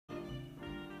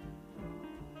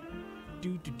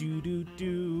do do do do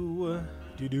do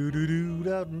do do do do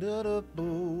da da da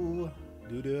boo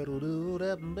do da do do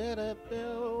da da da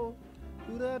boo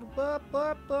do da ba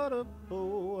ba ba da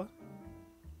boo.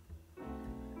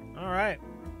 All right.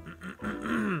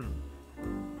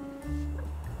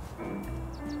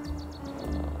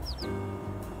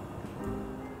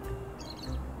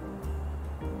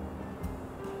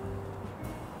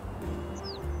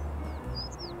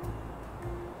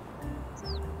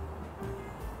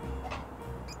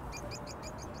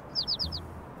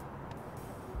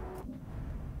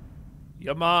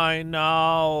 You're mine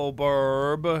now,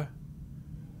 Burb.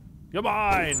 You're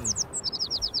mine.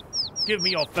 Give me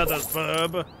your feathers,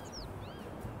 Burb.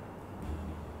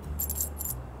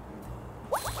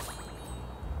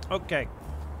 Okay.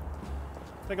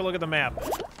 Take a look at the map.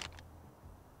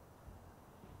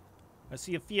 I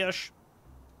see a fish.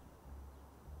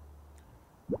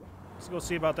 Let's go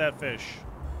see about that fish.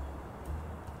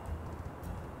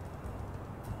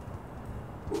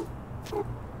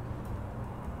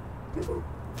 This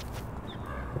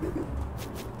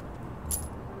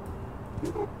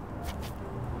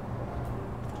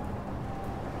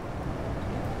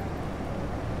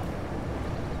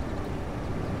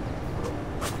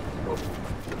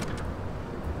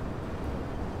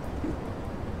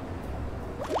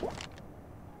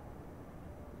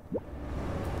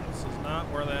is not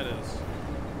where that is.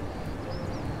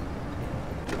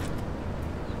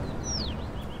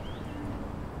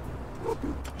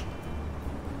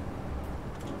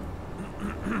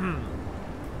 We're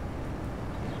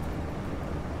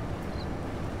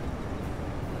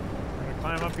gonna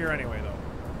climb up here anyway, though.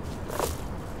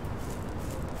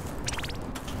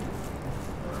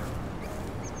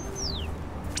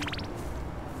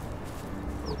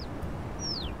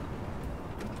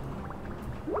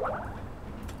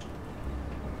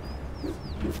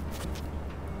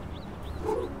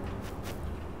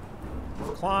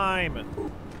 We're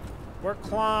climbing. We're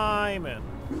climbing.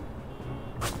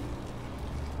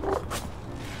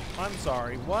 I'm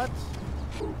sorry, what?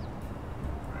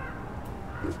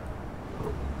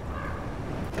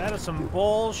 That is some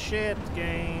bullshit,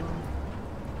 game.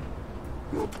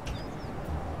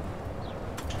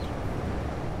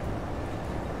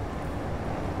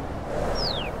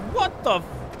 What the f—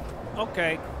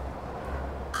 okay.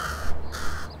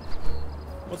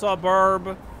 What's up,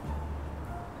 Burb?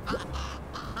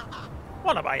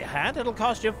 Want to buy a hat? It'll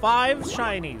cost you 5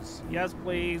 shinies. Yes,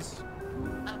 please.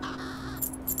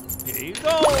 Here you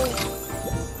go.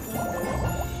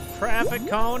 Traffic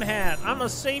cone hat. I'm a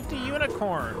safety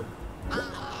unicorn.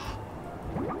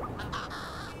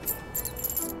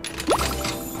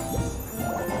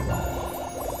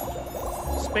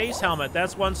 Space helmet.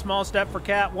 That's one small step for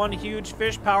cat, one huge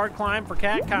fish-powered climb for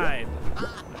cat kind.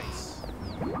 Nice.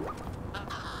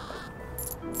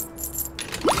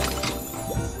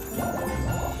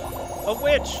 A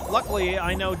witch. Luckily,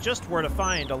 I know just where to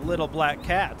find a little black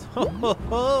cat. Ho ho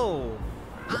ho!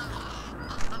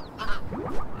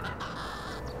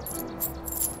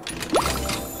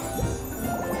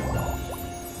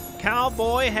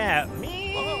 Cowboy hat.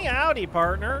 Me, howdy,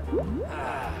 partner.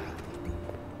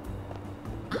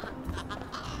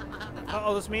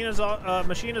 Uh-oh, this machine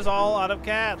is all out of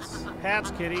cats. Hats,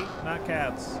 kitty, not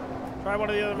cats. Try one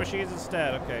of the other machines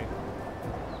instead. Okay.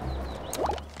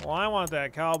 Well, I want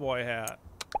that cowboy hat.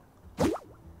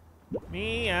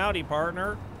 Me, howdy,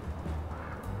 partner.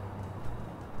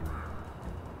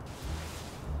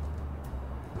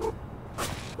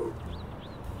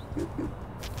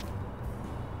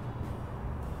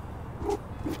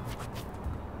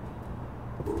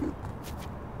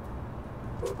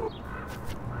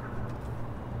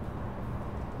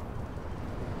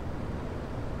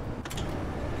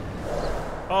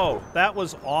 Oh, that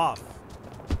was off.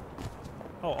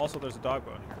 Oh, also there's a dog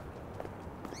bone here.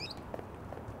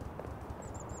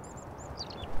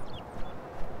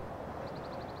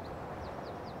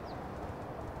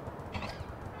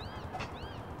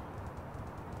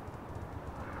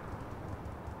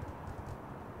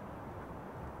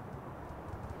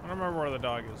 I don't remember where the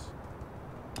dog is.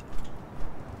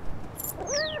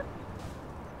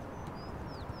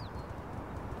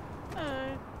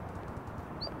 Hi.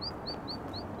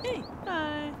 Hey,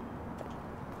 hi.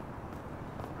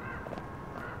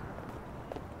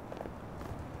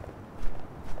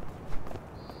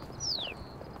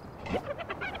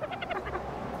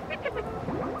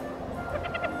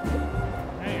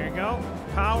 There you go.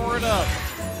 Power it up.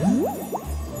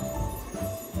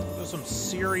 There's some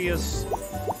serious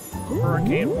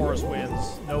hurricane force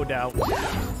winds, no doubt.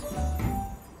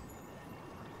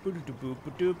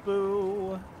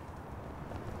 Boo-doo-doo-boo-boo-doo-boo.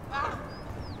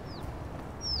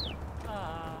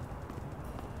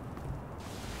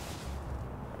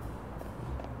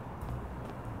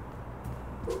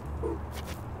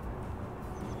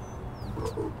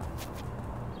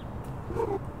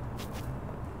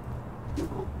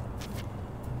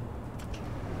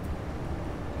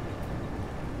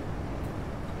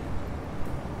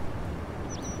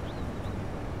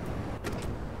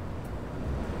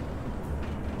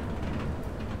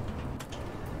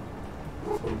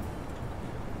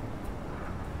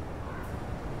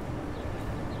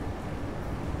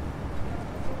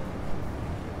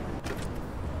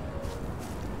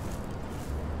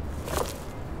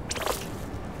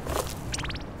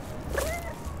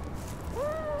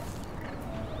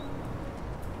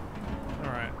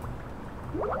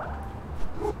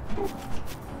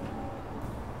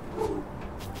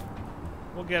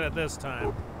 We'll get it this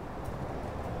time.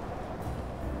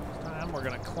 This time we're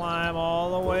gonna climb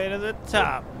all the way to the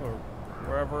top, or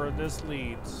wherever this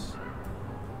leads.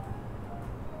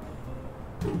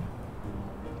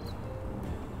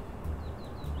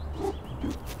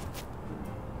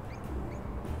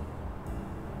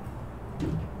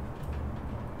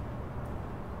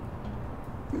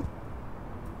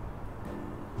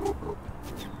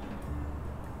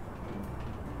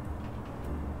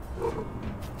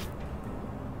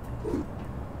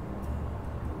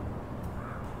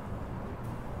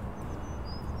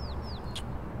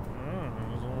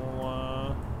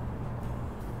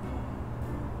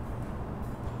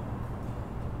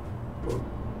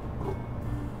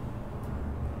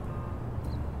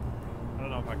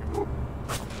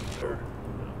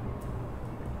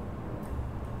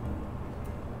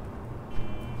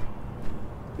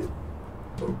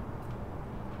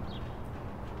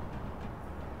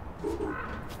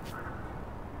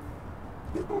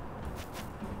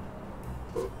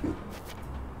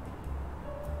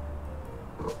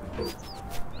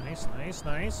 Nice, nice,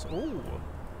 nice. Ooh.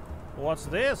 What's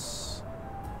this?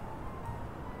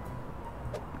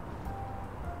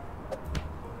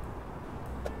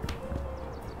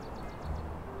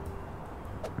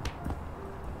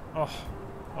 Oh.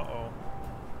 Uh-oh.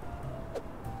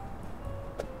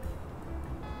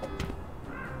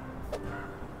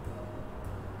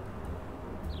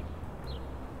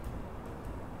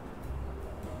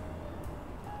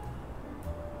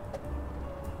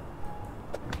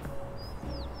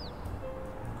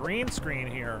 Green screen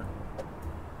here.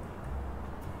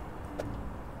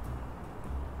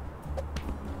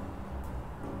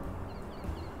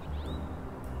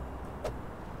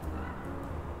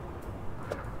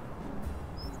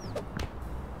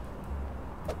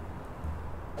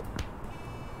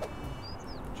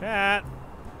 Chat.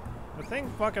 The thing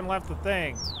fucking left the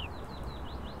thing.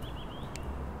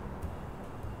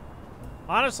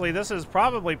 Honestly, this is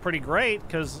probably pretty great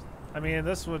because I mean,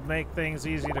 this would make things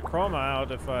easy to chroma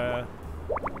out if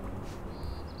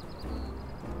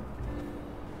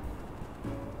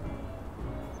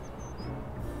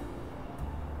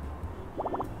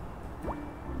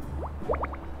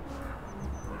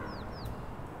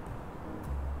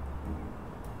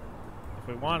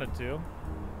we wanted to.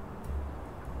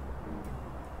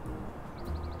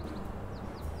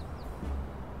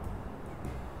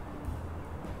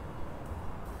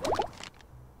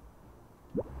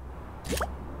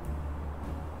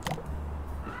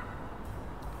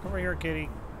 Over here, kitty.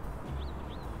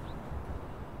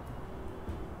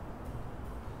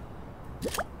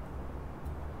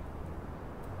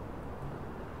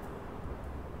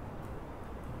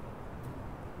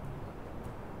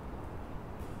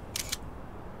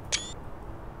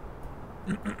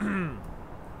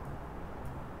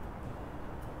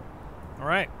 All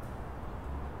right.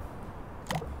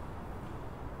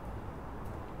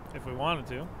 If we wanted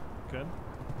to, good.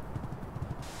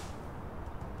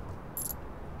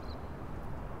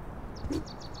 We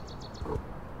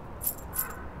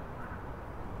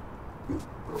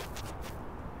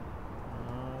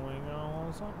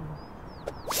got something.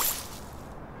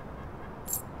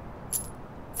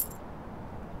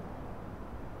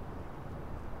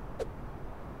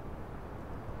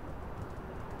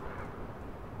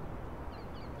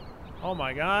 Oh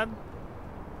my god.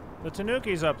 The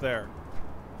Tanuki's up there.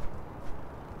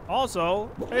 Also,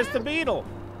 it's the beetle.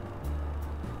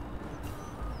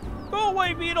 Go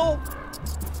away, beetle.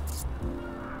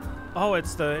 Oh,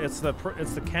 it's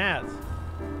the cat.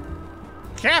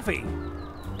 Taffy!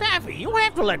 Taffy, you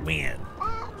have to let me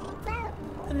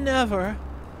in. Never.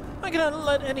 I cannot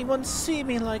let anyone see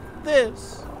me like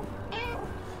this.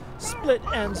 Split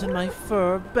ends in my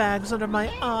fur, bags under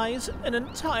my eyes, an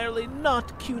entirely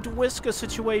not cute whisker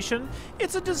situation.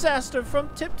 It's a disaster from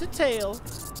tip to tail.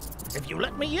 If you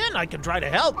let me in, I can try to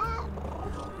help.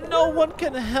 No one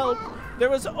can help.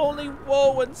 There is only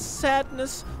woe and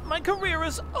sadness. My career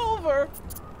is over.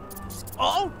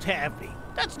 Oh, Taffy,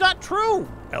 that's not true.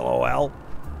 LOL.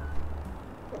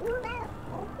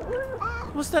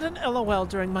 Was that an LOL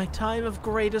during my time of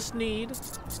greatest need?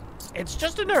 It's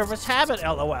just a nervous habit,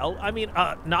 LOL. I mean,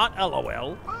 not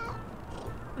LOL.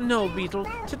 No, Beetle.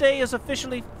 Today is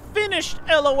officially finished,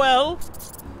 LOL.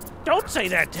 Don't say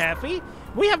that, Taffy.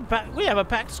 We have a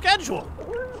packed schedule.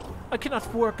 I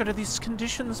cannot work under these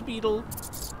conditions, Beetle.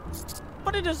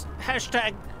 But it is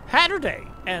 #Hatterday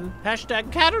and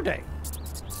 #Catterday.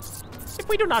 If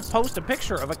we do not post a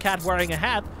picture of a cat wearing a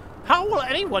hat, how will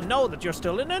anyone know that you're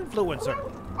still an influencer?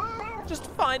 Just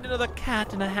find another cat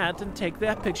cat in a hat and take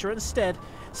their picture instead.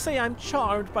 Say I'm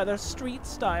charmed by their street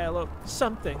style or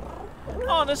something.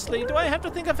 Honestly, do I have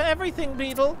to think of everything,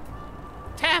 Beetle?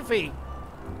 Taffy!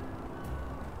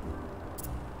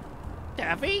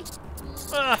 Taffy?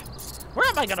 Ugh, where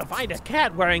am I gonna find a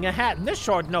cat wearing a hat in this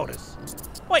short notice?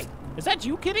 Wait, is that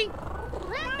you, Kitty?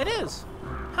 It is.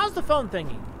 How's the phone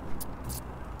thingy?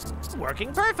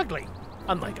 Working perfectly,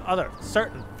 unlike other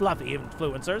certain fluffy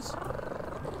influencers.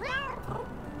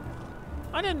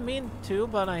 I didn't mean to,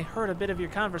 but I heard a bit of your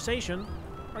conversation.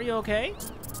 Are you okay?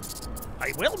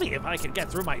 I will be if I can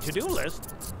get through my to-do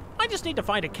list. I just need to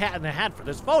find a cat in a hat for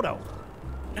this photo.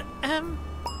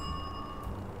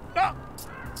 Oh,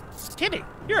 Kitty,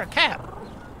 you're a cat.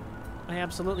 I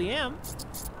absolutely am.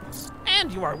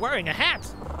 And you are wearing a hat.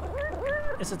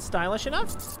 Is it stylish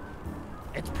enough?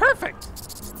 It's perfect.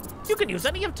 You can use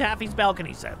any of Taffy's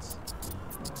balcony sets.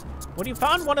 When you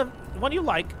found one you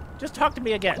like, just talk to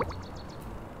me again.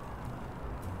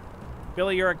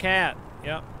 Billy, you're a cat.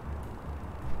 Yep.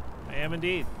 I am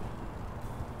indeed.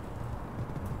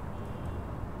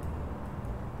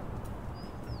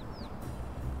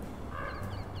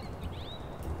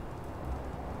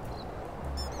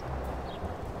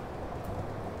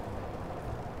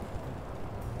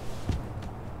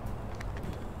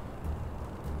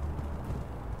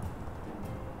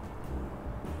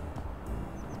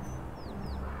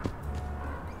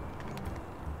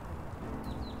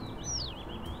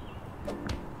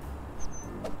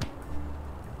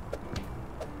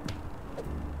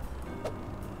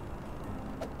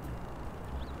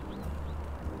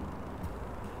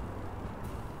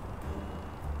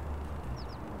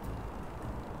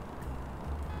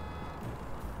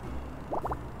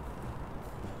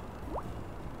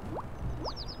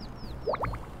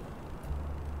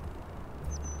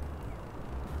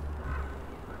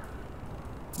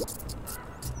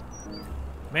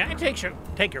 May I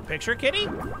take your picture, Kitty?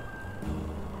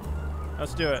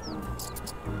 Let's do it.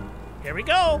 Here we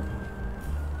go.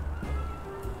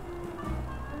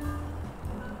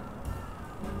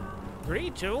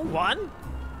 Three, two, one.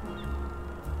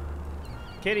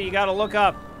 Kitty, you gotta look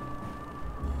up.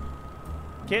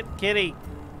 Kitty.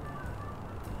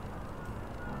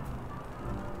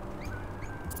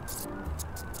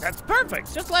 That's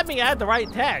perfect. Just let me add the right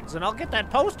tags and I'll get that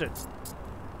posted.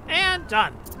 And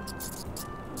done.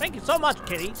 Thank you so much,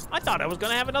 Kitty. I thought I was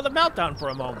gonna have another meltdown for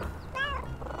a moment.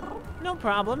 No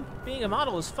problem. Being a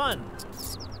model is fun.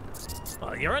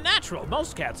 Well, you're a natural.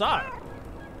 Most cats are.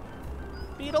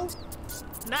 Beetle?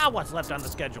 Now what's left on the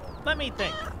schedule? Let me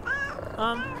think.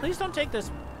 Please don't take this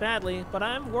badly, but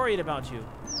I'm worried about you.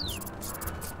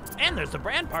 And there's the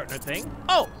brand partner thing.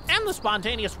 Oh, and the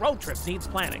spontaneous road trip needs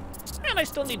planning. And I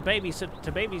still need to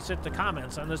babysit the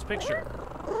comments on this picture.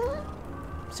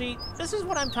 See, this is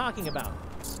what I'm talking about.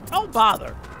 Oh,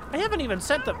 bother. I haven't even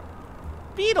sent the...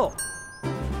 Beetle!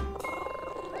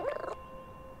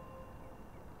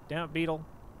 Damn it, Beetle.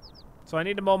 So I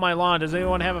need to mow my lawn. Does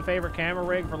anyone have a favorite camera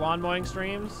rig for lawn mowing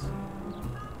streams?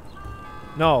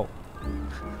 No.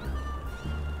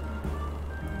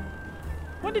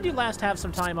 When did you last have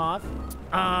some time off?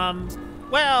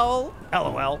 Well,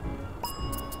 LOL.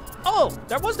 Oh,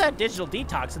 there was that digital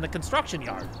detox in the construction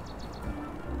yard.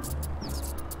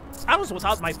 I was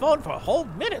without my phone for whole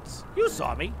minutes. You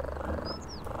saw me.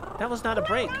 That was not a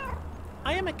break.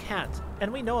 I am a cat,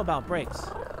 and we know about breaks.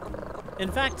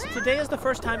 In fact, today is the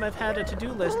first time I've had a to-do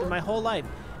list in my whole life,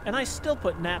 and I still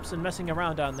put naps and messing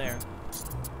around on there.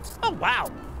 Oh, wow.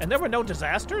 And there were no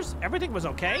disasters? Everything was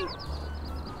okay?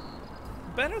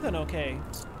 Better than okay.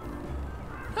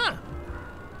 Huh.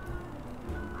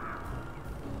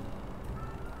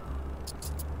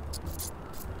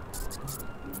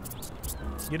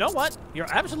 You know what?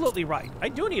 You're absolutely right. I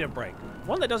do need a break.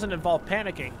 One that doesn't involve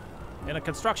panicking. In a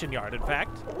construction yard, in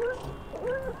fact.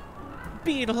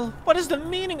 Beetle, what is the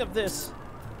meaning of this?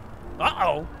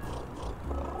 Uh-oh.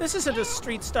 This isn't a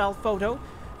street-style photo.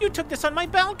 You took this on my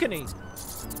balcony.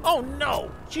 Oh,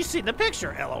 no. She's seen the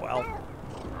picture, LOL.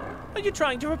 Are you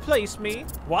trying to replace me?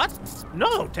 What?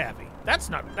 No, Taffy. That's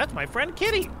my friend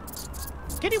Kitty.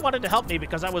 Kitty wanted to help me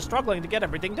because I was struggling to get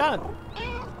everything done.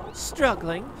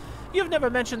 Struggling? You've never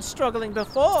mentioned struggling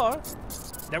before.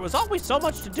 There was always so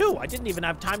much to do, I didn't even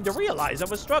have time to realize I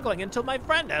was struggling until my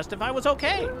friend asked if I was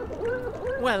okay.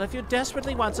 Well, if you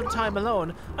desperately want some time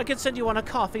alone, I could send you on a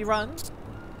coffee run.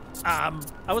 I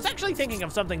was actually thinking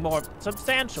of something more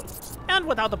substantial, and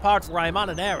without the part where I'm on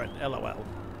an errand, LOL.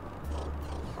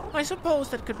 I suppose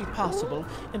that could be possible.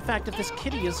 In fact, if this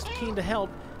kitty is keen to help,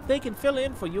 they can fill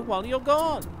in for you while you're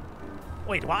gone.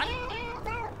 Wait, what?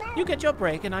 You get your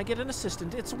break and I get an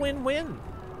assistant. It's win-win.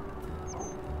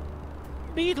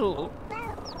 Beetle!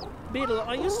 Beetle,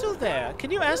 are you still there?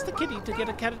 Can you ask the kitty to get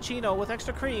a cappuccino with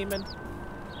extra cream and...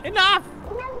 Enough!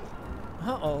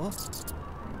 Uh-oh.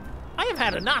 I have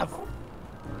had enough.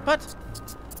 But...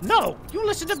 No! You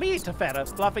listen to me, Tefera,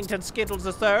 Fluffington Skittles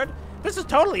III. This is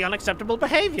totally unacceptable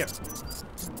behavior.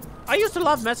 I used to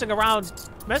love messing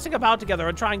about together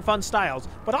and trying fun styles,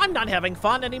 but I'm not having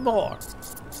fun anymore.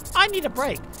 I need a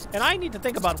break, and I need to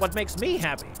think about what makes me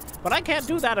happy. But I can't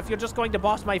do that if you're just going to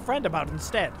boss my friend about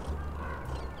instead.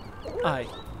 I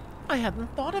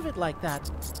hadn't thought of it like that.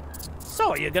 So,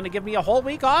 are you gonna give me a whole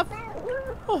week off?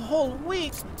 A whole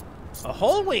week? A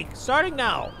whole week, starting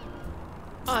now.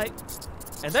 And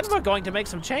then we're going to make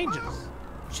some changes.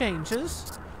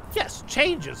 Changes? Yes,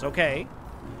 changes, okay?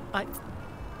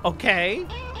 Okay?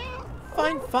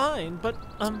 Fine, but,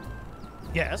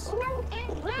 yes?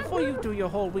 Before you do your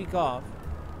whole week off,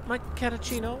 my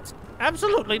cappuccino?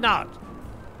 Absolutely not!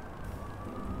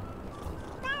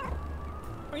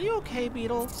 Are you okay,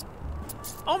 Beetle?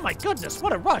 Oh my goodness,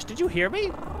 what a rush! Did you hear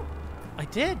me? I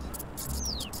did.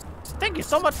 Thank you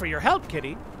so much for your help,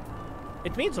 Kitty.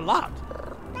 It means a lot.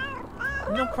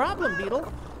 No problem,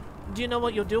 Beetle. Do you know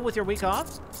what you'll do with your week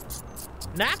off?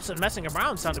 Naps and messing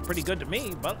around sounded pretty good to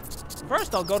me, but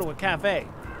first I'll go to a cafe.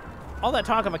 All that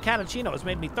talk of a cappuccino has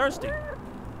made me thirsty.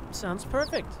 Sounds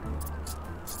perfect.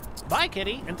 Bye,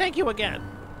 Kitty, and thank you again.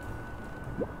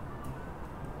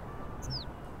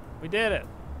 We did it.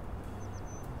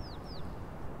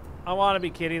 I want to be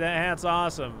Kitty. That hat's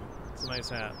awesome. It's a nice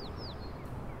hat.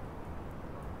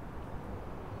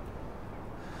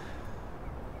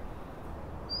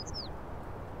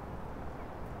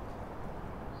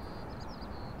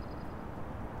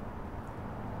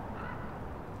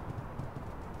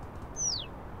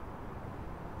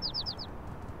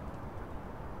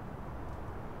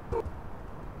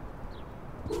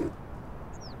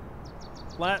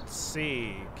 Let's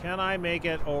see. Can I make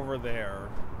it over there?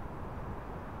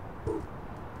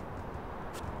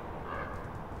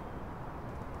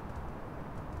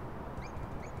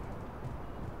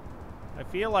 I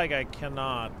feel like I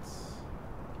cannot.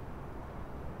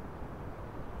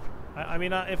 I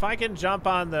mean, if I can jump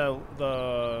on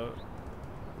the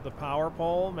power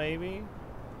pole, maybe.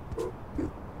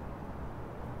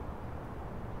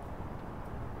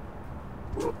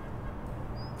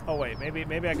 Oh wait,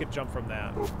 maybe I could jump from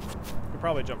that. Could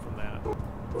probably jump from that.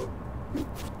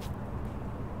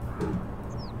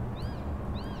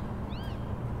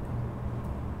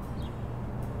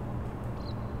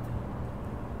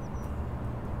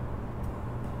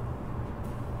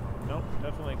 Nope,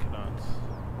 definitely cannot.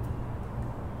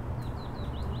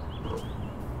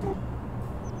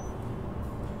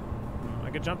 I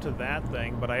could jump to that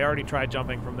thing, but I already tried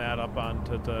jumping from that up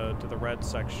onto the red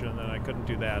section, and I couldn't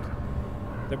do that.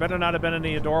 There better not have been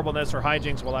any adorableness or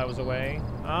hijinks while I was away.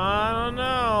 I don't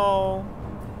know.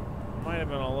 Might have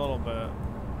been a little bit.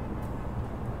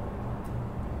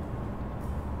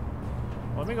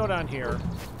 Let me go down here.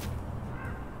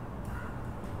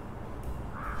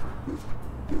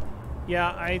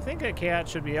 Yeah, I think a cat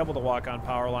should be able to walk on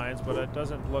power lines, but it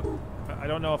doesn't look... I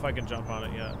don't know if I can jump on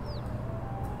it yet.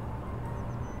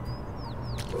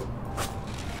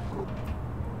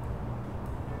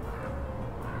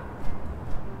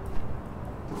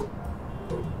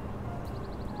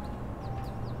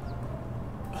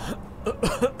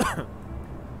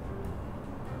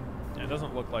 Yeah, it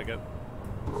doesn't look like it.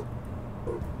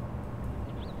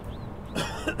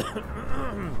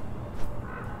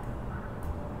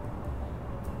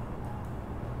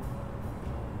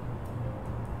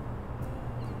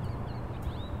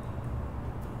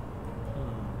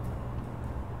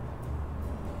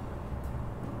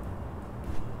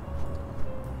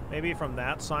 Maybe from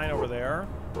that sign over there.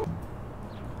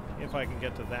 If I can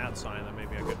get to that sign, then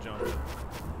maybe I could jump it.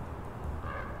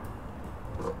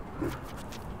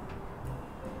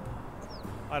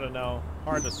 I don't know.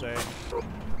 Hard to say.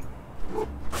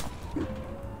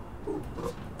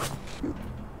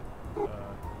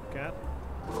 Cat?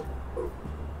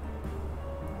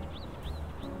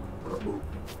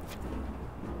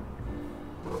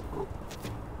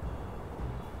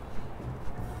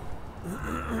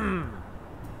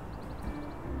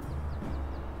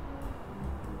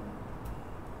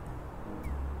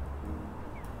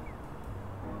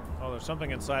 Oh, there's something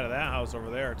inside of that house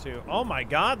over there, too. Oh my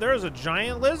god, there's a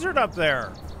giant lizard up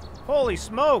there! Holy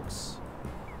smokes!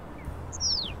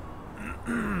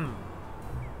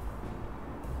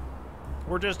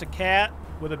 We're just a cat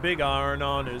with a big iron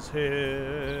on his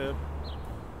hip.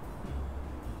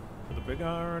 With a big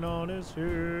iron on his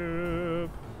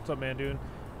hip. What's up, man, dude?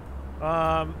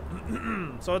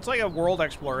 So it's like a world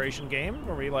exploration game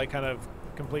where we like kind of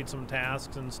complete some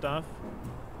tasks and stuff.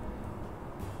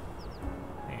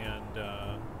 And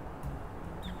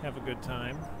have a good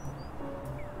time.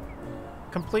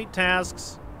 Complete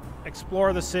tasks,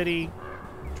 explore the city,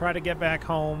 try to get back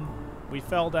home. We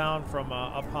fell down from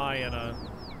up high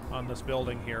on this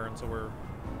building here, and so we're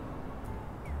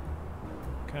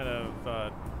kind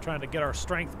of trying to get our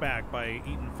strength back by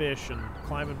eating fish and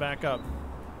climbing back up.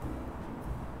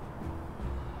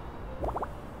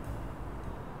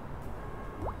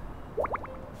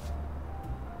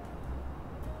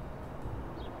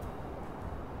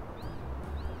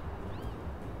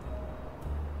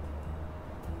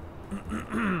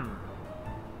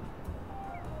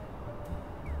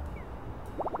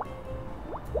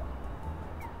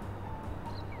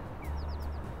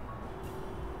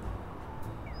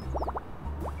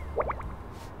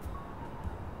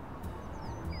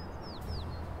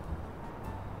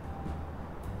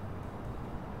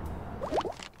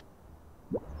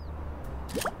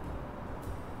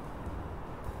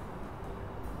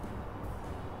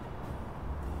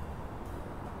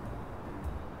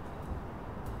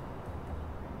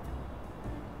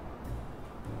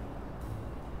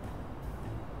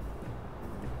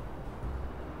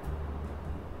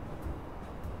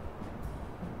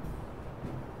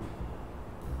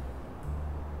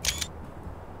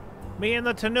 Me and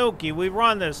the Tanuki, we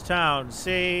run this town,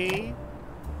 see?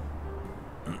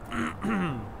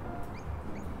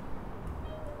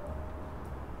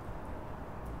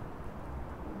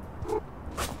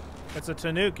 It's a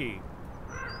Tanuki,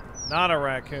 not a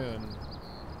raccoon.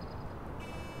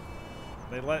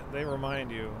 They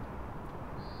remind you.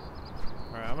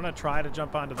 Alright, I'm gonna try to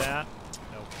jump onto that.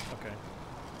 Nope,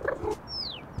 okay.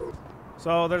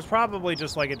 So there's probably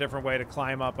just like a different way to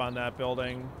climb up on that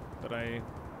building that I...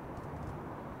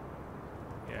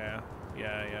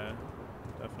 Yeah,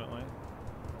 definitely.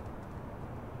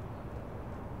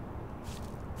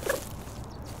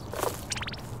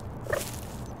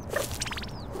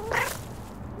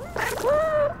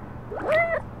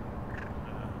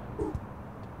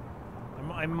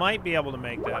 I might be able to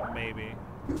make that, maybe.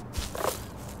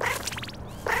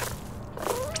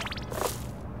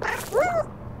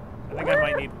 I think I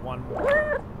might need one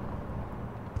more.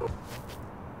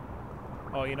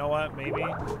 Oh, you know what? Maybe.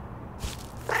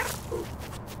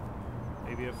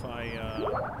 Maybe if I,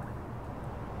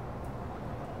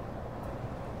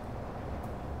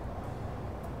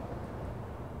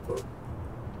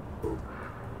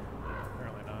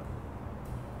 apparently not.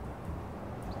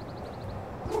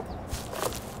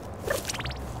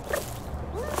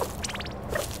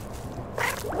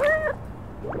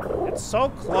 It's so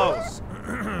close.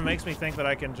 It makes me think that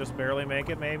I can just barely make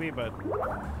it, maybe, but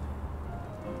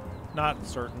not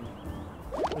certain.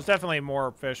 There's definitely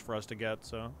more fish for us to get,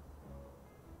 so.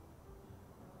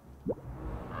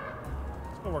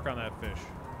 Let's go work on that fish.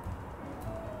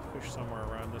 Fish somewhere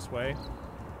around this way.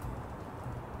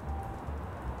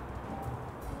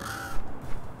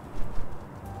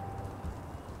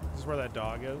 This is where that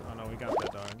dog is? Oh no, we got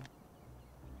that dog.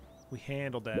 We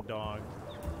handled that dog.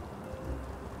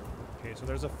 Okay, so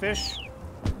there's a fish.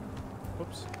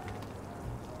 Whoops.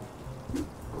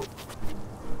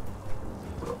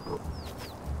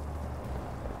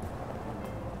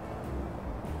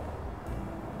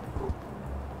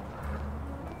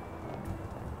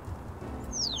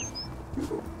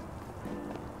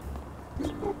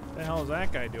 What the hell is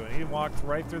that guy doing? He walked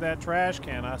right through that trash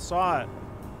can. I saw it.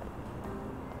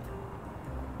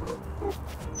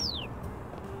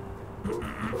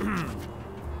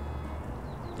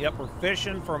 Yep, we're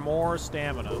fishing for more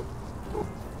stamina.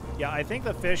 Yeah, I think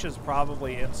the fish is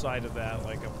probably inside of that,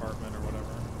 like, apartment or whatever.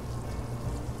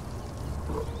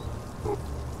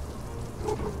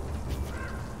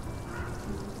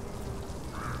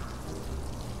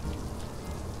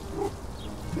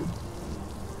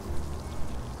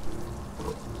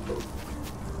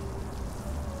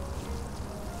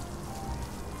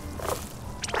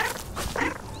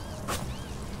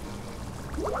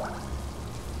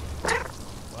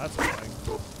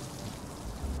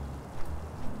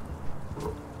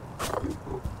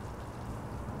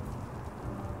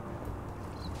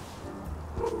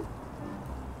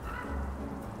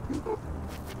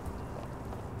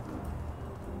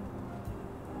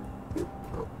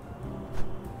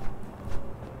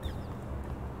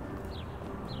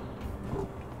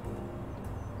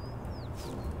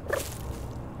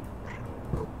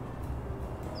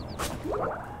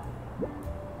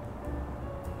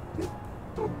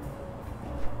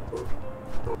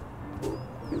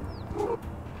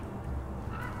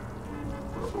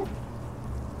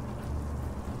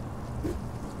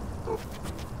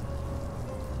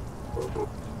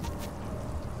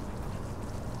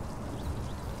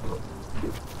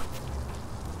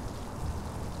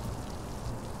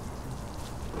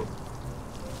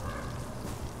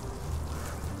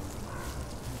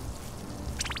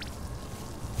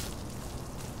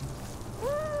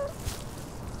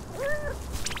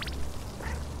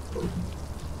 What?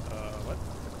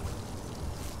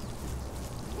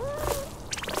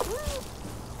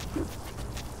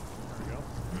 There we go.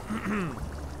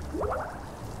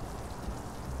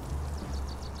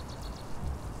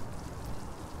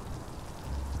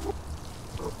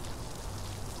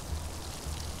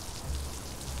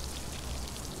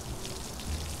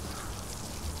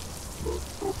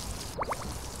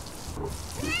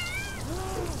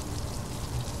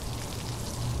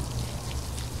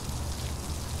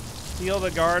 Steal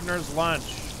the gardener's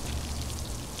lunch.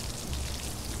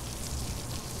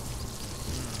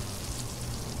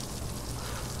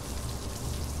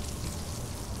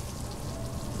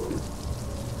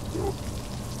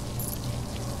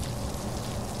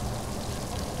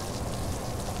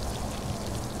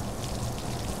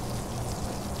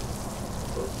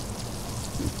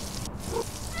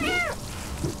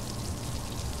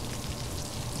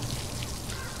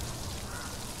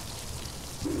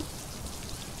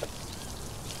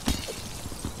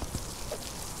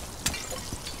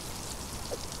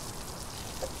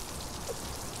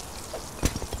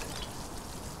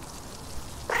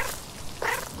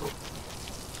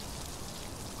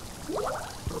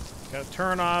 Gotta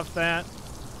turn off that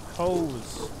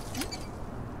hose.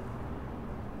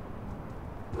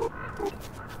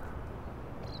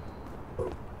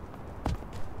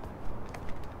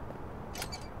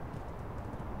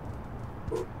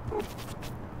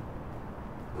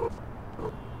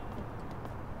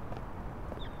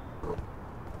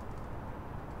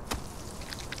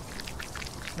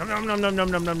 Nom nom nom nom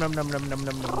nom nom nom nom nom nom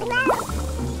nom nom nom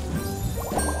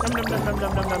nom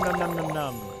nom nom nom nom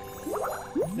nom.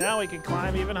 Now we can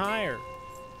climb even higher.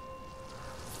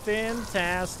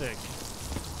 Fantastic.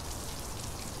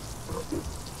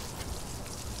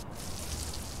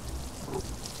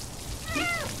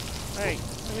 Hey,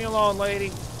 leave me alone,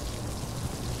 lady.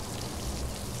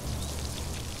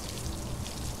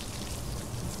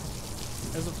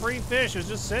 There's a free fish. It was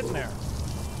just sitting there.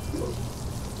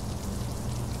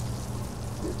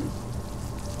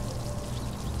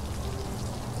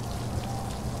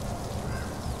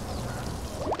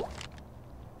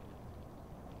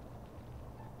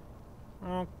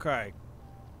 Okay.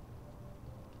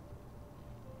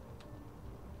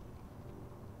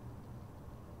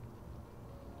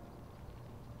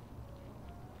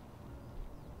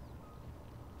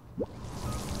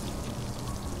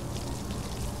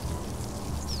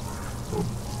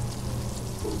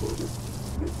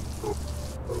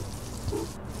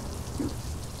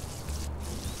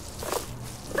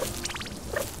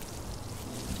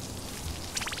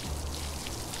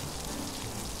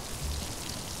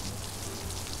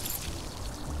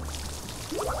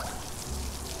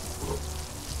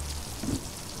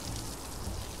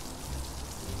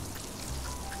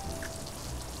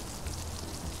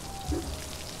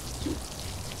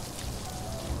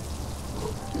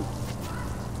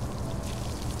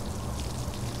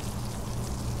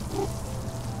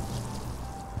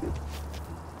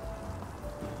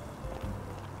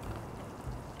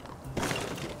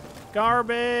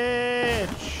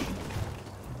 Garbage!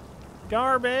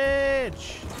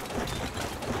 Garbage!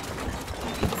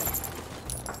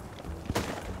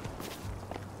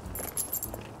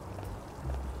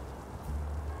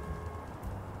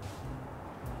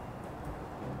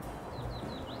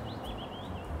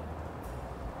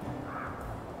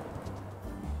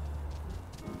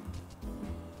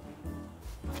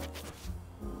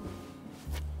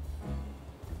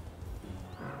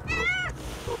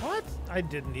 What? I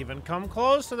didn't even come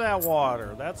close to that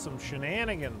water. That's some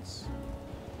shenanigans.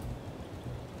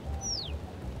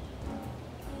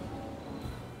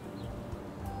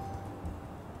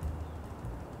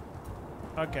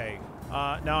 Okay.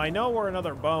 Now I know where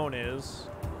another bone is.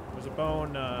 There's a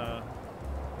bone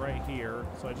right here.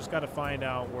 So I just got to find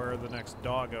out where the next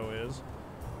doggo is.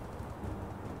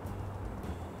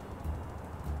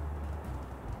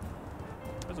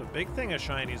 There's a big thing of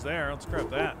shinies there. Let's grab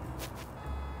that.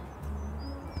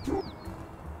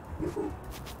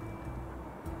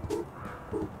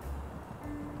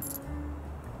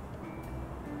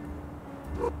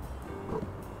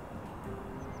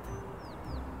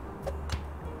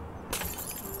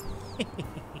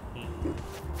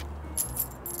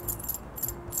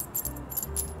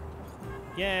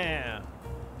 Yeah.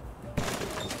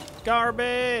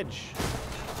 Garbage.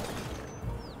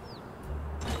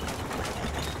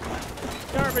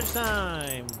 Garbage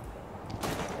time.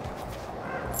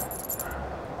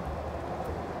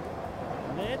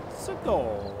 Let's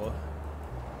go.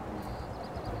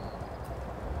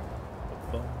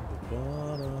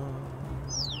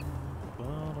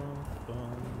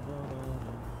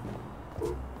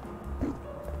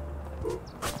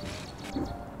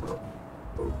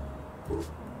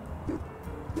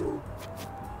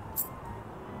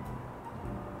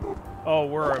 Oh,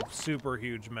 we're a super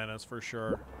huge menace for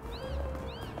sure.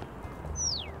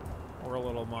 We're a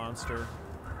little monster.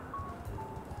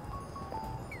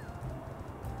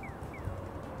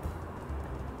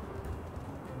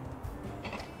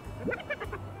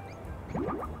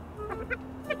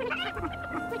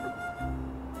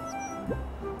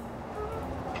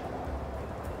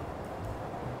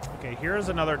 Okay, here's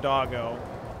another doggo.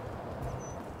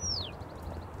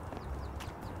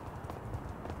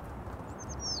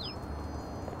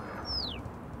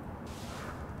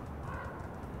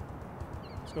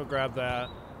 Let's go grab that.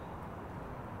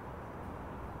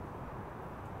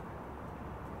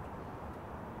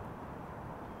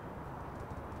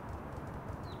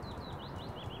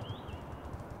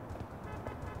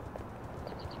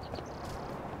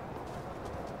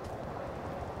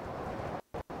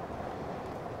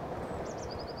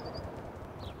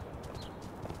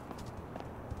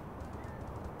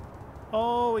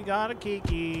 Oh, we got a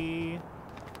Kiki.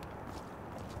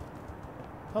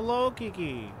 Hello,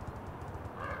 Kiki.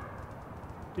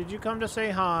 Did you come to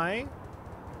say hi?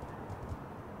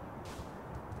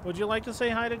 Would you like to say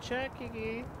hi to Chet,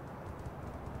 Kiki?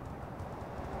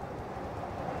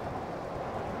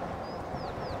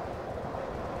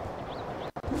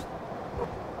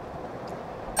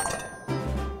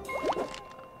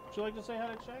 Would you like to say hi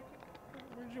to Chet?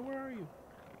 Where are you?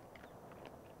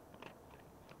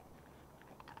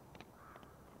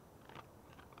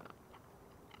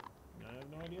 I have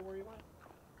no idea where you went.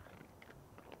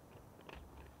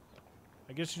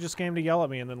 I guess you just came to yell at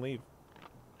me and then leave.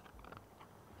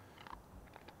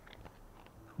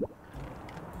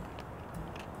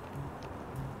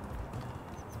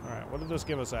 Alright, what did this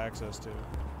give us access to?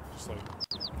 Just like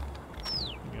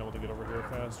being able to get over here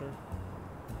faster.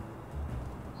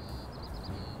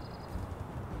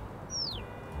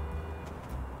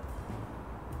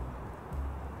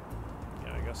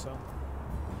 Yeah, I guess so.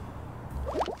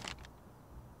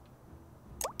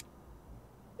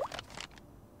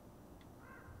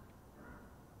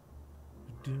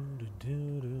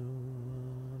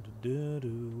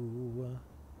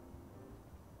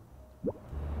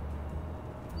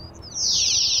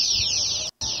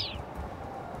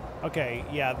 Okay,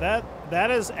 yeah,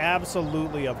 that is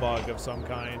absolutely a bug of some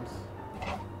kind.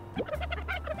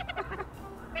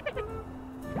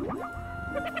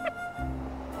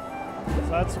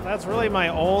 So that's really my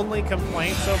only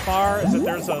complaint so far, is that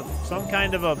there's some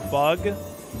kind of a bug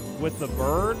with the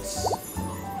birds.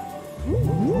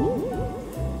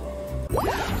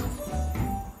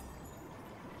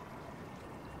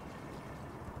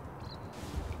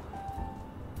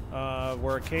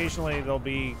 Where occasionally there'll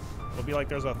be like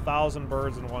there's 1,000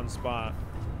 birds in one spot.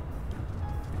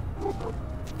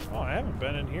 Oh, I haven't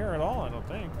been in here at all, I don't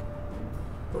think.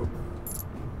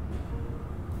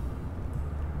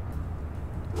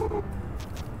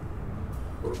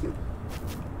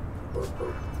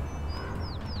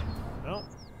 Nope.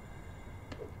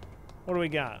 What do we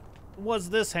got? What's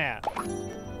this hat?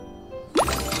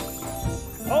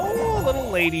 Oh, a little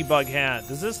ladybug hat.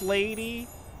 Does this lady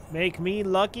make me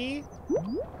lucky?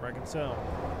 Reckon so.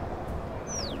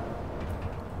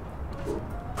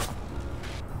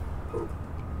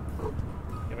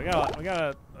 Yeah, we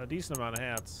got a decent amount of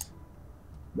hats.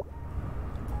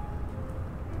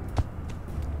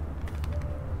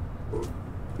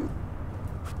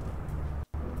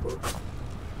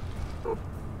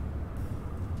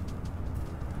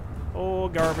 Oh,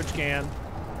 garbage can.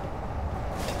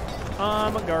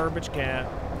 I'm a garbage cat.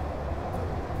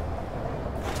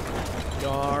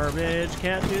 Garbage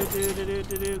cat, do do do do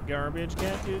do do. Garbage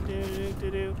cat, do do do do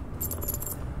do.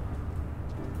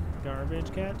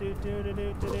 Garbage cat, do do do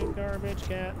do do do. Garbage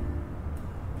cat.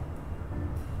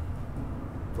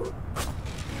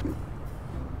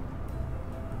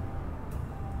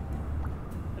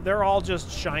 They're all just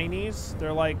shinies.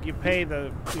 They're like you pay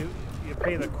the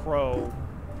crow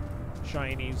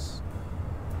shinies.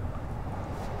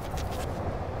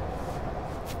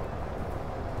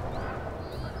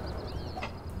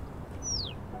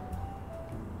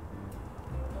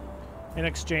 In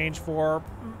exchange for,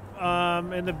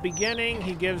 in the beginning,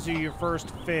 he gives you your first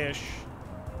fish,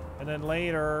 and then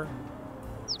later,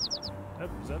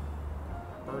 is that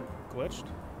bird glitched?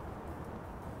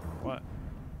 What?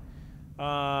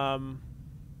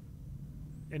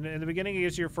 In the beginning, he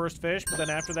gives you your first fish, but then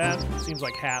after that, it seems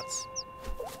like hats.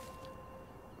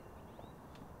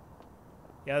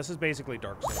 Yeah, this is basically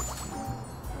Dark Souls.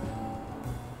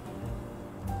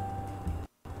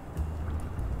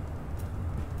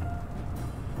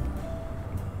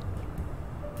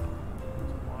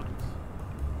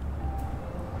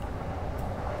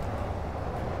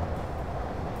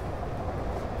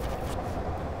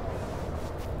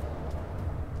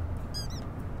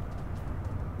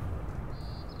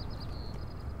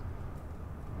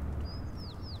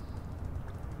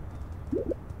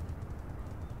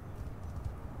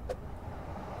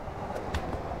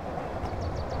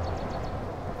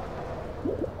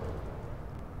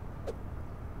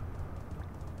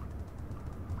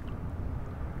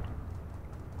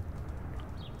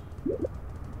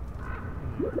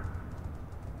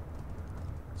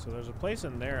 So there's a place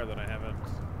in there that I haven't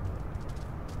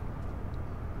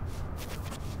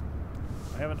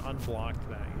unblocked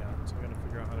that yet, so I'm gonna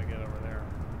figure out how to get over there.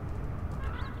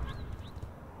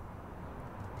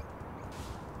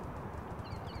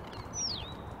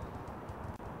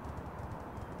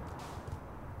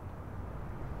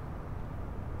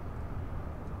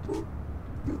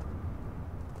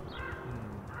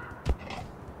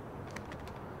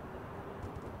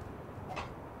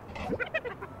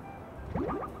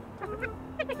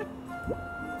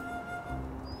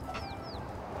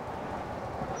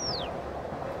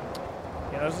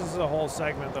 This is a whole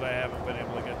segment that I haven't been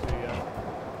able to get to yet.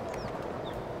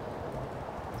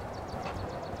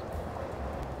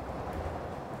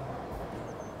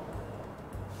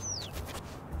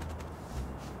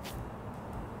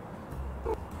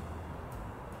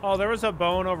 Oh, there was a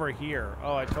bone over here.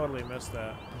 Oh, I totally missed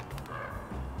that.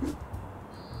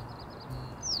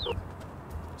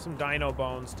 Some dino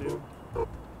bones, too.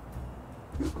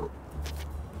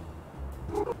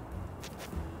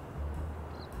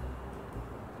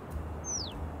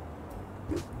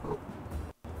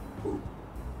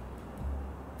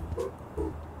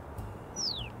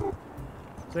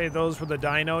 Save those for the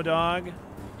dino dog.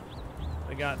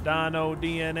 They got dino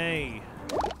DNA.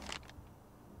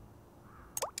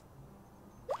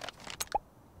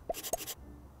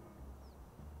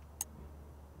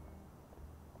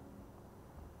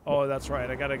 Oh, that's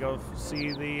right. I gotta go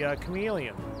see the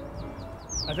chameleon.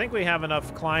 I think we have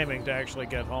enough climbing to actually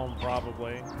get home,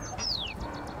 probably.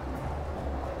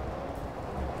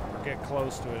 Or get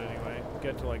close to it, anyway.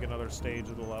 Get to, like, another stage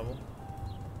of the level.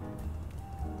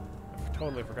 I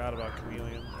totally forgot about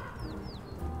chameleon.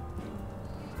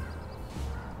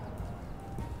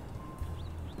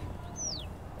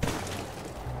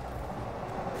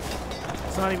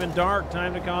 It's not even dark.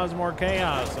 Time to cause more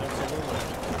chaos. Absolutely.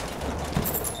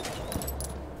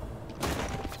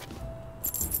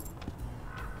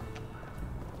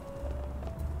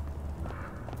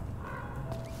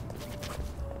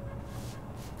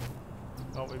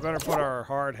 Oh, we better put our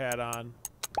hard hat on.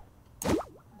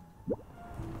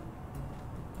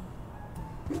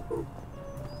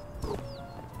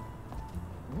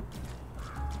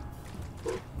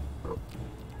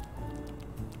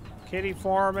 Kitty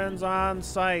Foreman's on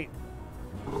site.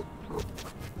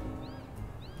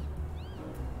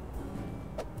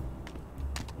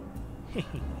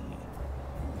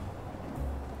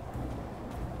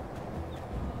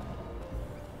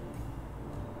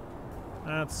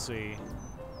 Let's see.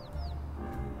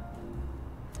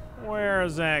 Where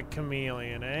is that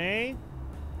chameleon, eh?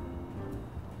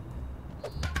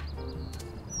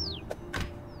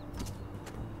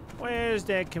 Where's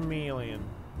that chameleon?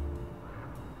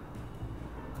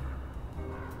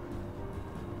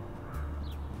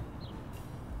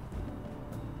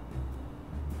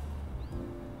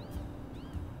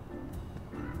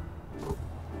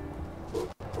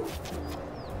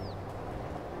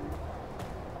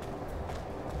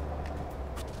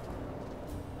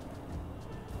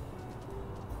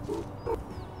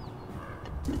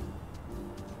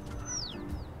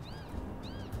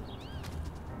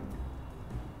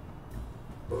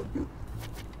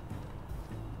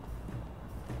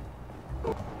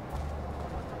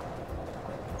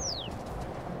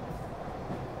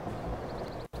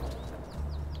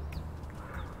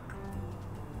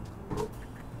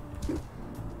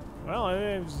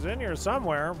 Well, he's in here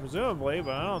somewhere, presumably,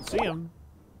 but I don't see him.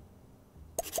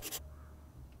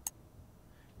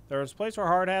 There's a place where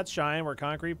hard hats shine, where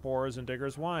concrete pours and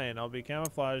diggers whine. I'll be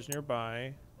camouflaged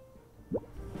nearby,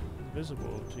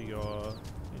 invisible to your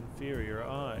inferior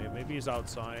eye. Maybe he's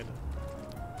outside.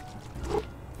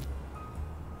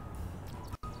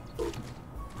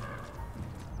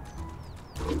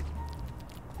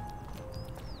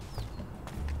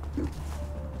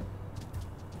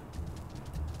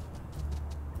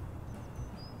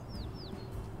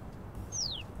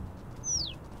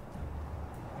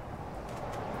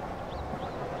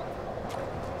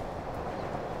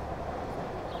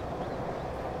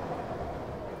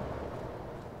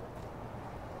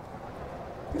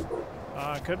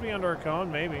 Could be under a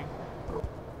cone, maybe.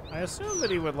 I assume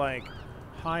that he would, like,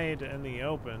 hide in the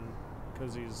open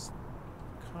because he's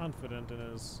confident in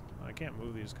his... I can't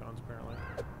move these cones, apparently.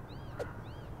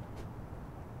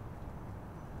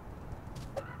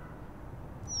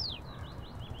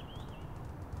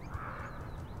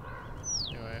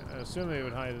 Anyway, I assume that he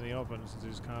would hide in the open since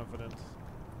he's confident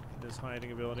in his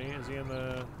hiding ability. Is he in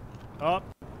the... Oh!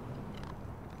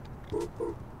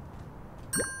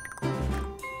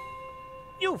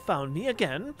 You found me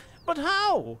again, but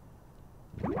how?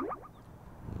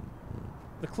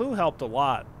 The clue helped a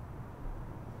lot.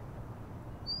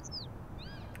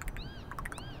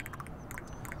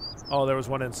 Oh, there was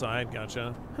one inside.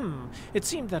 Gotcha. It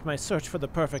seemed that my search for the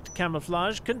perfect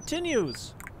camouflage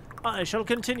continues. I shall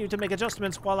continue to make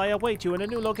adjustments while I await you in a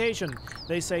new location.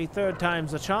 They say third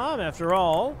time's a charm, after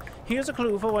all. Here's a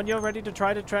clue for when you're ready to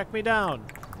try to track me down.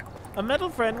 A metal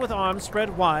friend with arms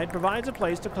spread wide provides a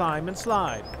place to climb and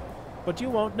slide. But you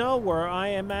won't know where I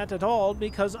am at all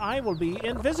because I will be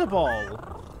invisible.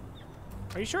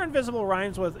 Are you sure invisible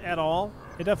rhymes with at all?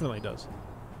 It definitely does.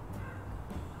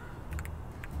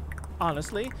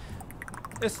 Honestly,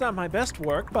 it's not my best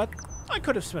work, but I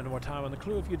could have spent more time on the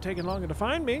clue if you'd taken longer to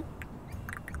find me.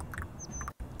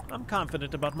 I'm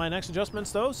confident about my next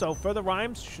adjustments, though, so further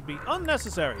rhymes should be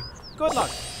unnecessary. Good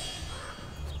luck.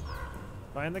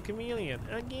 Find the chameleon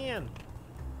again.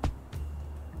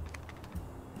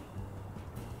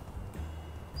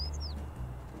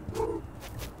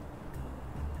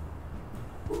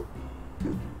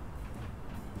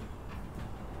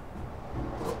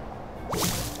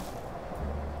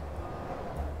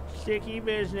 Sticky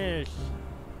business.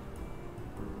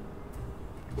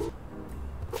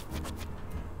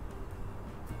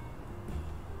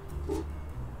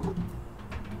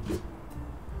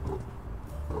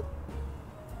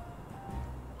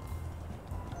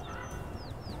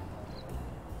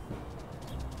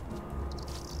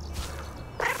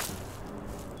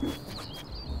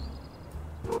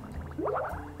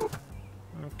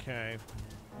 Okay.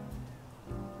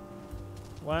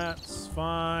 Let's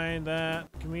find that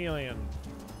chameleon.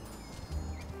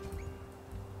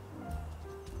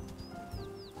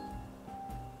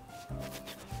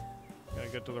 Gotta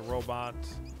get to the robot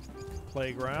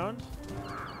playground.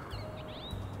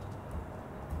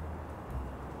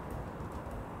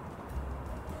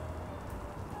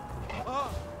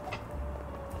 Oh.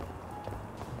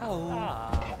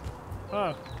 Oh.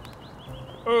 Huh.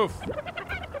 Oof.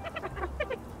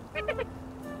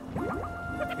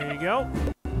 Here you go.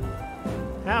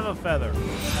 Have a feather. Is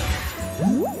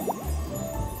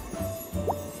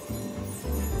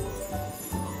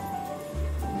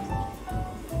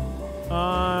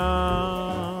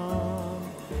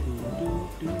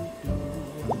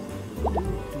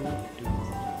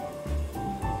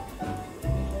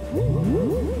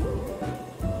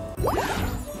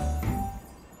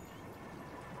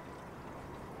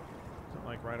it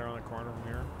like right around the corner from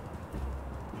here?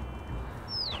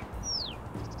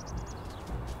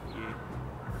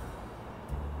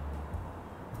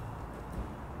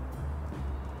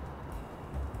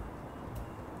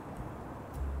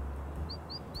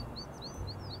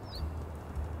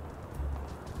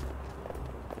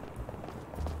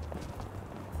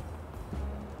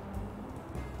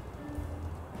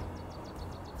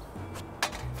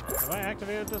 Have I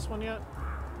activated this one yet?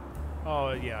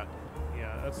 Oh, yeah.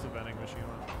 Yeah, that's the vending machine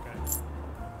one. Okay.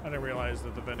 I didn't realize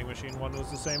that the vending machine one was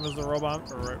the same as the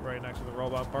robot, or right next to the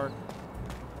robot part.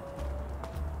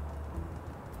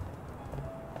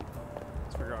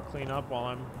 Let's figure out clean up while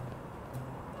I'm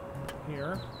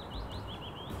here.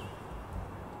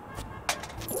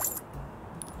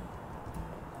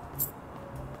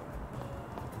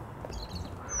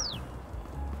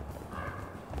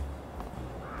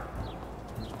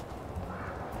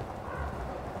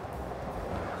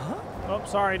 Oh,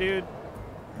 sorry, dude.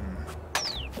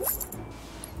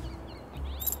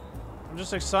 I'm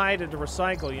just excited to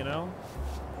recycle, you know?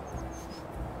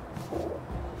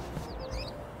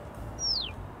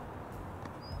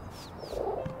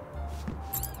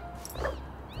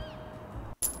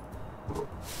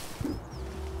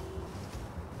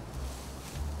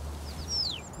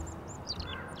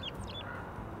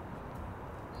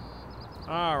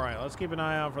 Alright, let's keep an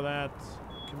eye out for that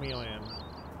chameleon.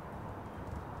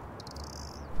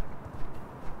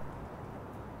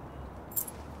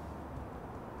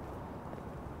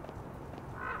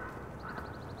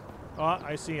 Oh,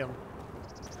 I see him.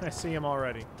 I see him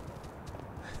already.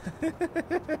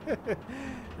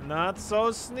 Not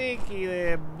so sneaky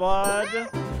there, bud.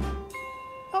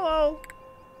 Hello.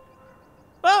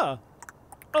 Ah.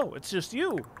 Oh, it's just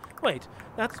you. Wait,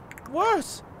 that's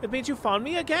worse. It means you found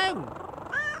me again.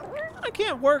 I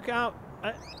can't work out.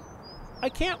 I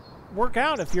can't work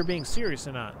out if you're being serious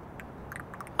or not.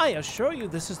 I assure you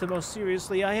this is the most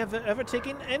seriously I have ever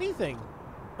taken anything.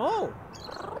 Oh.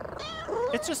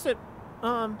 It's just that,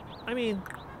 I mean,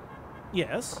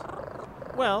 yes.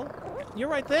 Well, you're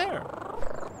right there.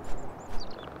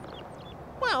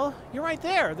 Well, you're right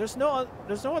there. There's no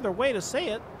other way to say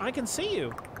it. I can see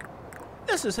you.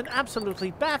 This is an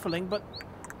absolutely baffling, but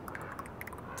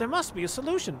there must be a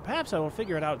solution. Perhaps I will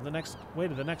figure it out in the next way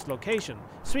to the next location.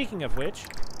 Speaking of which,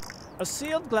 a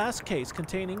sealed glass case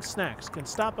containing snacks can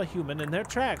stop a human in their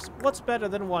tracks. What's better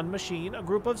than one machine, a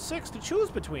group of 6 to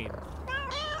choose between?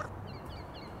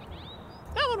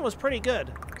 one was pretty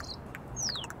good.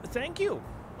 Thank you.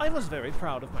 I was very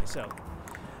proud of myself.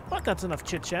 But that's enough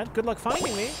chit-chat. Good luck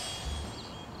finding me.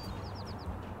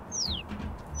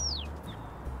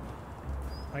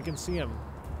 I can see him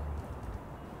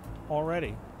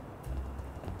already.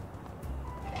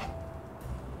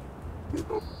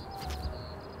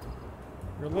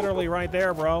 You're literally right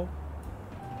there, bro.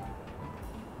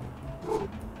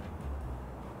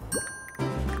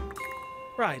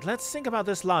 Right, let's think about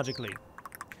this logically.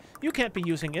 You can't be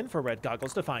using infrared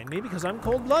goggles to find me because I'm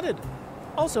cold-blooded.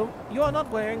 Also, you are not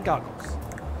wearing goggles.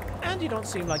 And you don't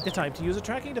seem like the type to use a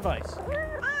tracking device.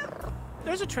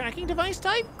 There's a tracking device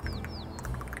type?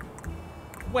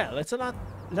 Well, it's a lot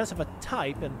less of a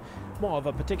type and more of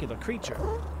a particular creature.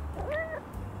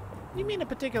 You mean a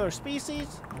particular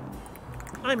species?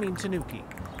 I mean Tanuki.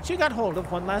 She got hold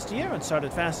of one last year and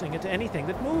started fastening it to anything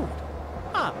that moved.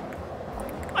 Ah,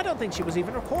 I don't think she was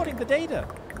even recording the data.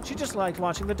 She just liked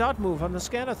watching the dot move on the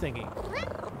scanner thingy.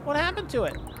 What happened to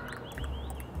it?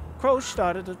 Croce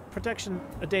started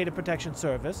a data protection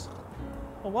service.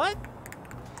 A what?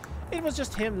 It was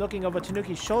just him looking over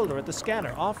Tanuki's shoulder at the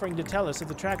scanner, offering to tell us if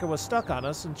the tracker was stuck on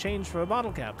us and change for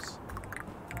bottle caps.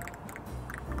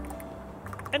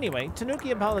 Anyway, Tanuki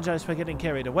apologized for getting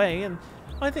carried away, and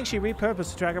I think she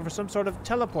repurposed the tracker for some sort of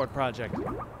teleport project.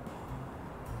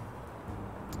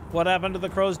 What happened to the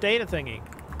crow's data thingy?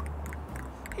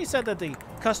 He said that the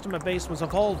customer base was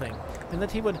evolving, and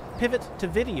that he would pivot to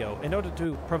video in order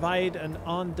to provide an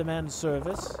on-demand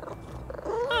service.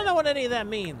 I don't know what any of that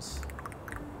means.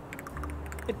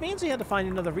 It means he had to find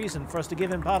another reason for us to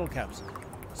give him bottle caps.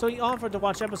 So he offered to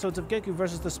watch episodes of Geku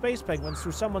vs. the Space Penguins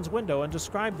through someone's window and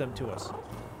describe them to us.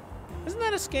 Isn't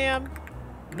that a scam?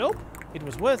 Nope. It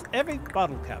was worth every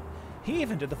bottle cap. He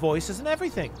even did the voices and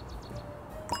everything.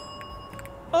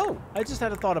 Oh, I just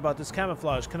had a thought about this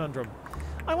camouflage conundrum.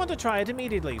 I want to try it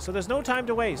immediately, so there's no time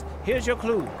to waste. Here's your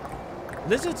clue.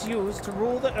 Lizards used to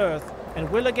rule the earth and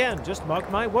will again, just mark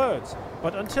my words.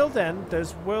 But until then,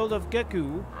 there's World of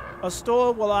Geku, a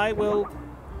store where I will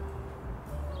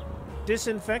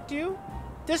disinfect you?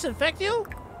 Disinfect you?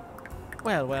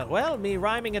 Well, well, well, me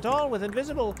rhyming it all with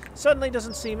invisible suddenly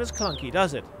doesn't seem as clunky,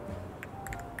 does it?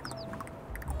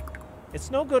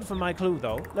 It's no good for my clue,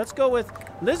 though. Let's go with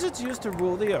lizards used to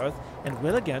rule the earth and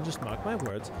will again, just mark my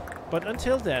words. But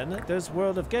until then, there's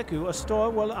World of Geku, a store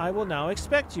where I will now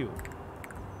expect you.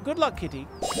 Good luck, kitty.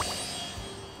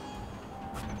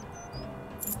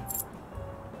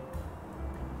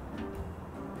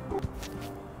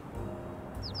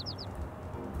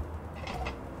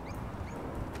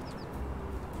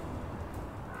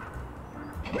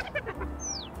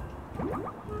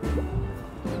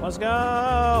 Let's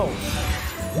go!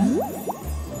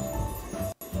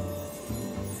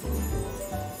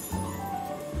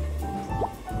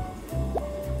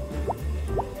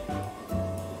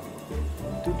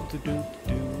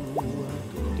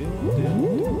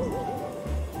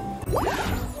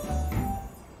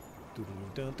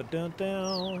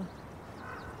 Down.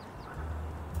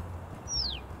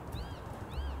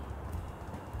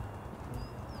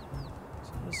 It's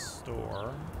in the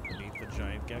store beneath the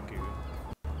giant Geku.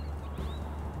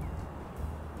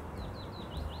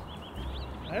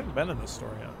 I haven't been in this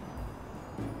store yet.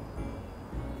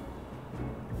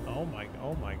 Oh my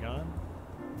god.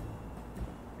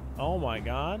 Oh my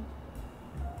god.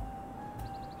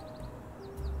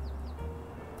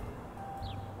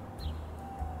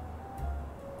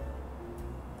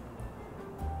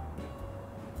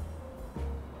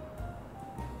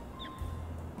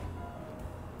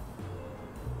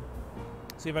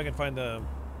 See if I can find the...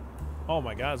 Oh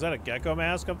my god, is that a gecko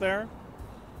mask up there?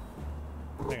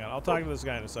 Hang on, I'll talk to this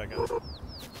guy in a second.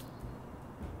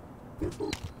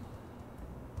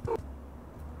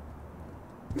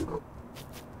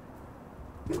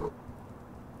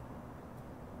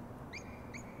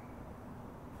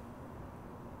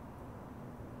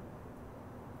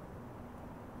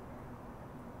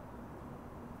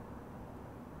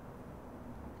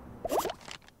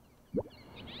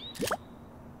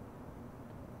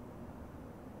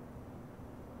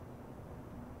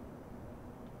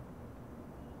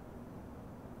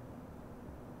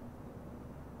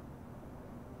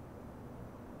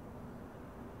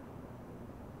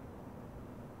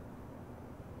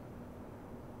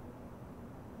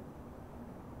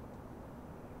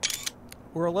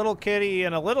 We're a little kitty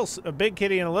and a big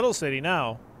kitty in a little city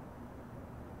now.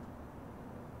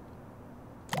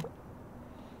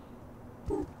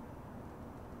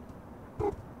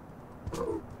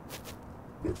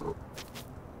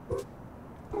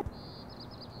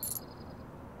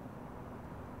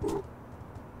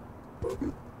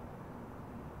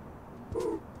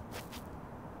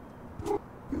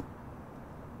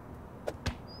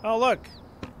 Oh, look.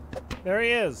 There he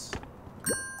is.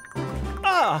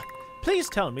 Ah! Please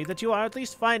tell me that you are at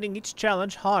least finding each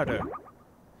challenge harder.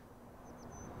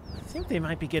 I think they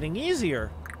might be getting easier.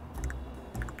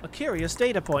 A curious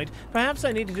data point. Perhaps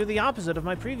I need to do the opposite of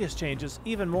my previous changes,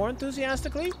 even more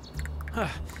enthusiastically?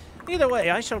 Either way,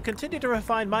 I shall continue to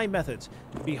refine my methods.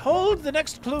 Behold the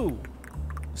next clue.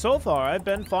 So far, I've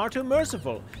been far too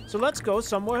merciful, so let's go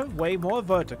somewhere way more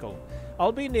vertical.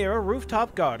 I'll be near a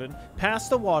rooftop garden, past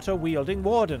the water-wielding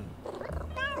warden.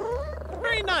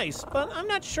 Very nice, but I'm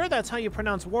not sure that's how you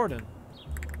pronounce warden.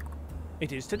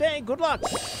 It is today. Good luck.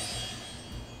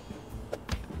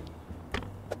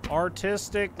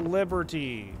 Artistic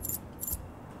liberty.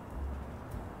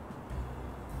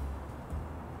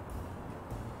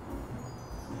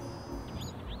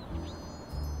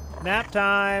 Nap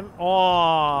time.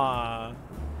 Aww.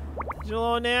 It's a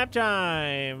little nap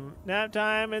time. Nap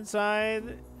time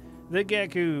inside the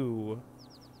Geku.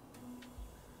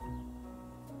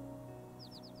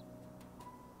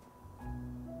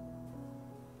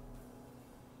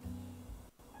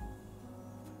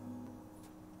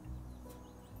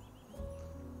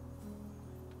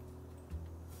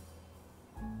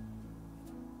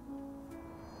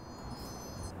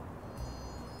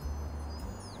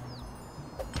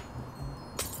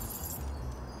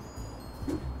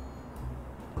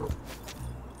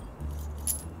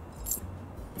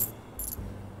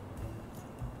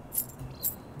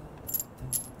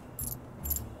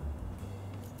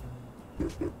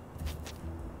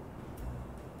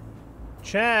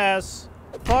 Chess!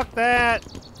 Fuck that!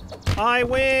 I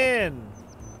win!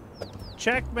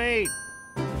 Checkmate!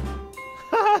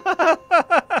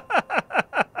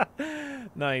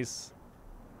 Nice.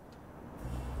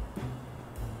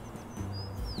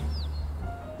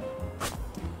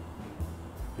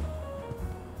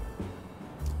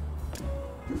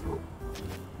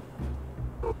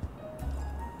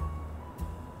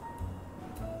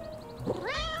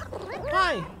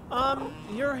 Hi!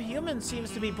 Your human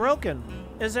seems to be broken.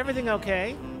 Is everything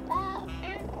okay?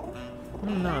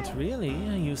 Not really.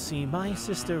 You see, my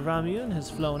sister Ramune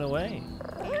has flown away.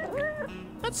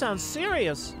 That sounds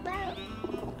serious.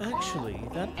 Actually,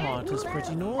 that part is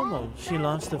pretty normal. She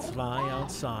loves to fly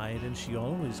outside, and she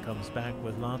always comes back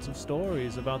with lots of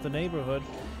stories about the neighborhood.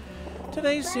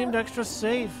 Today seemed extra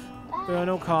safe. There are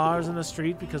no cars in the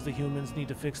street because the humans need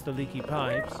to fix the leaky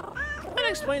pipes. That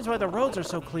explains why the roads are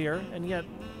so clear, and yet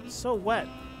so wet.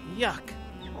 Yuck.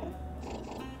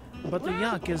 But the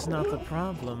yuck is not the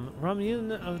problem.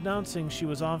 Ramune announcing she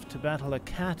was off to battle a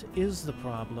cat is the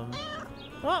problem.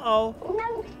 Uh-oh.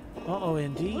 Uh-oh,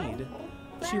 indeed.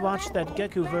 She watched that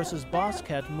Geku vs. Boss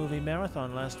Cat movie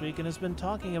marathon last week and has been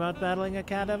talking about battling a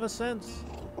cat ever since.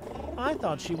 I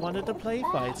thought she wanted to play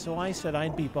fight, so I said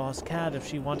I'd be Boss Cat if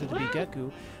she wanted to be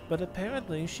Geku, but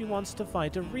apparently she wants to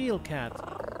fight a real cat.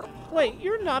 Wait,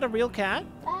 you're not a real cat?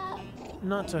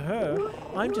 Not to her.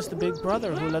 I'm just the big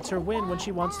brother who lets her win when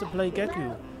she wants to play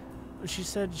Geku. She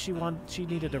said she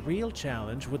needed a real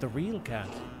challenge with a real cat.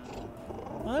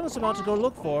 I was about to go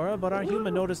look for her, but our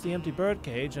human noticed the empty bird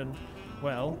cage and,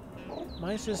 well,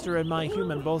 my sister and my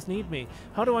human both need me.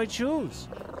 How do I choose?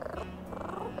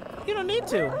 You don't need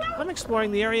to. I'm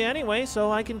exploring the area anyway,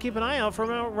 so I can keep an eye out for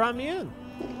Ramune.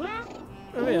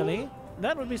 Really?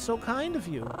 That would be so kind of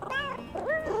you.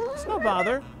 It's no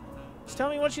bother. Just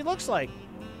tell me what she looks like.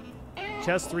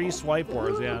 Chess 3 swipe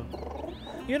wars, yeah.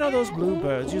 You know those blue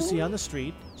birds you see on the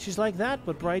street? She's like that,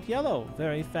 but bright yellow.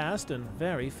 Very fast and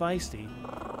very feisty.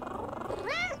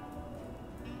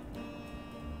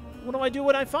 What do I do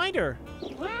when I find her?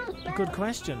 Good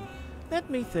question. Let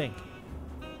me think.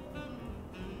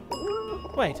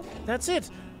 Wait, that's it.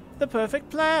 The perfect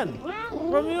plan.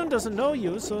 Ramune doesn't know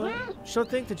you, so she'll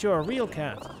think that you're a real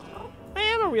cat. I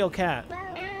am a real cat.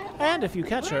 And if you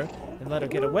catch her and let her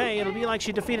get away, it'll be like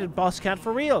she defeated Boss Cat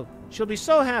for real. She'll be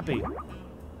so happy.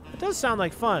 It does sound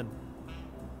like fun.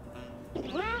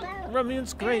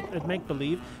 Ramune's great at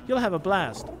make-believe. You'll have a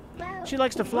blast. She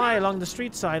likes to fly along the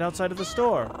street side outside of the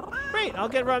store. Great, I'll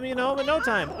get Ramune home in no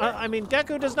time. I mean,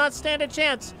 Geku does not stand a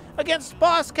chance against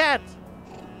Boss Cat.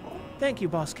 Thank you,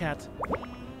 Boss Cat.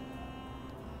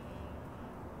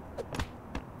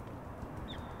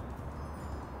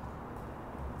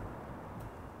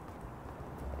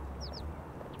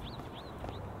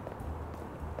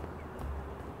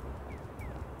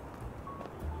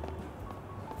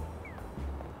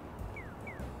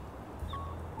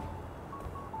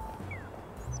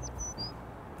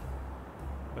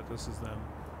 But this is them.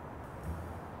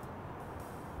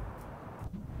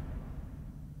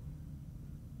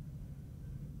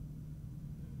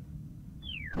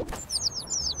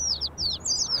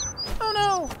 Oh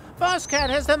no! Boss Cat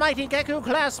has the mighty Geku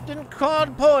clasped in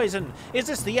cold poison. Is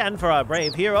this the end for our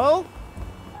brave hero?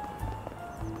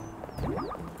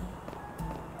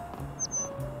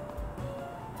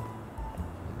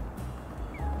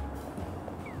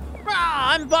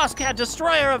 Rah! I'm Boss Cat,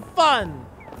 destroyer of fun!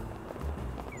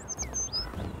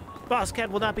 Boss Cat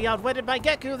will not be outwitted by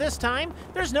Geku this time.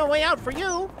 There's no way out for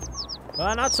you.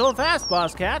 Not so fast,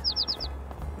 Boss Cat.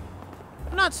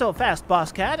 Not so fast, Boss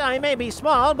Cat. I may be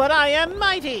small, but I am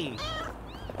mighty.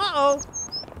 Uh-oh.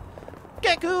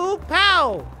 Geku,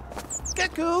 pow!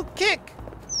 Geku, kick!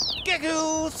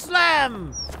 Geku,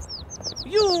 slam!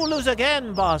 You lose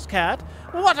again, Boss Cat.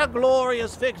 What a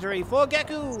glorious victory for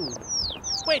Geku!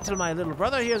 Wait till my little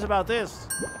brother hears about this.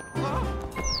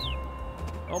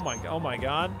 Oh my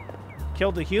god.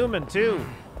 Killed a human, too.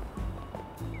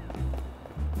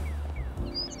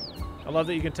 I love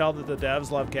that you can tell that the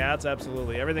devs love cats.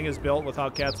 Absolutely. Everything is built with how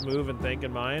cats move and think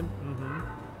in mind.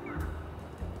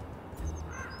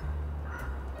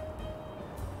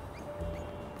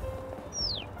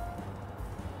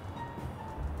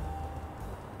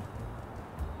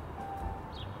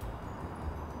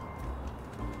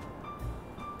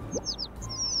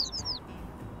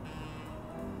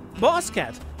 Boss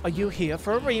Cat, are you here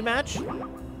for a rematch?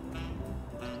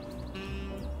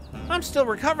 I'm still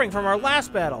recovering from our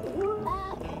last battle.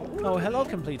 Oh, hello,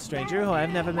 complete stranger who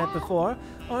I've never met before.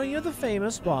 Are you the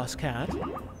famous Boss Cat?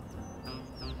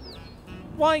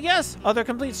 Why, yes, other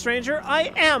complete stranger,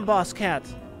 I am Boss Cat.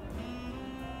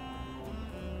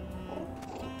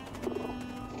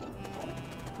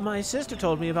 My sister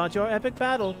told me about your epic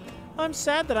battle. I'm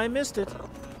sad that I missed it.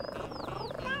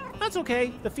 That's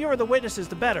okay. The fewer the witnesses,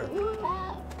 the better.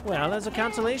 Well, as a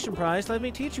consolation prize, let me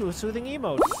teach you a soothing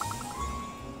emote.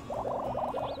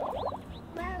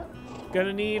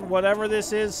 Gonna need whatever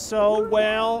this is so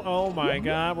well. Oh my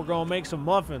god, we're gonna make some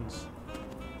muffins.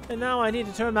 And now I need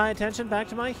to turn my attention back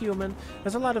to my human.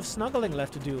 There's a lot of snuggling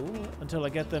left to do until I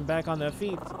get them back on their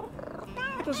feet.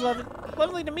 It was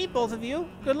lovely to meet both of you.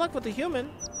 Good luck with the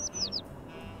human.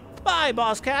 Bye,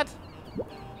 Boss Cat.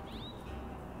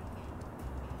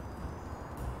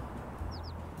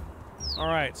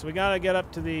 Alright, so we gotta get up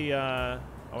to the,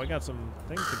 oh, we got some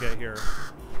things to get here.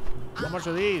 How much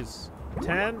are these?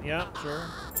 10? Yeah, sure.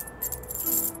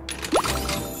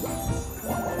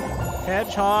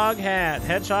 Hedgehog hat.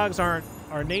 Hedgehogs are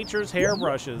nature's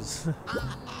hairbrushes.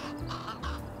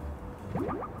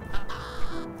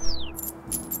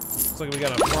 Looks like we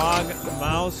got a frog, a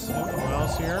mouse. Oh, a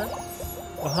mouse here.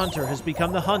 The hunter has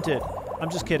become the hunted. I'm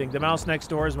just kidding. The mouse next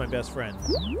door is my best friend.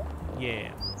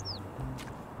 Yeah.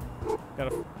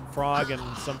 Got a frog and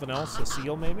something else. A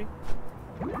seal, maybe?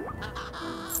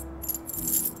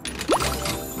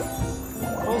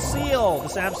 Oh, seal!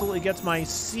 This absolutely gets my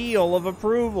seal of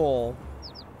approval.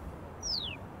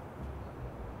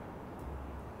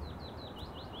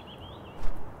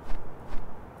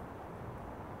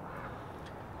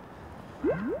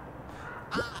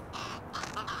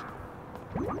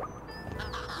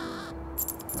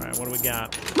 Alright, what do we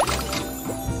got?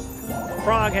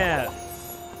 Frog hat!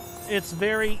 It's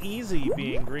very easy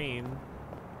being green.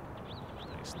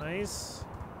 Nice, nice.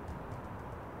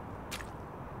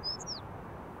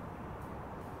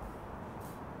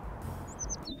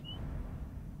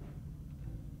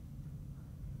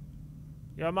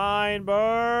 You're mine,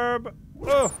 Burb!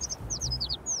 Oh!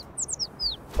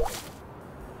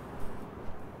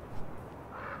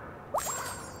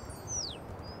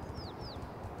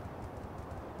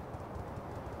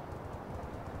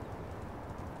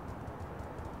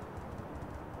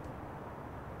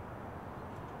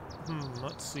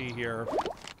 Let's see here.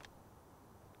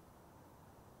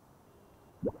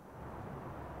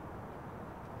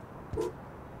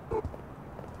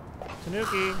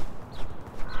 Tanuki.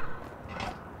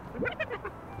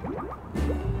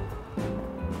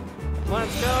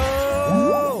 Let's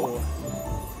go!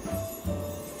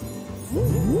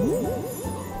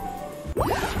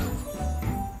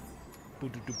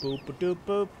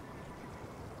 Boop-a-doop-boop-a-doop-boop.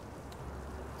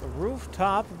 The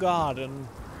rooftop garden.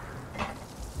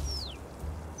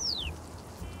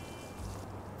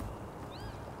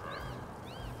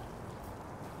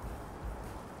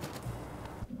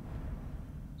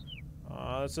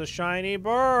 It's a shiny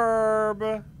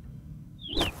burb.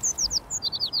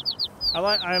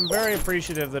 I'm very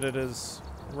appreciative that it is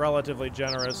relatively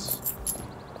generous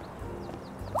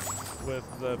with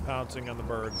the pouncing on the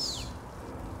birds.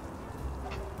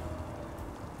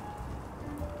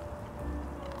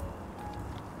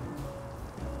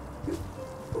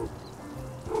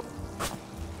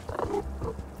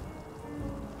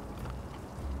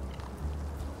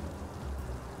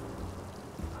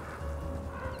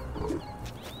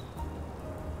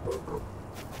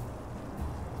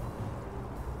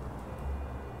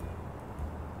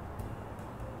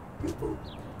 Made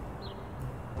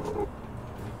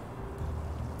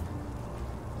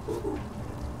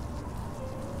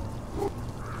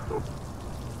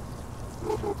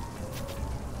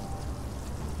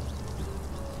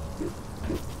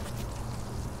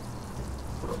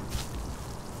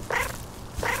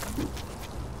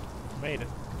it.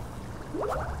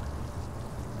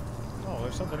 Oh,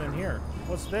 there's something in here.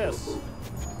 What's this?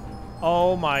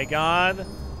 Oh my god.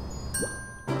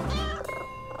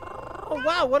 Oh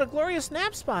wow, what a glorious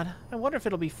nap spot. I wonder if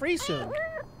it'll be free soon.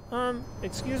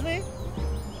 Excuse me?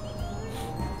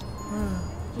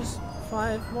 Just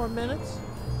 5 more minutes?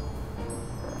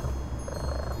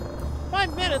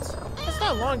 5 minutes? That's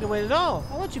not long to wait at all.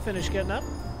 I'll let you finish getting up.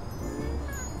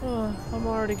 Oh, I'm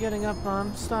already getting up,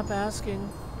 Mom. Stop asking.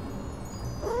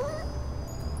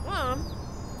 Mom?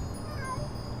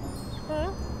 Huh?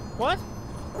 What?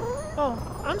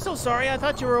 Oh, I'm so sorry. I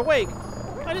thought you were awake.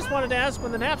 I just wanted to ask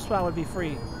when the nap spot would be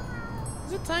free.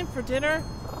 Is it time for dinner?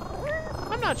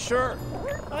 I'm not sure.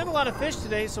 I had a lot of fish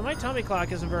today, so my tummy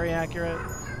clock isn't very accurate.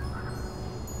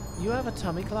 You have a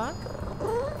tummy clock?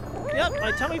 Yep,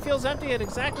 my tummy feels empty at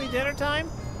exactly dinner time,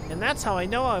 and that's how I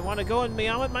know I want to go and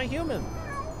meow at my human.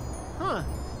 Huh.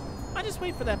 I just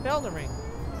wait for that bell to ring.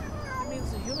 It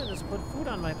means the human has put food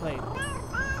on my plate.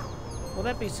 Will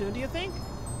that be soon, do you think?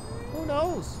 Who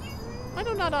knows? I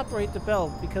do not operate the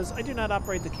bell because I do not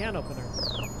operate the can opener.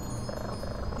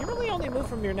 You really only move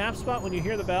from your nap spot when you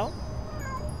hear the bell?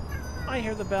 I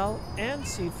hear the bell and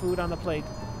see food on the plate.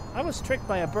 I was tricked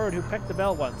by a bird who pecked the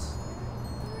bell once.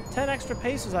 10 extra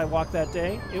paces I walked that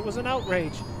day. It was an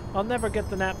outrage. I'll never get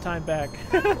the nap time back.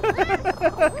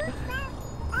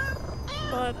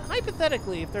 But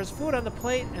hypothetically, if there's food on the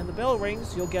plate and the bell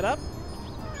rings, you'll get up?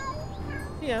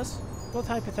 Yes, both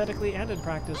hypothetically and in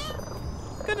practice.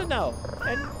 Good to know.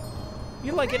 And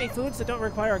you like any foods that don't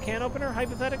require a can opener,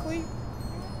 hypothetically?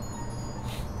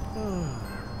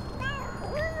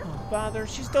 Oh, bother.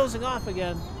 She's dozing off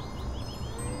again.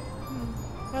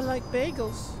 I like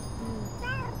bagels.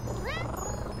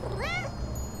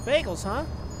 Bagels, huh?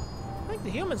 I think the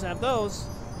humans have those.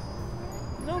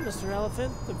 No, Mr.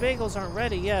 Elephant, the bagels aren't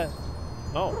ready yet.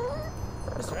 Oh.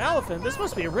 Mr. Elephant, this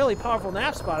must be a really powerful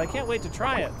nap spot. I can't wait to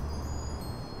try it.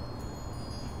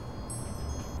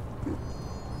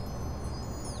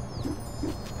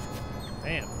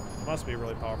 Damn, it must be a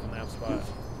really powerful nap spot.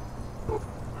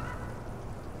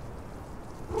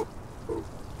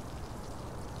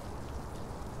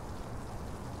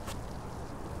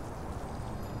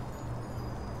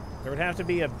 There would have to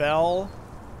be a bell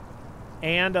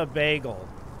and a bagel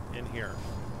in here.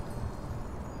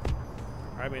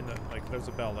 I mean, like, there's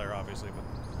a bell there, obviously,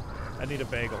 but I need a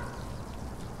bagel.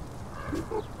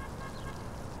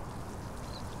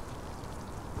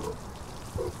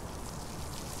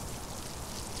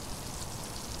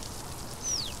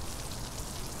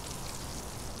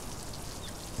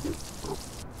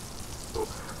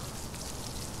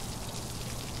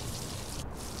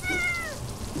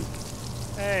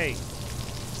 Hey.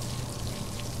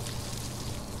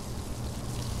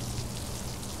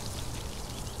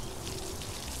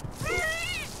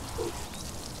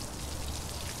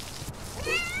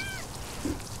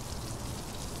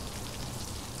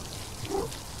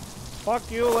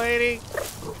 Fuck you, lady.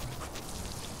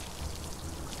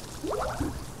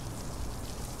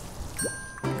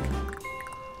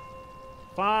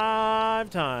 Five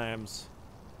times.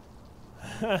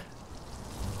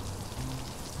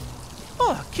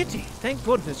 Oh, Kitty, thank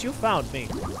goodness you found me.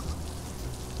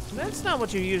 That's not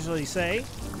what you usually say.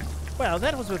 Well,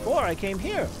 that was before I came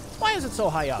here. Why is it so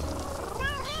high up?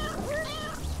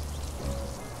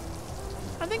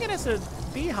 I think it has to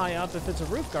be high up if it's a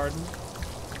roof garden.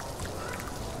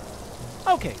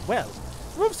 Okay, well,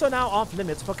 roofs are now off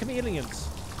limits for chameleons.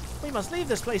 We must leave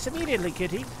this place immediately,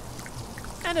 Kitty.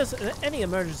 And as any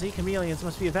emergency, chameleons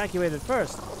must be evacuated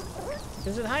first.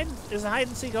 Is the hide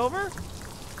and seek over?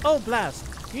 Oh, blast.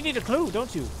 You need a clue,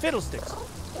 don't you? Fiddlesticks.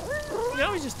 You can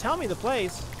always just tell me the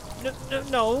place.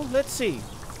 No, let's see.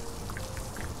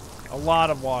 A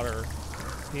lot of water.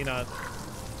 Peanut.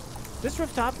 This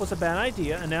rooftop was a bad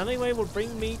idea. An alleyway will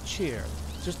bring me cheer.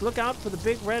 Just look out for the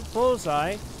big red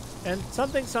bullseye and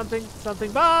something, something,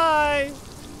 something. Bye!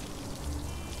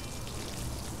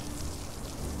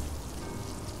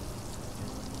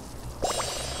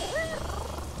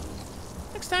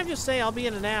 Next time just say I'll be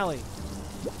in an alley.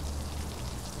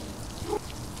 I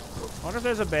wonder if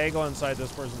there's a bagel inside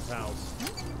this person's house.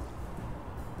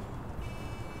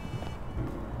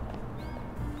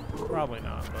 Probably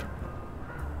not, but...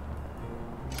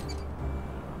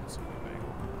 Let's see the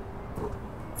bagel.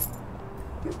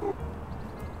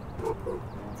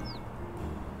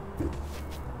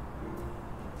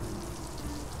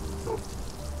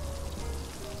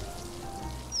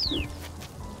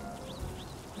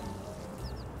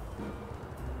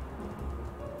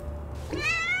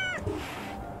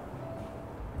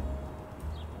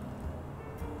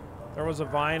 There was a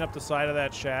vine up the side of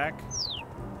that shack.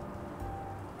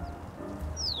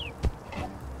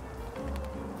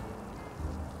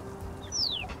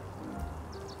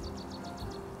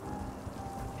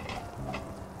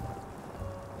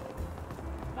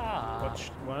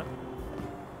 What?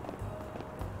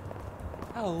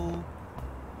 Oh.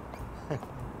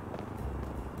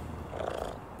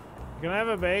 Can I have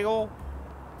a bagel?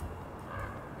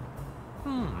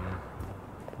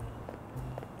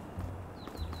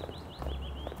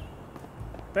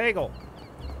 Bagel.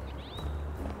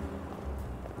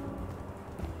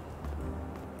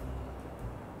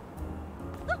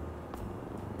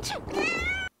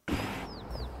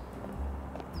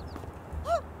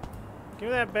 Give me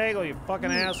that bagel, you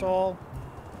fucking asshole.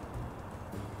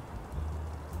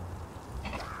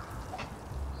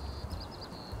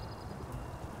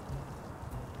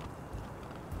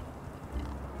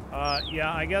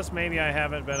 Yeah, I guess maybe I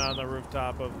haven't been on the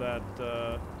rooftop of that,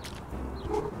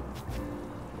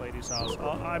 lady's house.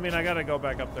 I mean, I gotta go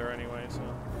back up there anyway, so.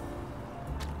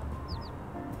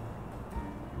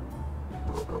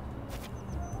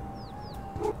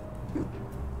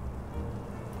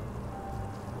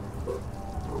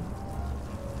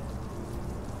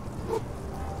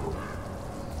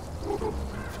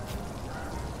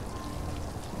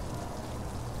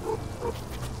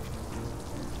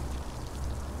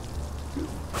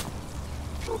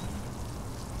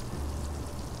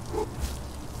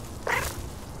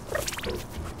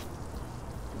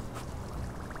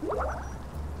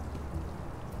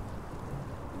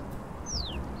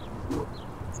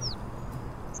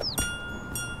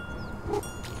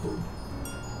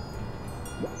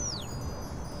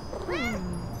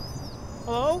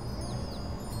 Hello?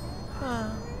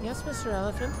 Yes, Mr.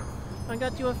 Elephant. I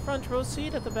got you a front row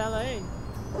seat at the ballet.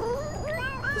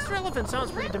 Mr. Elephant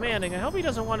sounds pretty demanding. I hope he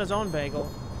doesn't want his own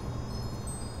bagel.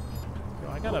 Yo,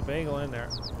 I got a bagel in there.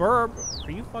 Burb,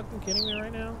 are you fucking kidding me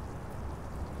right now?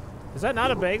 Is that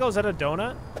not a bagel? Is that a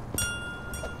donut?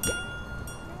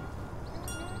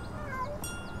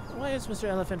 Why is Mr.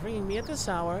 Elephant ringing me at this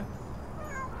hour?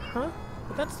 Huh?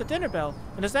 But that's the dinner bell.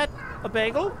 And is that a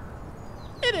bagel?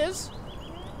 It is.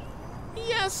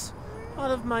 Yes!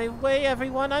 Out of my way,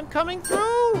 everyone. I'm coming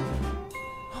through!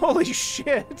 Holy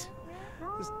shit!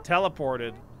 Just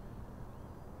teleported.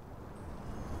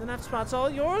 The nap spot's all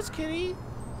yours, kitty.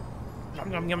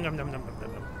 Yum, yum, yum, yum, yum, yum,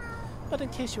 yum, yum. But in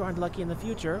case you aren't lucky in the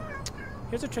future,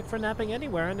 here's a trick for napping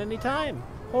anywhere and any time.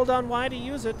 Hold on Y to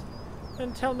use it,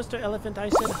 and tell Mr. Elephant I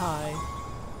said hi.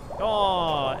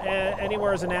 Oh,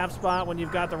 anywhere is a nap spot when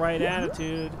you've got the right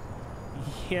attitude.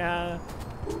 Yeah.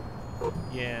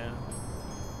 Yeah.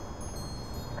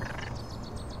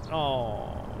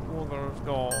 Oh, let's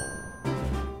go.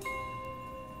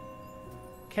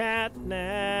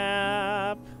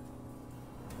 Catnap.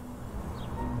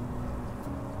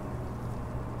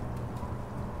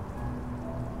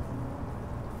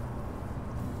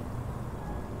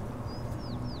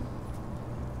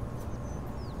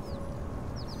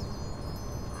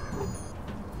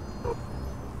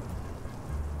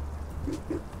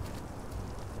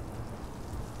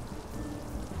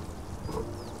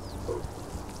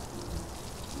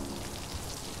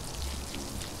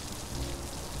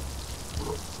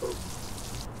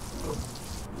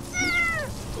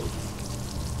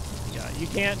 You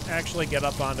can't actually get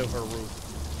up onto her roof.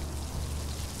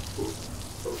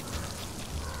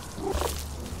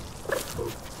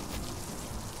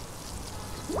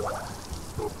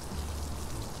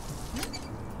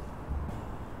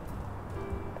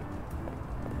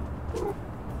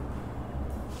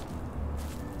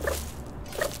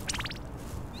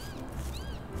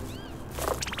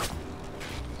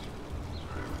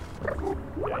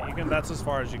 Yeah, you can. That's as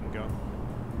far as you can go.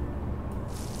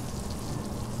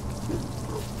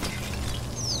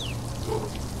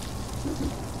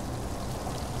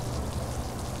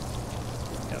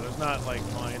 Yeah, there's not like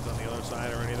mines on the other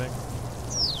side or anything.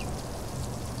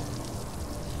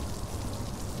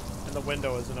 And the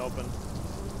window isn't open.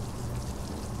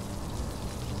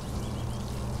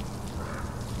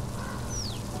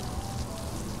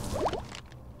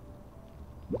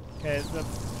 Okay,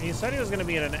 he said he was going to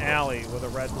be in an alley with a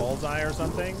red bullseye or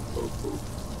something.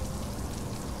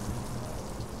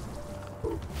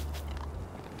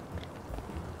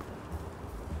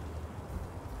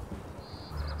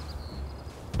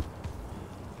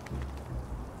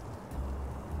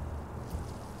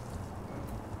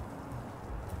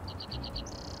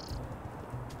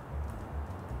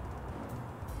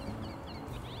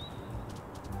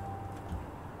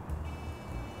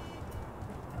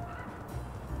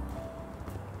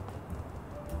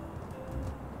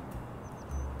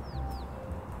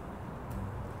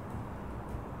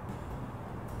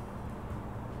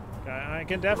 I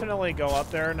can definitely go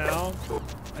up there now.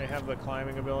 I have the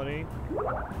climbing ability.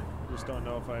 Just don't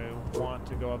know if I want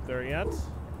to go up there yet.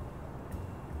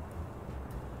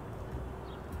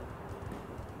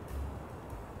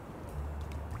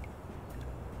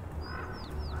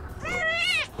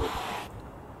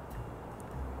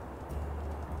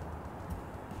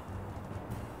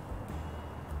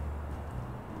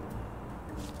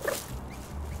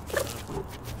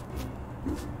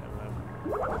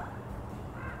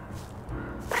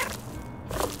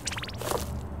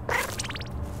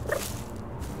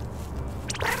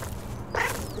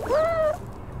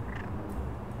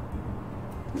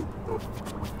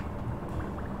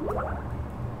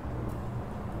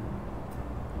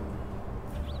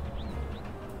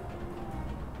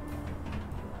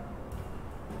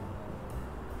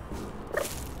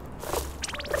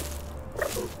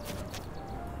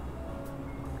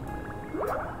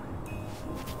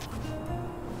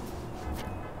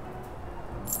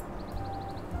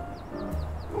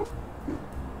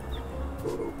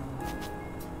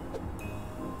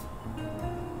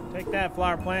 Take that,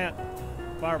 flower plant.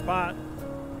 Flower pot.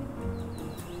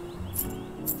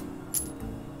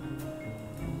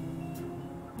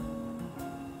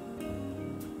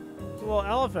 It's a little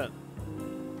elephant.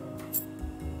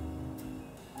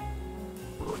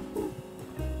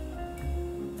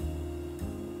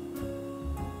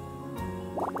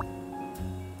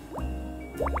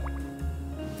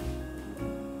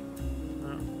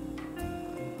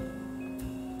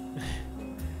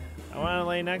 I want to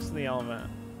lay next to the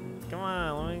elephant. Come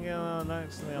on, let me get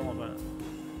next to the elephant.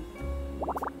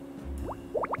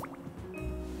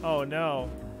 Oh no.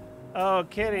 Oh,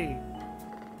 kitty.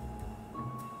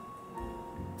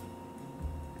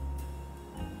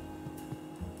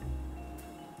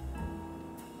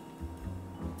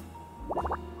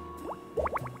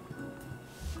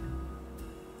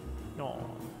 No.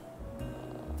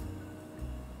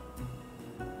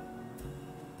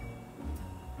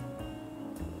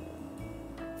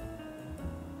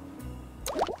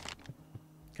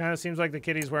 Kind of seems like the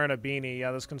kitty's wearing a beanie.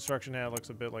 Yeah, this construction hat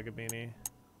looks a bit like a beanie.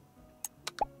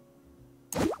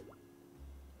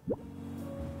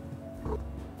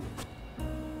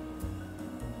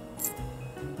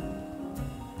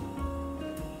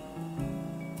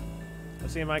 I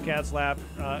see my cats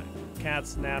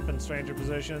nap in stranger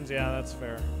positions. Yeah, that's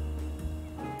fair.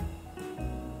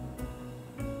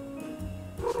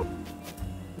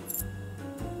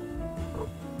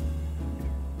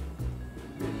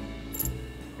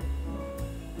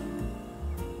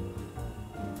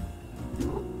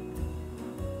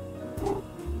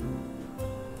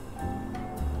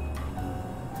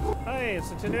 Hey,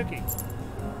 it's a Tanuki.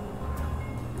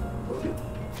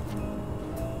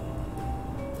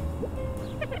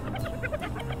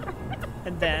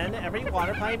 And then every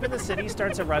water pipe in the city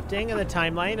starts erupting and the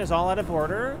timeline is all out of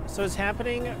order. So it's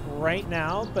happening right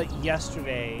now, but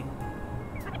yesterday.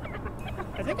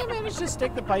 I think I managed to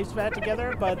stick the pipes back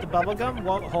together, but the bubblegum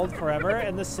won't hold forever,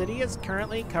 and the city is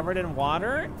currently covered in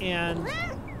water, and...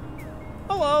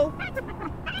 Hello!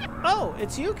 Oh,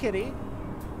 it's you, kitty.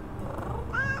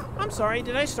 I'm sorry,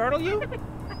 did I startle you?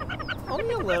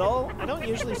 Only a little. I don't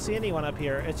usually see anyone up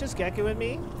here. It's just Geku and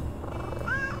me.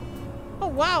 Oh,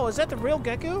 wow, is that the real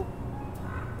Geku?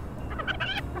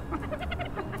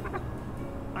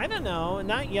 I don't know.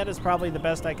 Not yet is probably the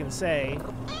best I can say.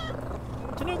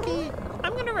 Tanuki,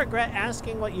 I'm going to regret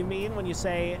asking what you mean when you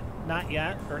say not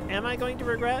yet, or am I going to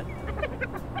regret?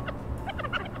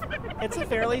 It's a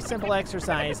fairly simple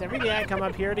exercise. Every day I come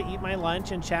up here to eat my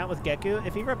lunch and chat with Geku.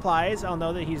 If he replies, I'll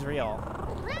know that he's real.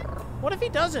 What if he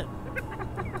doesn't?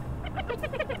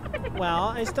 Well,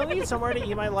 I still need somewhere to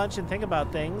eat my lunch and think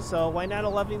about things, so why not a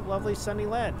lovely, lovely sunny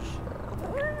ledge?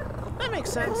 That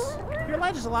makes sense. Your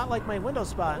ledge is a lot like my window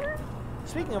spot.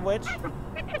 Speaking of which...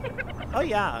 Oh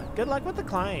yeah, good luck with the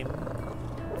climb.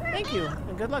 Thank you,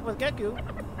 and good luck with Geku.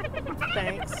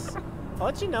 Thanks. I'll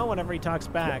let you know whenever he talks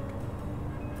back.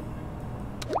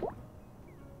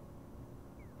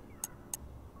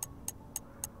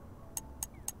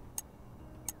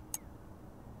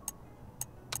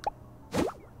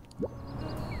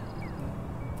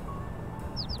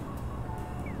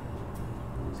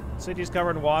 The city is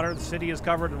covered in water. The city is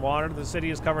covered in water. The city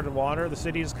is covered in water. The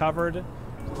city is covered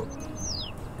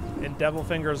in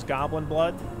Devilfinger's goblin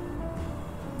blood.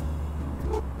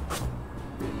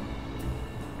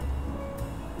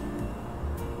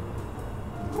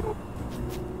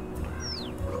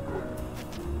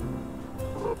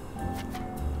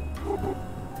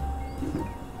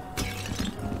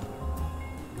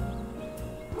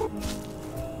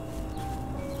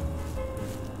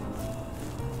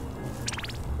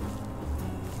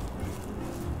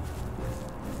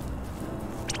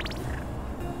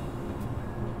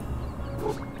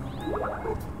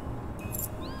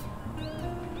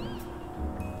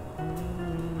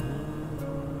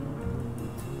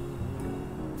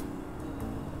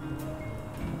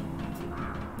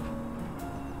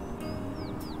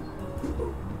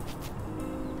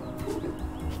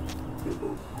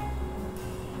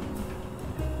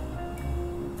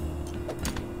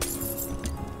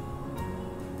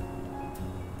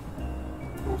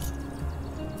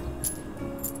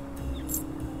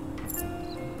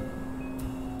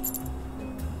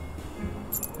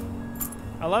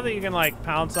 I love that you can like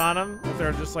pounce on them if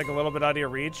they're just like a little bit out of your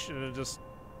reach, and it just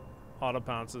auto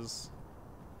pounces.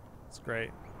 It's great.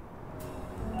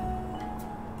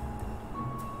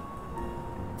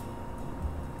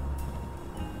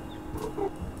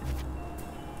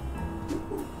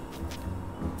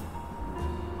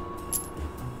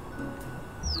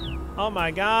 Oh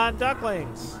my God,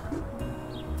 ducklings!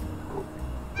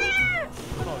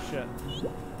 Oh shit.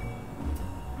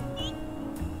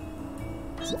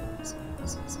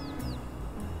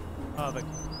 Oh, the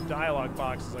dialogue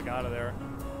box is like out of there.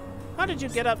 How did you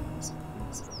get up?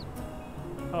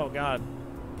 Oh God.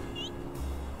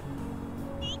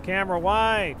 Camera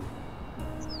wide.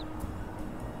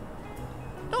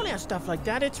 Don't ask stuff like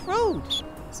that, it's rude.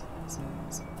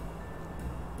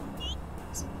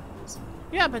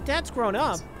 Yeah, but Dad's grown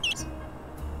up.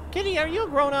 Kitty, are you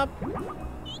grown up?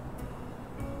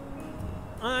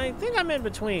 I think I'm in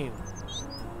between.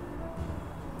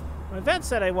 My vet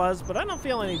said I was, but I don't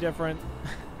feel any different.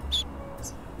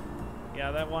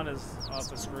 Yeah, that one is off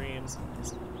the screen.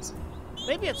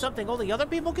 Maybe it's something only other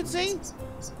people can see?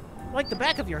 Like the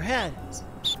back of your head.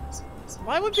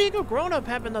 Why would being a grown-up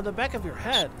happen to the back of your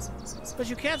head? Because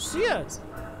you can't see it.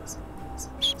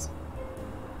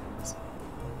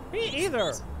 Me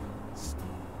either.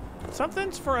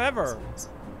 Something's forever.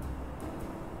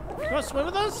 You want to swim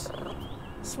with us?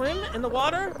 Swim in the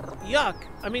water? Yuck.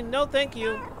 I mean, no thank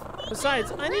you.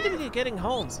 Besides, I need to be getting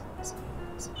home.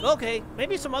 Okay,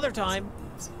 maybe some other time.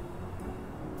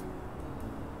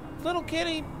 Little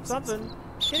kitty, something.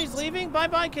 Kitty's leaving?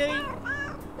 Bye-bye, kitty.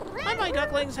 Bye-bye,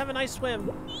 ducklings. Have a nice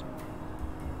swim.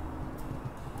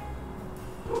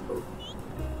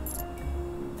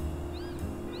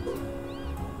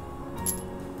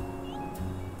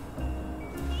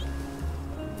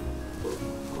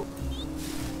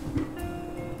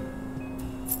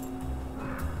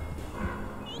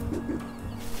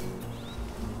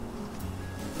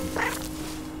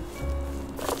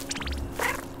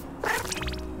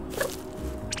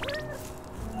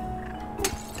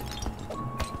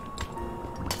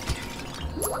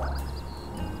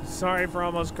 Sorry for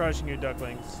almost crushing you,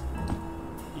 ducklings.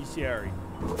 Isiari.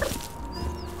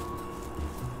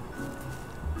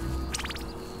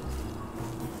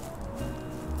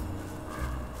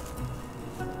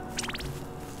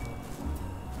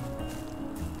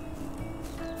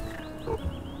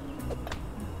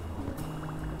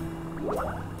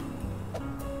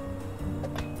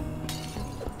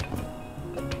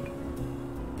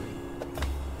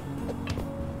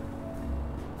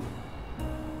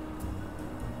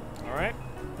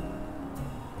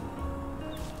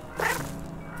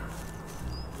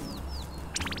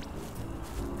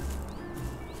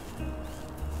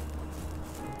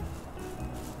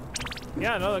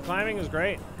 Yeah, no, the climbing is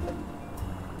great.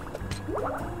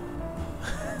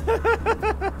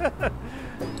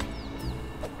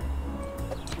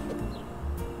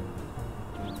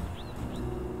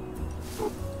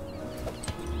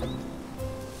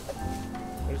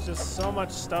 There's just so much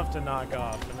stuff to knock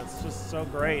off, and it's just so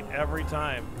great every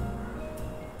time.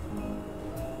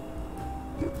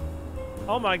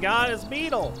 Oh my God, it's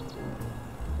Beetle!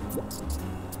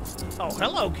 Oh,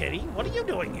 hello, kitty. What are you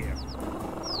doing here?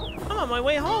 I'm on my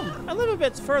way home. I live a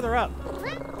bit further up.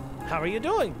 How are you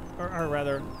doing? Or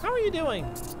rather, how are you doing?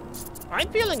 I'm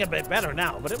feeling a bit better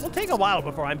now, but it will take a while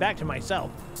before I'm back to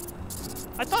myself.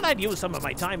 I thought I'd use some of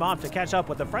my time off to catch up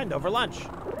with a friend over lunch.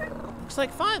 Looks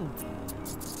like fun.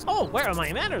 Oh, where are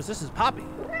my manners? This is Poppy.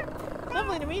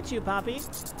 Lovely to meet you, Poppy.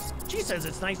 She says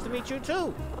it's nice to meet you,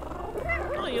 too.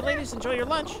 Oh, you ladies enjoy your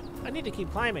lunch. I need to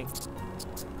keep climbing.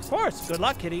 Of course. Good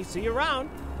luck, kitty. See you around.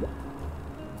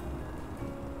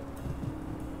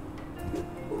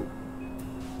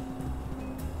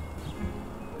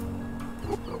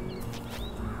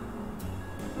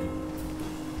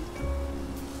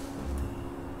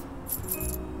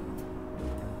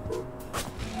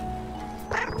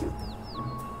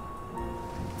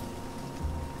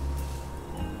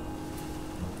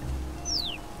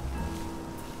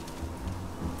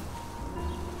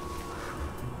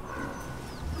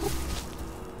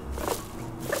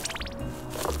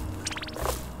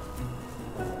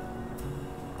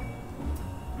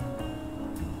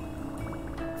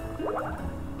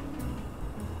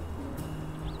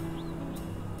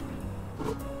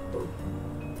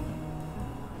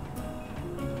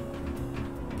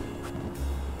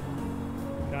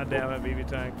 damn it, BB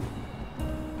Tank.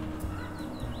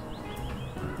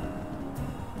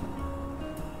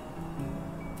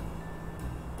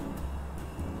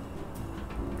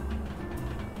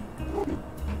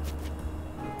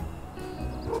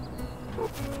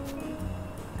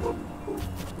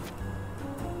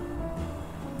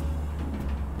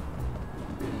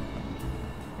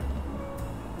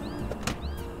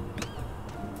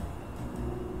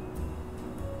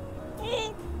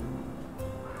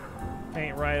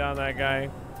 Ain't right on that guy.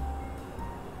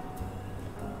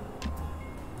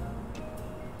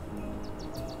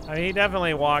 I mean, he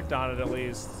definitely walked on it at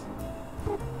least.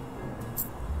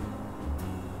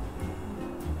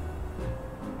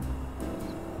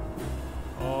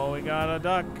 Oh, we got a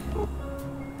duck. So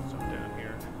down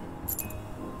here.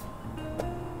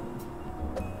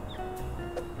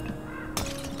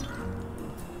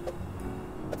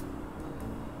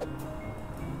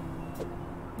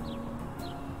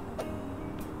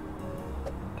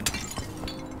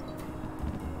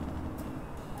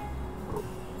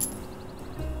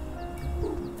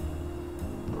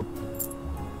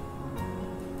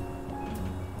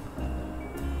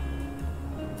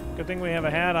 Good thing we have a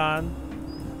hat on.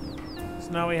 So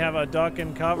now we have a duck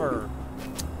and cover.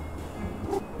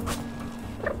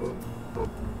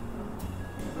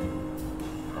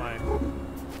 Fine.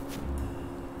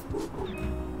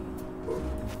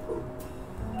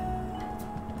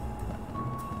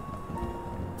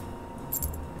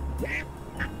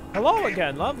 Hello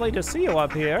again. Lovely to see you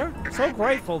up here. So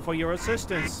grateful for your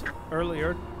assistance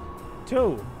earlier,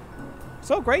 too.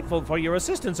 So grateful for your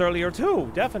assistance earlier,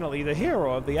 too. Definitely the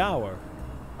hero of the hour.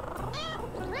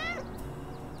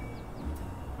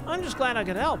 I'm just glad I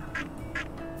could help.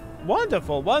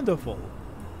 Wonderful, wonderful.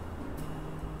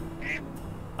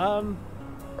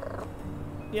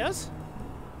 Yes?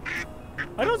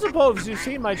 I don't suppose you've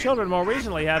seen my children more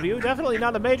recently, have you? Definitely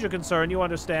not a major concern, you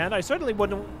understand. I certainly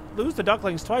wouldn't lose the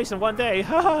ducklings twice in one day.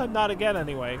 Haha, not again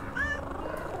anyway.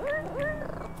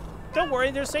 Don't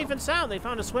worry, they're safe and sound. They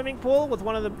found a swimming pool with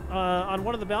one of the on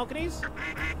one of the balconies.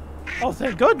 Oh,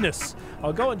 thank goodness!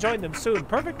 I'll go and join them soon.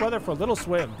 Perfect weather for a little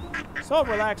swim. So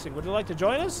relaxing. Would you like to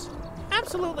join us?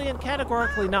 Absolutely and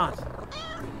categorically not.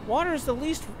 Water is the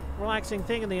least relaxing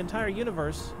thing in the entire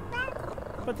universe.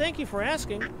 But thank you for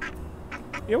asking.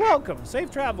 You're welcome.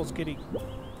 Safe travels, kitty.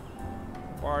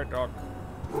 Bye, duck.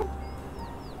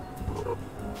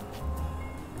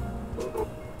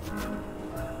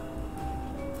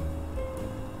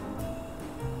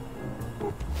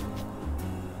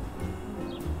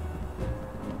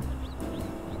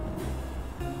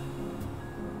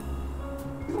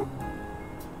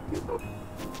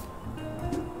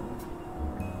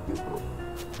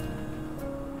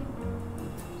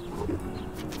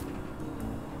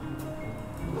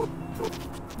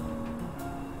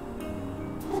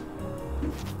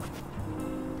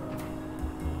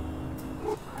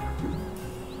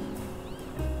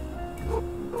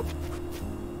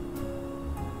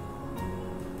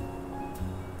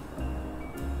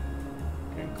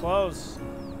 Getting close.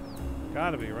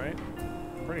 Gotta be, right?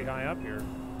 Pretty high up here.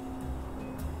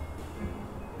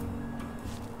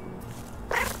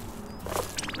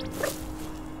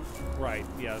 Right,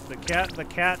 yeah. The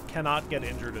cat cannot get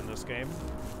injured in this game.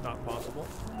 Not possible.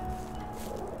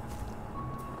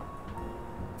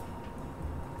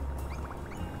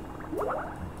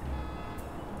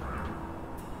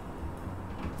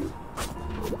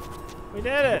 We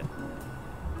did it!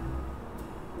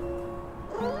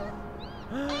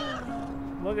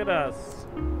 Look at us.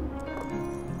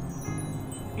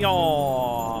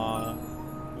 Yaw.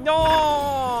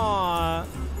 Yaw.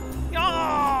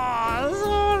 Yaw.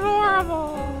 So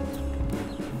adorable.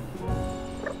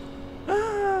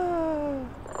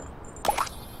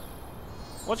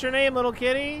 What's your name, little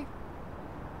kitty?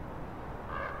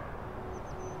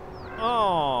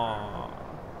 Oh.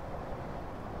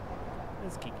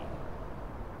 It's Kiki.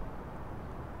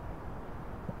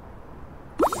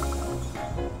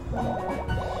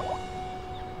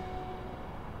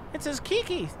 It says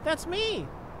Kiki. That's me.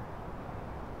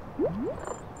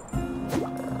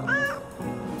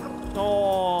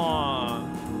 Oh.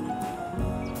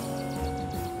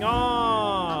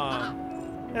 Oh.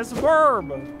 It's a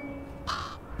verb.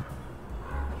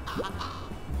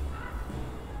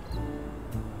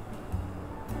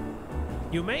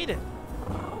 You made it.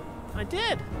 I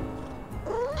did.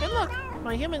 And look,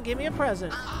 my human gave me a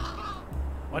present.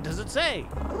 What does it say?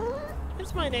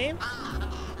 It's my name.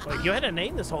 Wait, you had a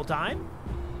name this whole time?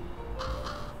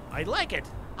 I like it.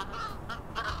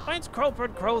 Mine's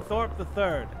Crowford Crowthorpe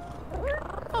III.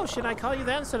 Oh, should I call you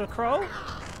that instead of Crow?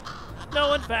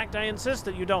 No, in fact, I insist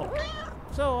that you don't.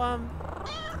 So,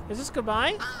 is this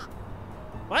goodbye?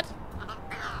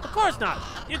 Of course not.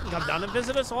 You can come down and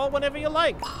visit us all whenever you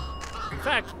like. In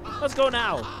fact, let's go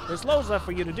now. There's loads left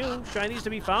for you to do. Shinies to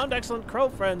be found, excellent crow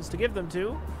friends to give them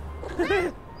to.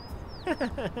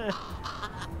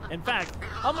 In fact,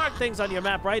 I'll mark things on your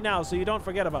map right now so you don't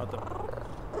forget about them.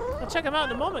 I'll check them out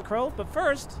in a moment, Crow, but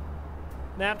first,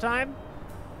 nap time?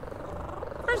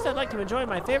 First, I'd like to enjoy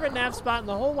my favorite nap spot in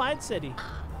the whole wide city.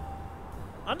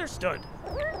 Understood.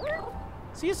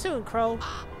 See you soon, Crow.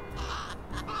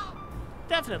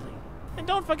 Definitely. And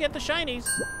don't forget the shinies.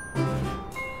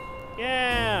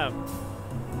 Yeah.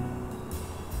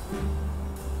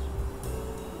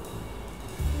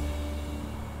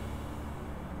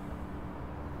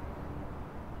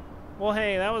 Well,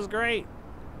 hey, that was great.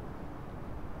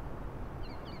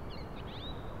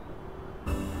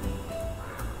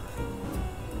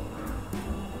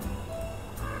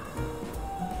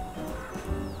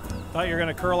 Thought you were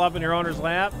going to curl up in your owner's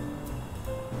lap?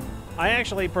 I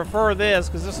actually prefer this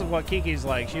because this is what Kiki's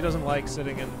like. She doesn't like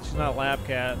sitting in... She's not a lap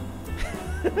cat.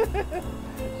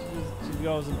 she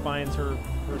goes and finds her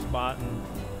spot and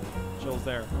chills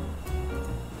there.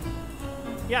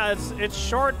 Yeah, it's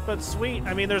short but sweet.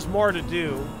 I mean, there's more to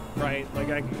do, right? Like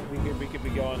we could be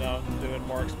going out and doing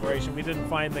more exploration. We didn't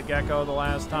find the gecko the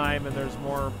last time, and there's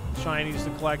more shinies to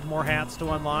collect, more hats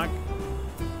to unlock.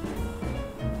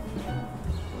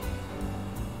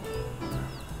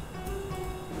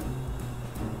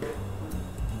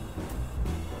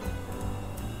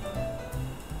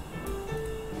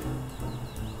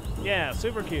 Yeah,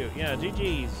 super cute. Yeah,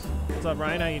 GG's. What's up,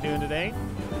 Ryan? How you doing today?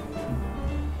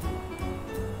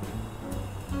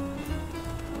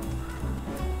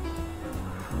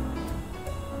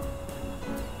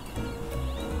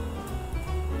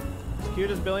 As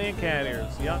cute as Billy and cat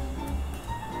ears. Yup.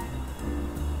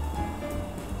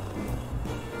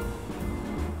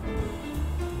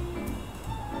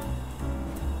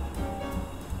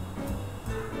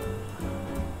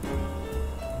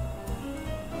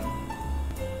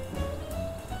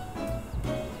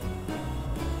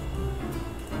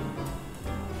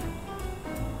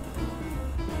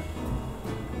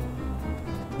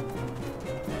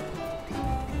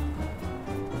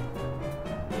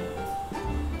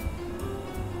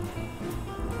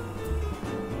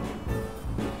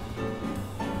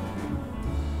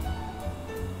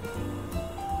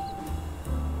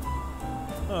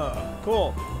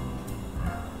 Cool.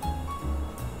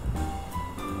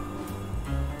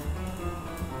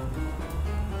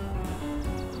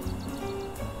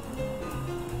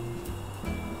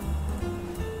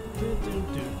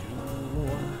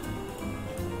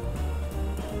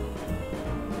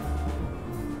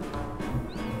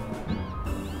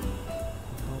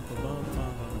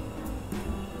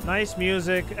 Nice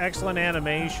music, excellent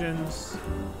animations,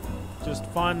 just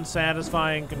fun,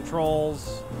 satisfying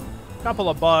controls. Couple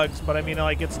of bugs, but I mean,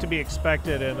 like, it's to be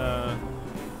expected in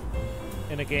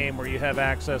a game where you have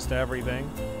access to everything.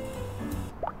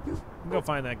 Go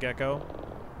find that gecko.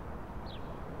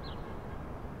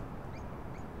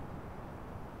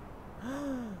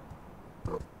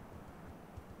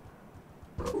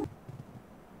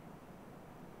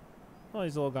 Oh,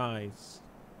 these little guys.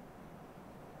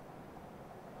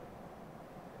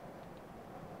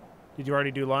 Did you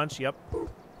already do lunch? Yep.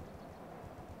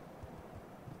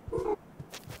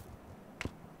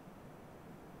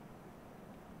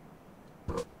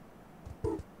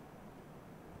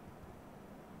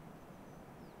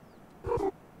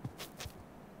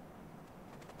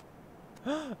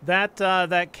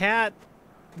 That cat,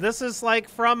 this is like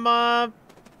from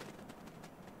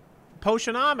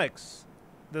Potionomics,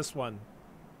 this one.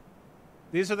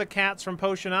 These are the cats from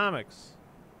Potionomics.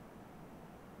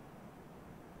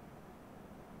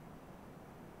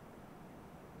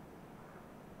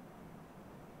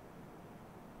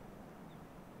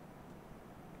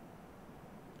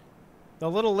 The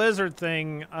little lizard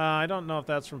thing, I don't know if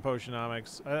that's from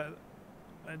Potionomics.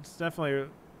 It's definitely...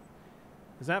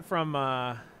 Is that from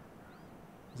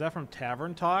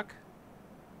Tavern Talk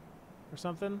or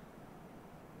something?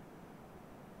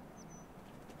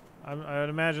 I would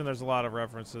imagine there's a lot of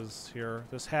references here.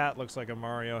 This hat looks like a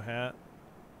Mario hat.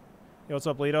 Yo, what's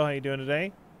up, Lito? How you doing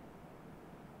today?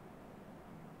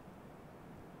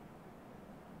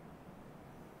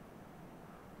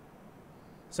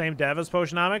 Same dev as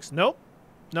Potionomics? Nope.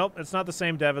 Nope, it's not the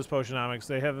same dev as Potionomics.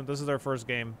 They haven't. This is their first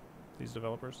game, these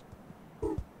developers.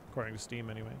 According to Steam,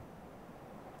 anyway.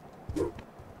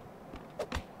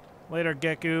 Later,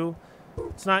 Geku.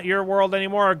 It's not your world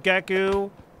anymore,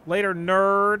 Geku. Later,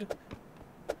 nerd.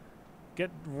 Get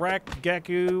wrecked,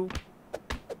 Geku.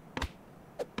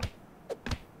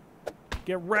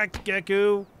 Get wrecked,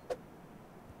 Geku.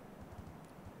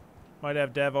 Might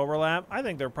have dev overlap. I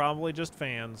think they're probably just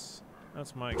fans.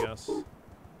 That's my guess.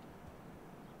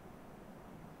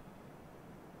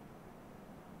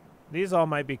 These all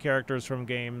might be characters from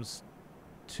games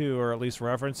too, or at least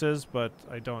references, but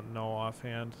I don't know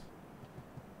offhand.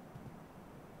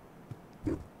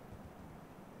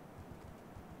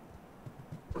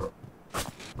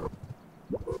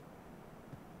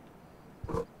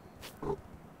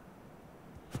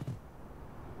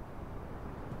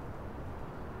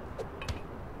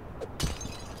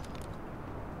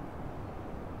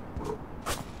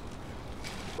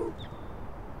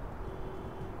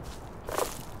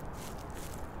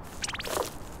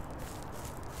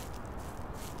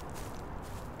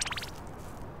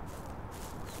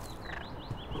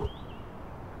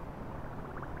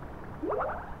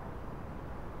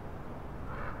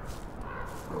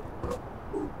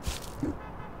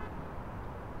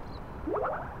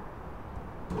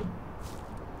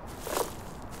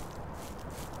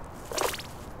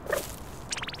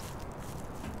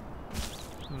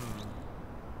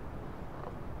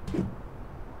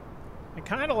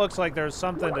 Kind of looks like there's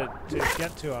something to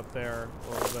get to up there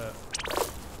a little bit.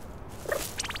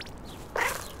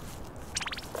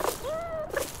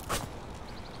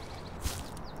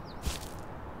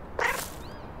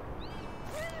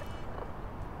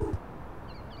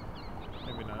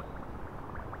 Maybe not.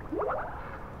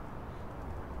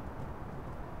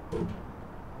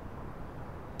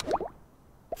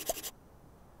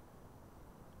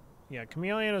 Yeah,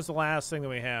 Chameleon is the last thing that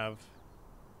we have.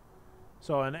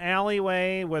 So an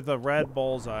alleyway with a red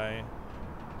bullseye.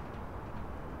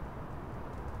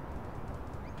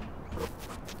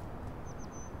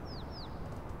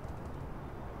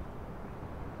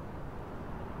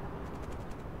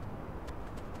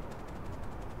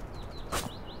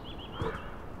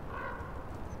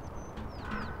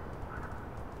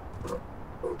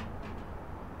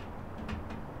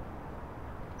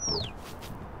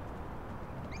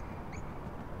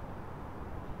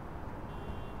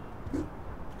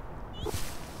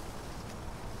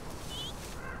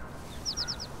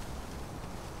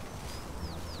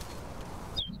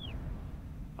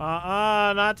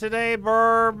 Not today,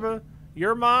 Burb.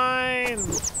 You're mine.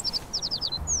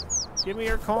 Give me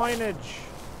your coinage.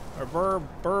 Or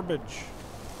burbage.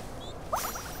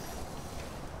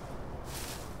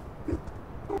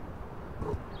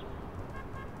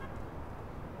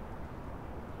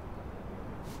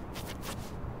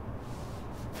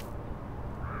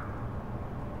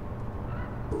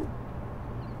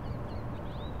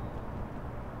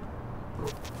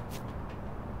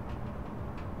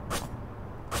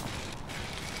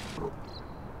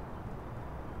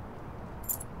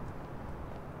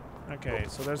 Okay,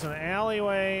 so there's an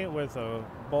alleyway with a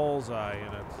bullseye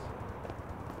in it.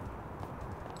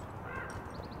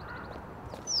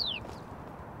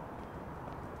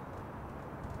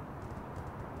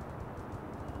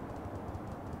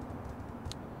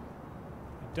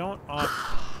 Don't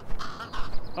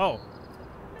Oh.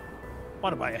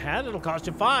 Want to buy a hat? It'll cost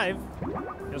you 5.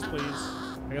 Yes, please.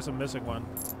 I guess I'm missing one.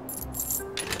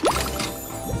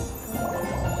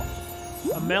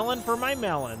 A melon for my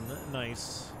melon.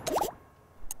 Nice.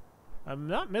 I'm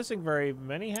not missing very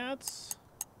many hats.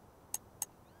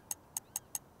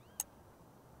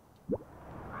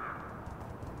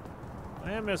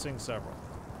 I am missing several.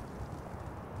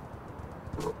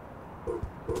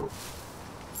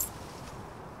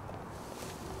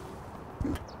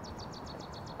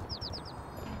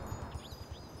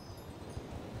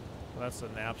 That's a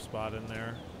nap spot in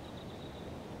there.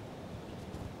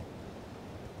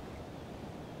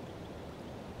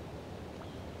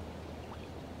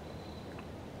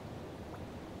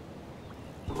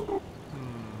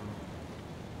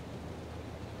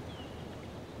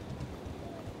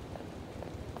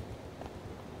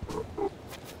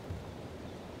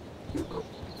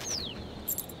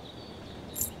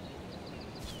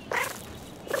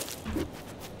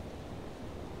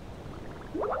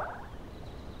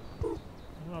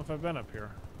 I've been up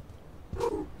here.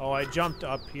 Oh, I jumped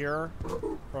up here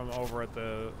from over at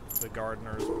the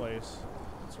gardener's place.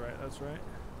 That's right, that's right.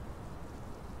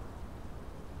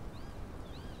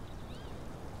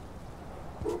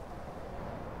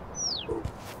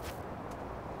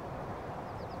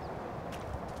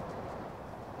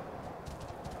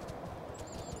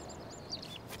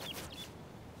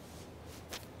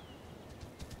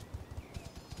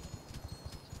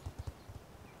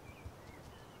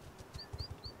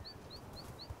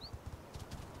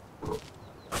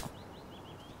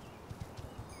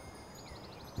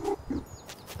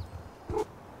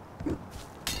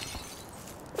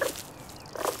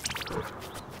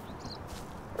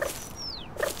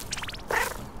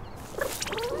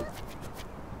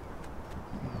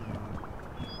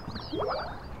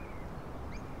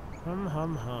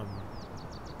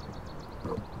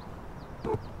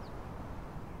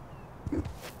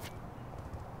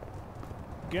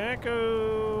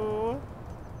 Gecko.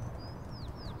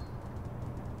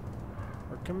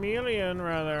 Or chameleon,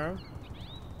 rather.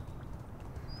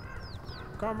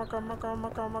 Come, chameleon.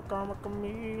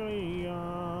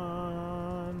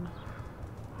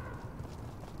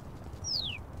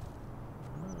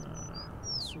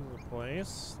 This is the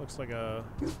place. Looks like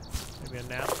maybe a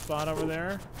nap spot over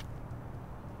there.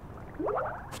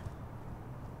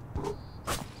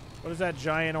 What is that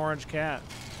giant orange cat?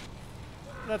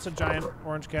 That's a giant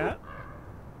orange cat.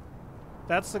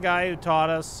 That's the guy who taught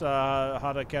us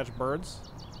how to catch birds.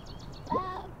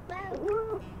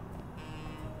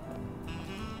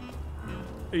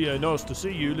 Yeah, nice to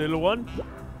see you, little one.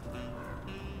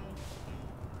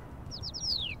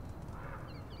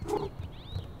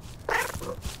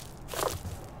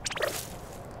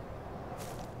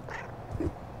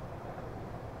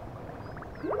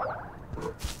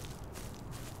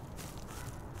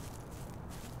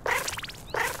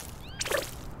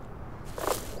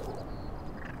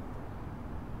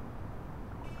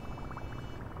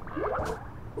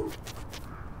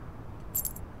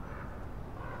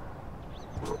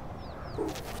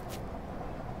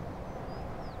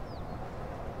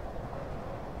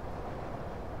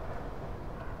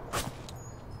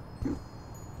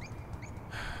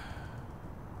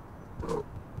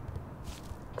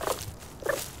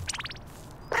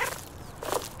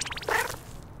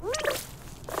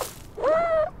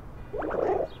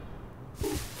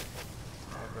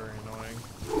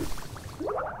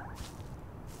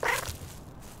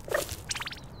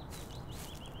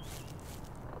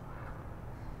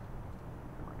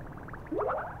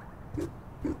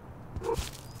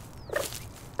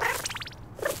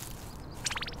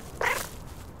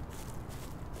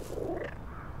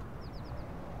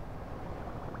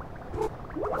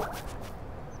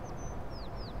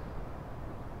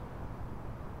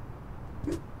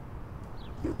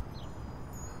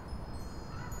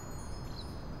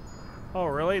 Oh,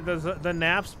 really? The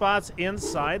nap spot's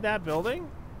inside that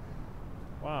building?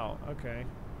 Wow, okay.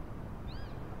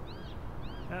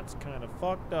 That's kind of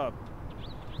fucked up.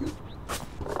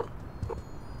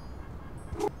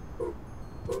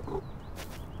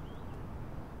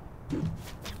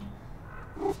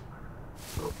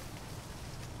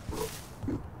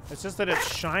 It's just that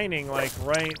it's shining, like,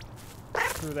 right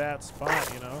through that spot,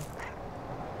 you know?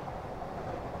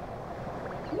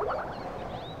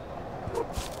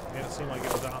 Made it seem like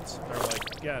it was out, or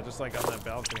like, yeah, just like on that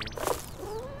balcony.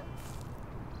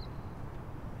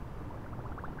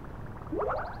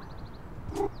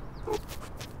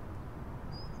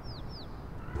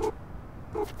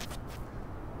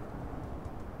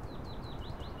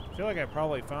 I feel like I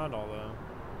probably found all the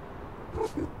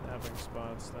napping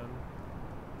spots then.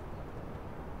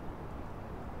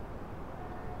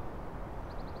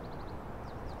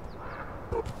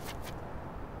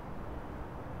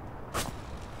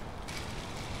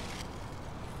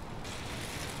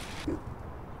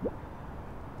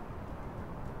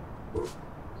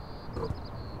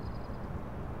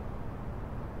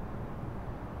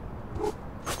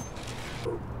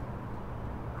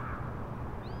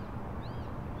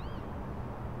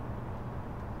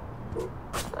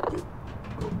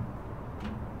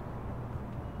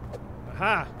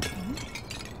 Aha!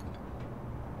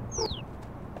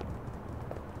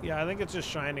 Yeah, I think it's just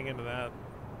shining into that.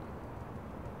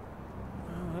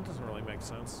 Oh, that doesn't really make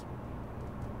sense.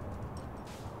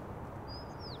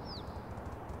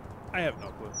 I have no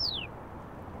clue.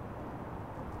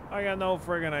 I got no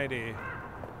friggin' idea.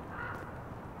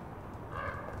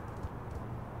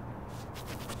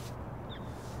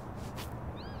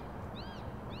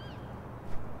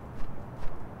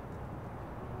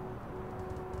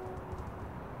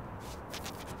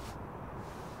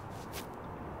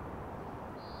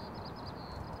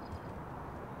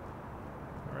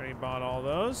 Bought all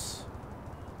those.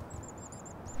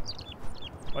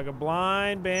 Like a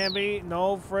blind Bambi,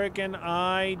 no freaking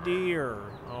idea.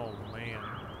 Oh man.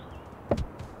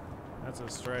 That's a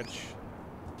stretch.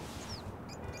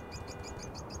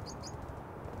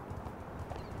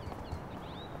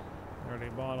 Already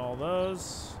bought all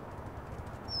those.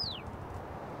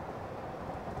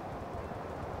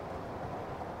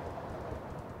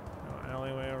 No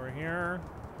alleyway over here.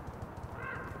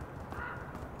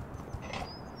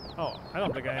 Oh, I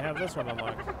don't think I have this one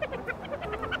unlocked.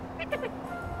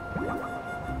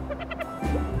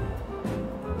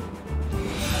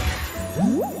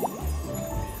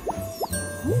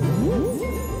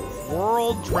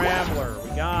 World Traveler. We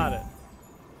got it.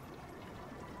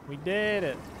 We did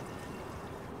it.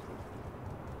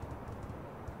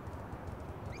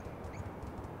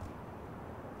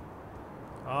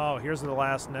 Oh, here's the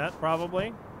last net,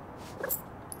 probably. Just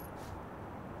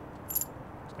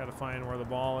gotta find where the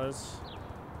ball is.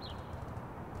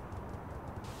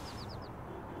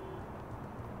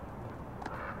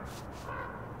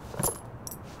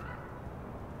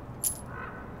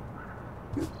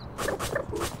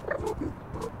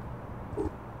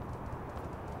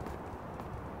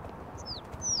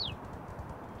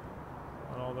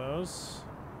 All those.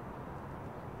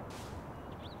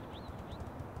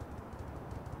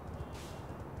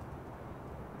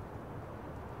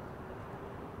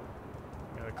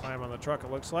 Gotta climb on the truck,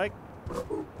 it looks like.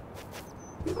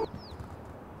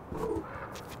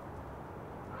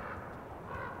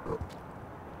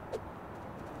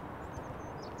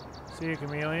 See you,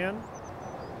 chameleon.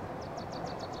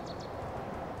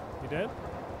 You did?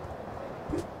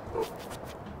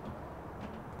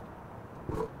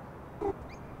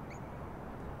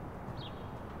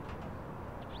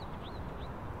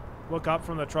 Look up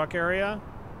from the truck area.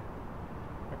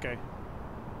 Okay.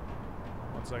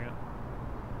 1 second.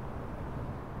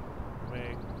 Let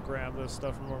me grab this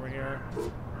stuff from over here.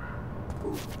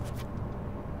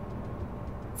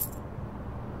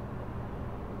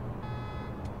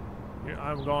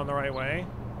 I'm going the right way.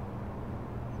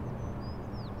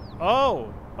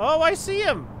 Oh! Oh, I see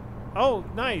him! Oh,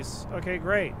 nice. Okay,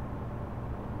 great.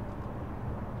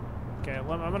 Okay, I'm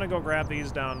gonna go grab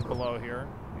these down below here.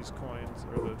 These coins,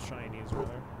 or the shinies,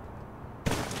 rather.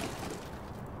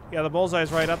 Yeah, the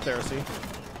bullseye's right up there, see?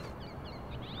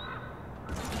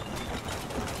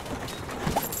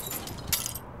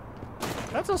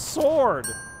 That's a sword!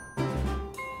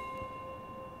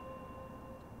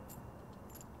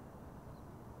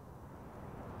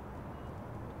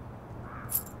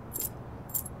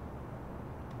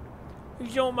 If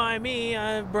you don't mind me,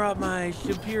 I've brought my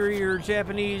superior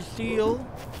Japanese steel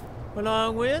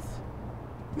along with.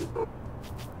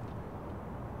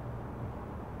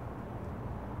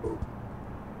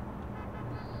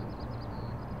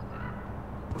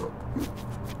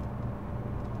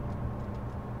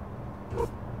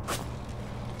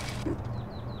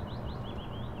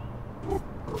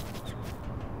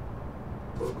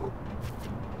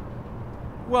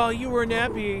 While you were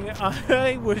napping,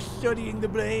 I was studying the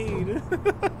blade.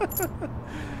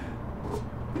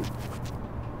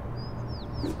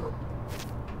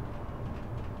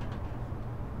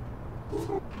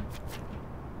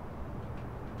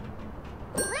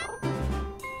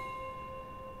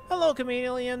 Hello,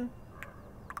 chameleon.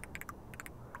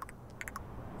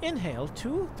 Inhale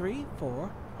 2, 3,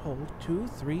 4. Hold 2,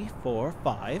 3, 4,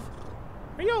 5.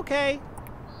 Are you okay?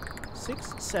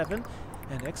 6, 7.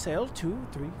 And exhale 2,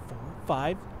 3, 4,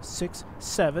 5, 6,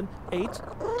 7, 8.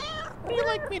 Would you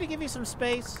like me to give you some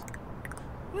space?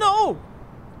 No!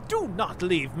 Do not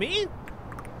leave me!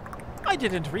 I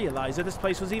didn't realize that this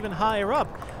place was even higher up.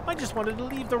 I just wanted to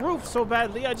leave the roof so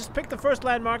badly, I just picked the first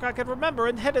landmark I could remember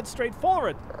and headed straight for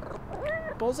it.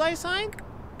 Bullseye sign?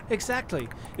 Exactly.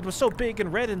 It was so big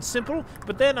and red and simple,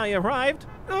 but then I arrived.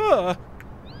 Ugh!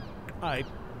 I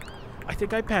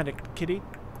think I panicked, Kitty.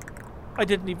 I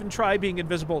didn't even try being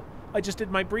invisible. I just did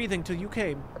my breathing till you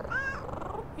came.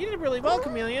 You did really well,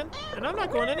 chameleon, and I'm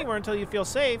not going anywhere until you feel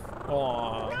safe.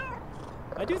 Aww.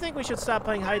 I do think we should stop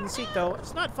playing hide and seek, though.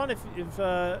 It's not fun if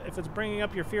it's bringing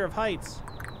up your fear of heights.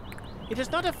 It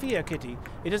is not a fear, Kitty.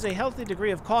 It is a healthy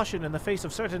degree of caution in the face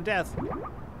of certain death.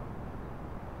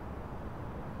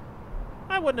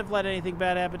 I wouldn't have let anything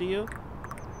bad happen to you.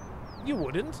 You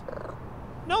wouldn't?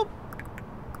 Nope.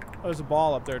 Oh, there's a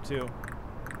ball up there, too.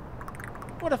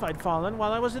 What if I'd fallen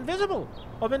while I was invisible?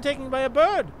 Or been taken by a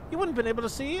bird? You wouldn't have been able to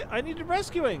see. I needed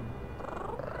rescuing.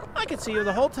 I could see you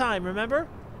the whole time, remember?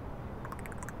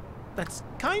 That's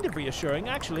kind of reassuring,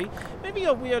 actually. Maybe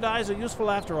your weird eyes are useful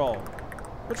after all.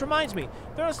 Which reminds me,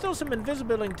 there are still some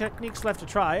invisibiling techniques left to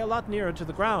try, a lot nearer to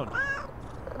the ground.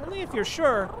 Only if you're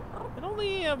sure,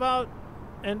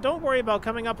 and don't worry about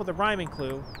coming up with a rhyming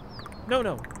clue.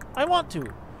 No, I want to.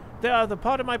 They are the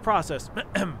part of my process.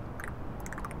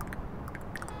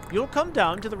 You'll come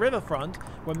down to the riverfront,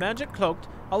 where magic cloaked,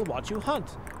 I'll watch you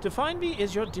hunt. To find me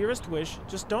is your dearest wish,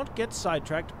 just don't get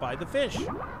sidetracked by the fish.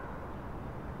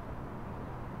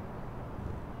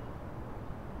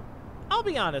 I'll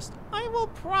be honest, I will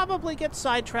probably get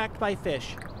sidetracked by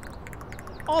fish.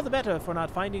 All the better for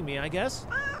not finding me, I guess.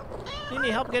 Need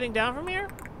any help getting down from here?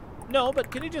 No,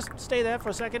 but can you just stay there for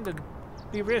a second and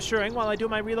be reassuring while I do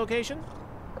my relocation?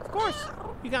 Of course.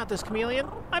 You got this, chameleon.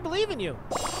 I believe in you.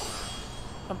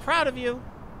 I'm proud of you.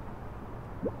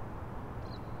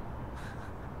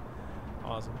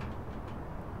 Awesome.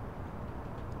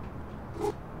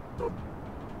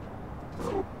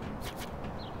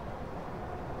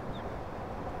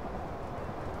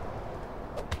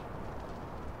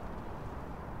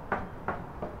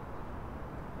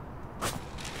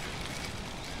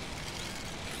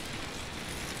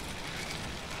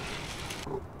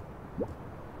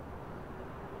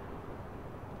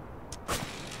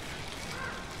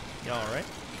 You all right?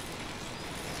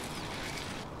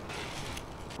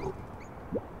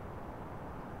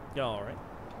 You all right?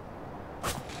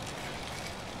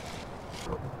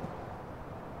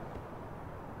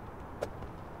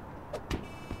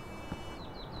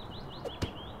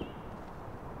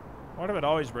 What if it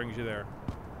always brings you there?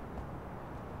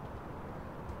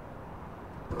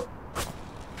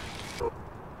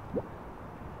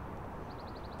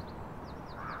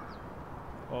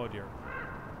 Oh dear.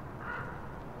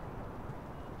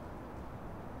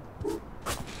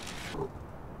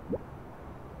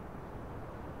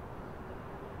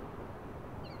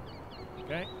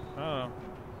 Okay. Uh-oh.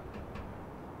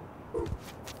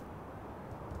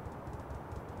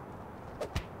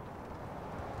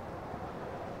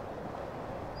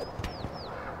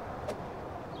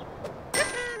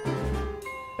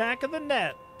 Back of the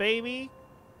net, baby.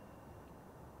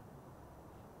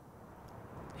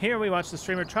 Here we watch the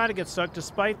streamer try to get stuck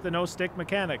despite the no-stick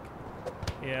mechanic.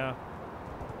 Yeah.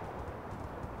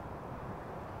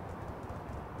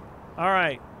 All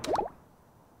right.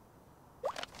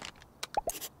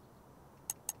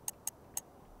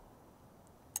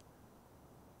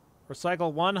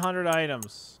 Recycle 100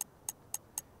 items.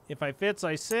 If I fits,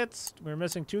 I sits. We're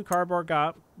missing 2 cardboard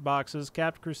boxes.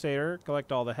 Captain Crusader. Collect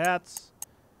all the hats.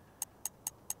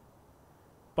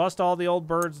 Bust all the old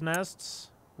birds' nests.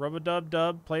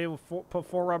 Rub-a-dub-dub. Play with put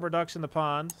 4 rubber ducks in the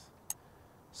pond.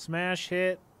 Smash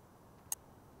hit.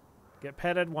 Get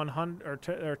petted 100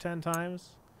 or 10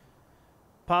 times.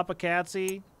 Pop a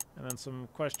catsy. And then some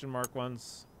question mark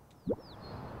ones.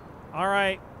 All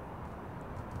right.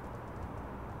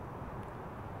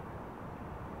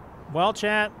 Well,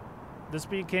 chat, this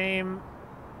became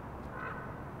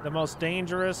the most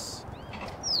dangerous.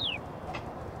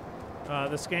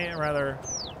 This game, rather.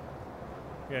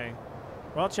 Okay.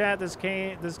 Well, chat, this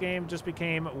game just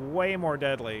became way more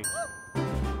deadly.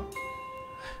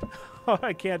 Oh,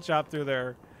 I can't chop through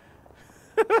there.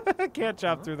 I can't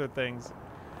chop through the things.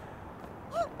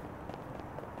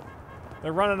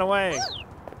 They're running away.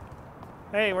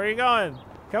 Hey, where are you going?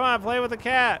 Come on, play with the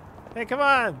cat. Hey, come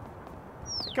on.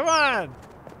 Come on!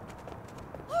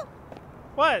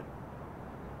 What?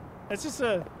 It's just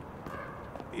a...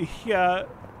 Yeah.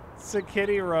 It's a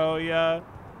kitty row, yeah.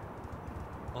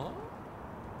 Huh?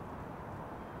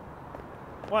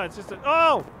 What? It's just a...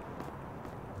 Oh!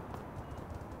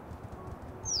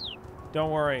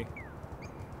 Don't worry.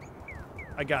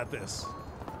 I got this.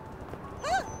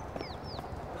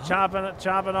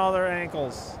 Chopping all their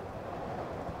ankles.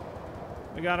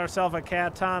 We got ourselves a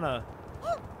katana.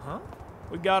 Huh?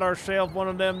 We got ourselves one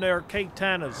of them there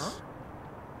katanas. Huh?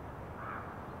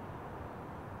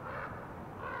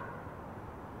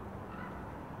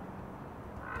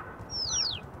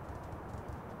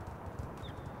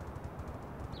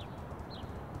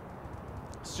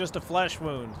 It's just a flesh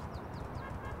wound.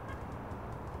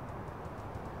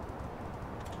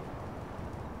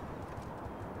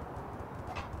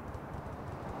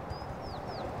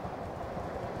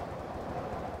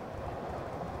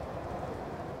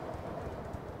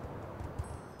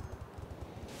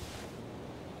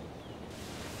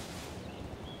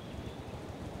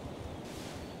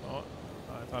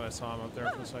 I saw him up there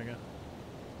for a second.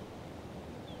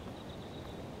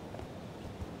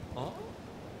 Oh?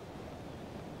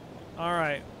 All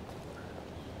right.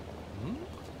 Hmm?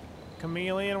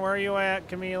 Chameleon, where are you at,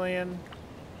 Chameleon?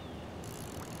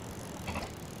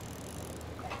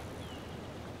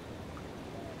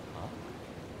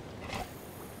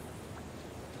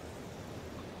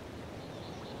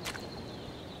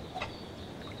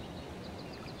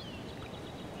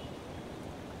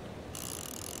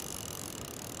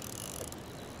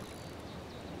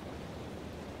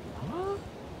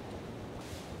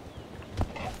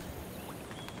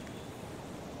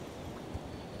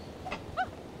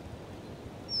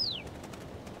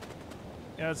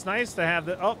 Yeah, it's nice to have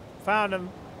the... Oh, found him.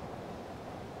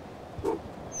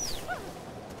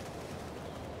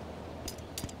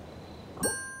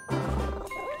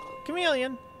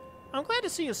 Chameleon, I'm glad to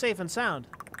see you safe and sound.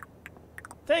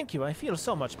 Thank you, I feel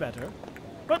so much better.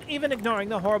 But even ignoring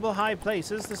the horrible high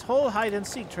places, this whole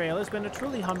hide-and-seek trail has been a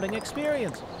truly humbling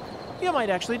experience. You might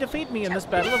actually defeat me in this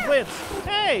battle of wits.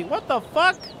 Hey, what the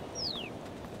fuck?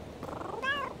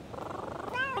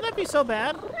 Will that be so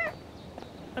bad?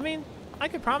 I mean... I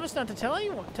could promise not to tell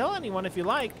anyone if you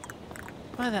like.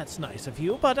 Why, that's nice of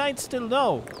you, but I'd still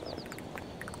know.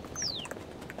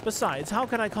 Besides, how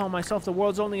could I call myself the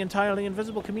world's only entirely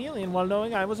invisible chameleon while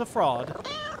knowing I was a fraud?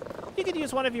 You could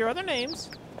use one of your other names.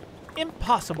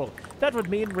 Impossible. That would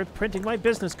mean reprinting my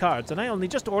business cards, and I only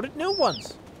just ordered new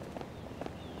ones.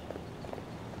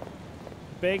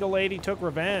 Bagel Lady took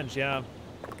revenge, yeah.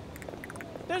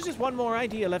 There's just one more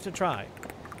idea left to try.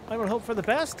 I will hope for the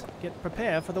best, yet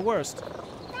prepare for the worst.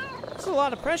 It's a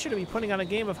lot of pressure to be putting on a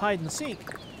game of hide and seek.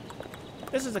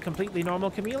 This is a completely normal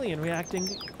chameleon reaction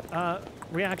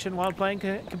while playing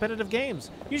competitive games.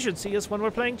 You should see us when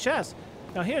we're playing chess.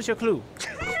 Now here's your clue.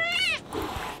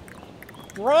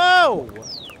 Bro!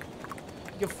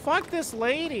 You fucked this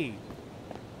lady.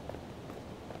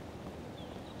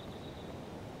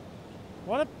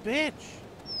 What a bitch.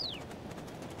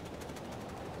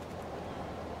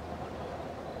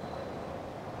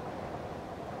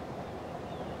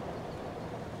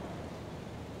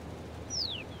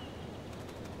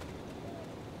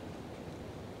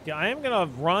 Yeah, I am gonna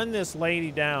run this lady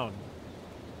down.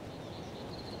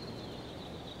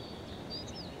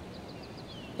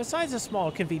 Besides a small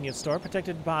convenience store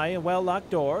protected by a well-locked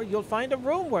door, you'll find a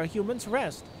room where humans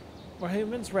rest.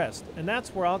 And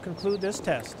that's where I'll conclude this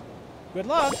test. Good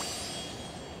luck!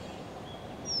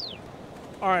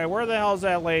 Alright, where the hell's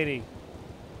that lady?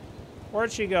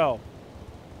 Where'd she go?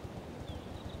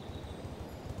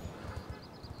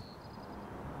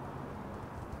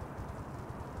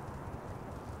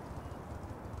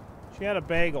 She had a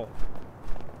bagel.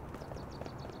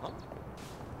 Huh?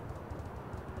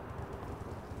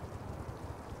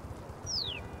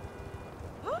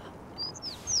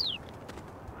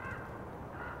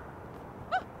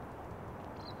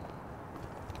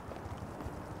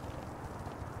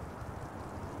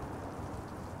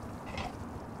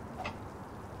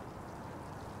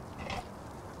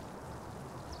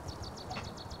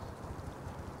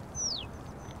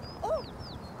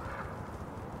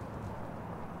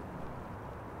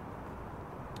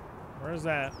 Where's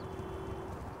that?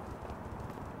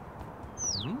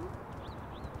 Hmm?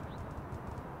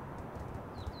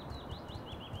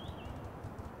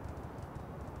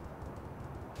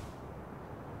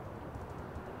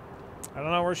 I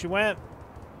don't know where she went.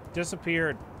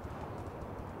 Disappeared.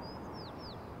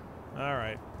 All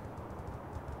right.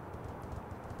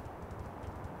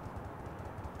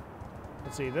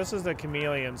 Let's see. This is the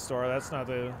chameleon store. That's not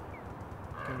the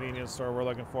convenience store we're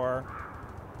looking for.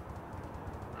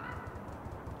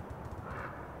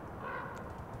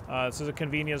 This is a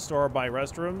convenience store by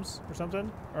restrooms or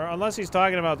something. Or unless he's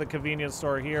talking about the convenience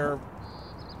store here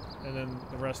and then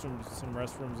the restrooms, some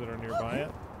restrooms that are nearby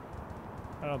it.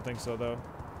 I don't think so, though.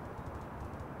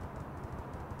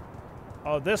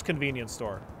 Oh, this convenience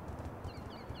store.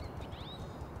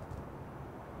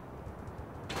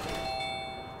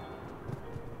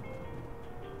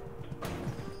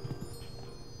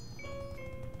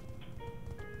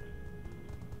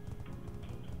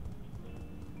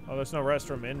 Oh, there's no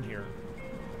restroom in here.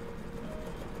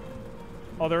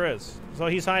 Oh, there is. So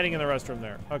he's hiding in the restroom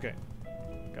there. Okay.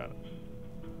 Got it.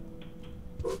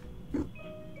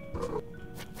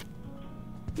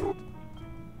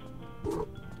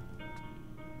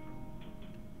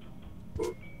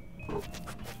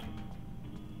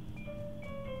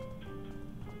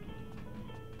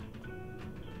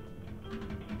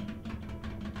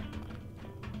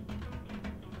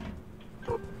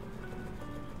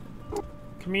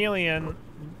 Chameleon,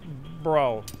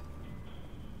 bro.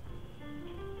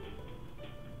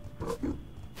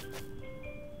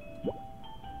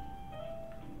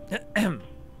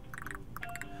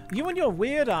 You and your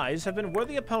weird eyes have been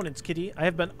worthy opponents, Kitty. I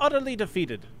have been utterly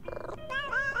defeated.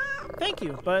 Thank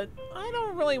you, but I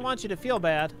don't really want you to feel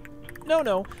bad.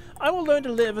 No, I will learn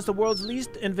to live as the world's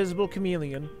least invisible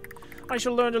chameleon. I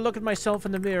shall learn to look at myself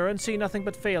in the mirror and see nothing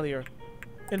but failure.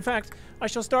 In fact, I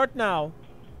shall start now.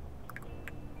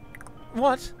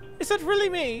 What? Is that really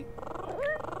me?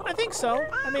 I think so.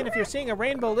 I mean, if you're seeing a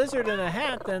rainbow lizard in a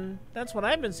hat, then that's what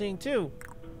I've been seeing too.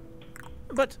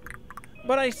 But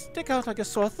I stick out like a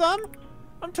sore thumb?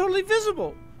 I'm totally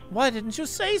visible. Why didn't you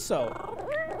say so?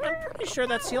 I'm pretty sure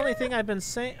that's the only thing I have been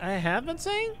saying?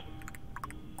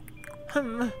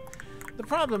 The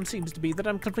problem seems to be that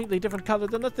I'm completely different color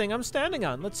than the thing I'm standing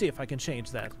on. Let's see if I can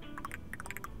change that.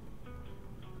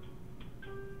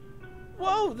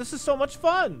 Whoa, this is so much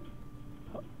fun!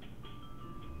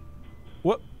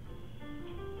 What?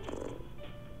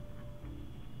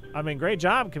 I mean, great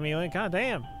job, Chameleon. God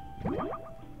damn.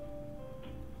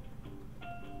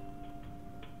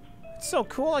 It's so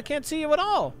cool, I can't see you at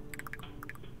all.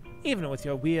 Even with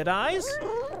your weird eyes?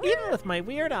 Even with my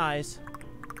weird eyes.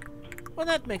 Well,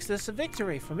 that makes this a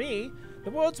victory for me,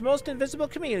 the world's most invisible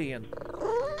chameleon.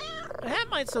 The hat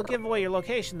might still give away your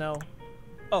location, though.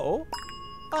 Oh?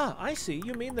 Ah, I see.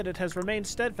 You mean that it has remained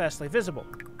steadfastly visible.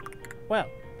 Well,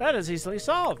 that is easily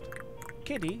solved.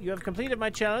 Kitty, you have completed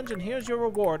my challenge, and here's your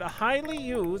reward. A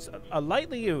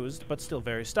lightly used, but still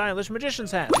very stylish magician's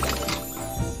hat.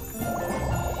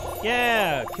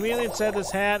 Yeah, Chameleon said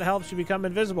this hat helps you become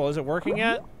invisible. Is it working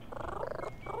yet?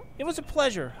 It was a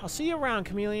pleasure. I'll see you around,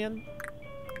 Chameleon.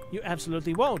 You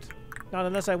absolutely won't. Not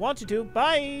unless I want you to.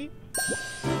 Bye!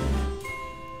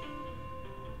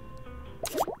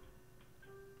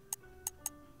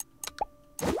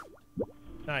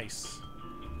 Nice.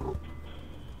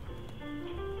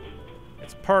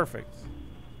 It's perfect.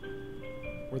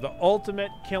 We're the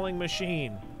ultimate killing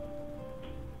machine.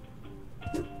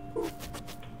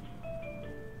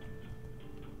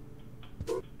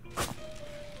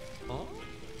 Huh?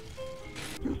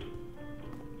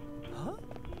 Huh?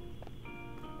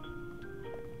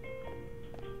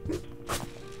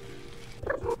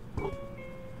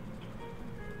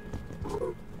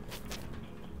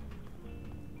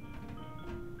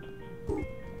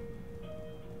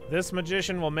 This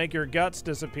magician will make your guts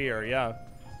disappear, yeah.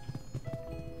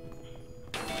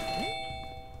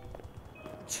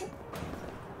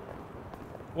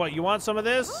 What, you want some of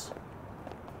this?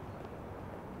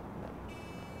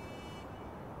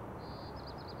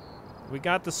 We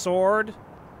got the sword,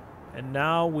 and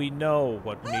now we know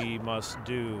what we must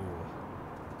do.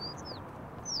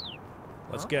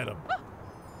 Let's get him.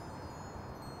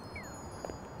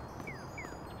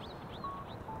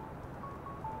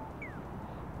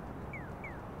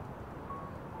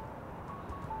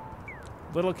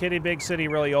 Little Kitty Big City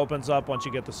really opens up once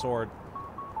you get the sword.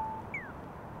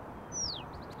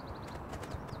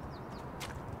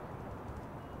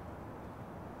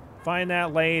 Find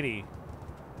that lady.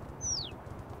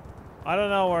 I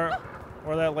don't know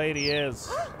where that lady is.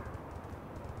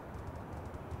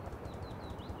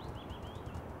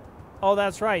 Oh,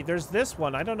 that's right. There's this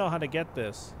one. I don't know how to get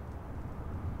this.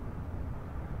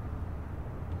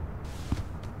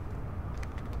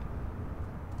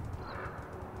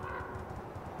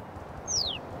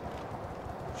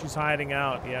 She's hiding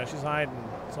out. Yeah, she's hiding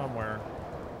somewhere.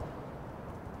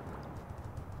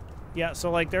 Yeah, so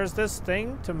like there's this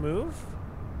thing to move,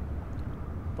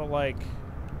 but like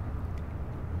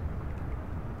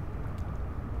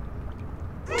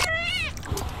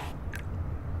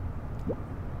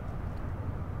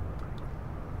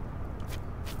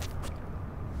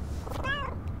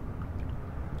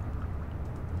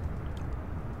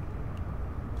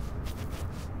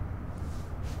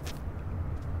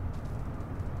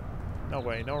no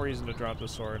way, no reason to drop the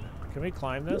sword. Can we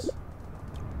climb this?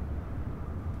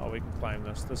 Oh, we can climb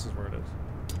this. This is where it is.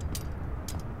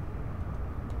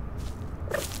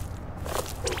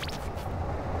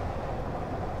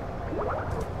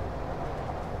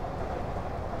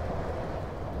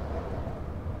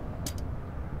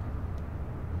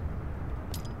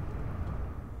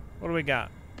 What do we got?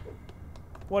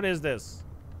 What is this?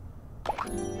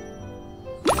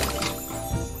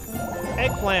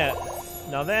 Eggplant.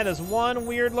 Now that is one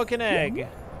weird looking egg.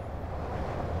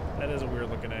 That is a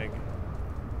weird looking egg.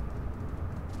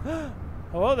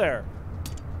 Hello there.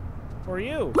 Who are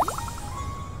you?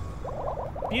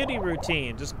 Beauty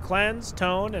routine. Just cleanse,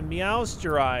 tone, and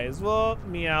meowsturize. Whoa,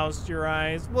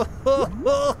 meowsturize.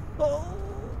 Whoa.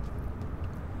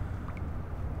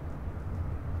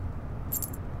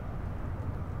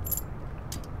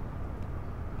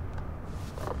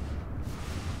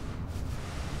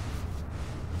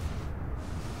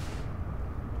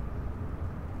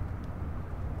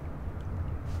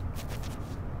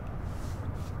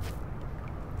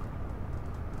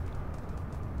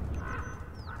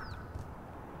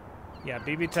 Yeah,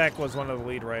 BB Tech was one of the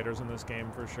lead writers in this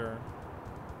game for sure.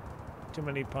 Too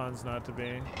many puns not to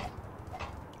be.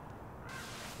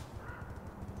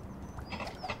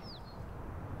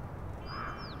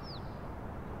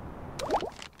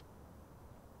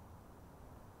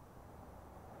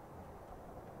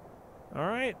 All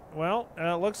right, well,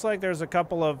 it looks like there's a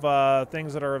couple of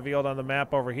things that are revealed on the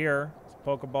map over here.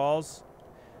 Pokeballs.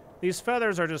 These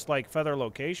feathers are just like feather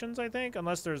locations, I think,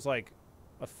 unless there's like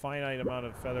a finite amount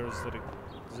of feathers that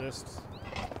exist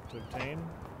to obtain.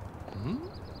 Hmm?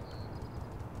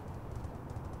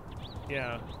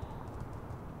 Yeah.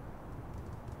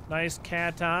 Nice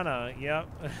katana. Yep.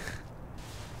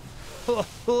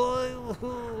 What's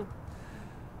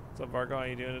up, Marco? How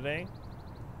you doing today?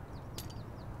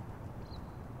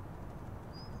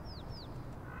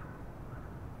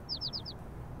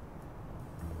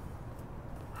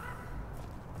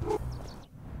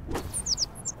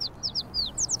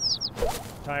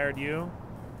 Tired you?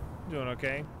 Doing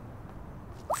okay?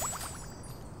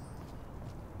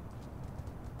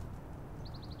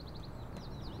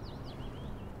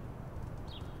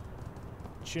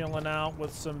 Chilling out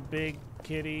with some big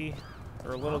kitty,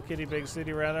 or little kitty big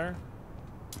city rather.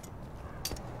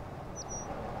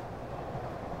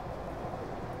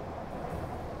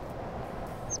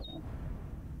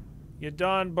 You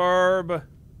done, Burb?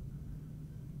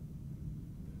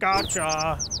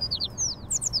 Gotcha.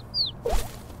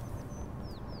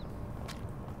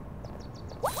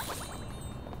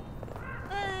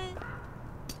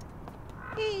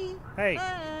 Hey,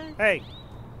 hey,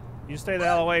 you stay the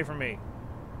hell away from me.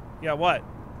 Yeah, what?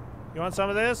 You want some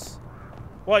of this?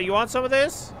 What, you want some of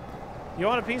this? You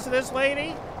want a piece of this,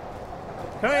 lady?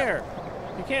 Come here.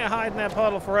 You can't hide in that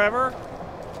puddle forever.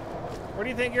 Where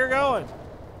do you think you're going?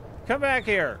 Come back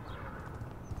here.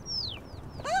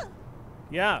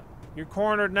 Yeah, you're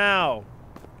cornered now.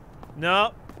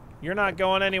 No, you're not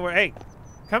going anywhere. Hey,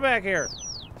 come back here.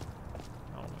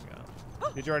 Oh my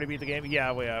god. Did you already beat the game?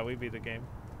 Yeah, we beat the game.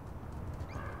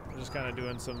 We're just kind of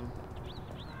doing some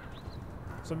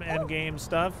end game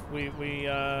stuff. We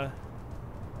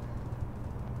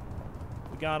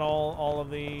got all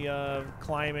of the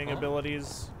climbing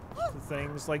abilities,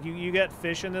 things like you get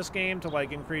fish in this game to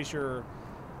like increase your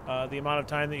the amount of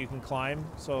time that you can climb.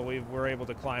 So we're able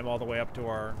to climb all the way up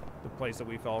to the place that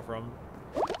we fell from.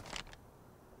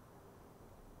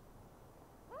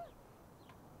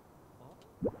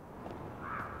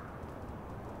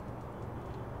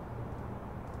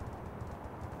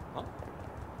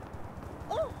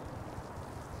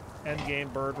 End game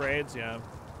bird raids, yeah.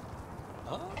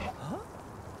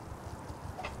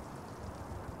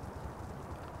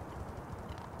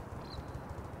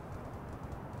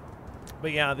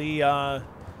 But yeah, the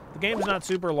game's not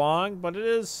super long, but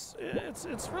it's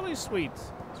really sweet.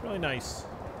 It's really nice.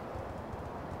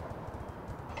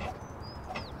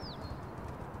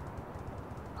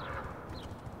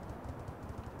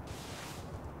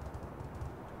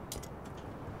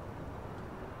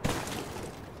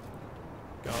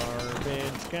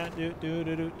 Garbage cat do do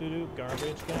do do do do.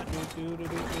 Garbage cat do do do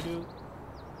do do do.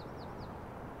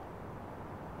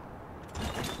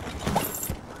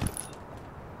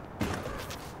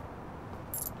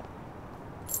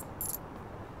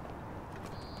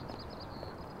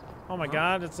 Oh my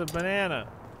god, it's a banana.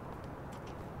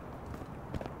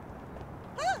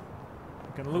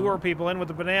 You can lure people in with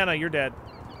the banana, you're dead.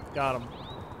 Got him.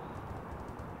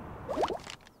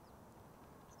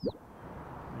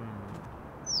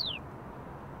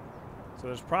 So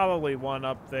there's probably one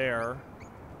up there.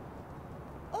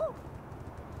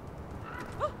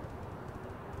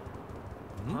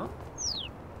 Huh?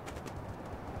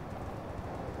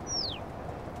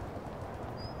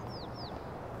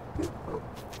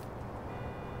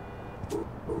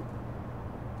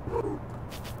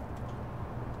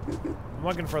 I'm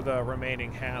looking for the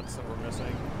remaining hats that we're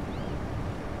missing.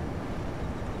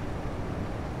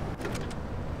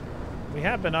 We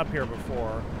have been up here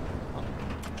before.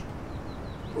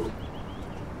 But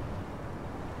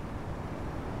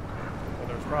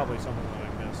there's probably something that I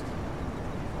missed.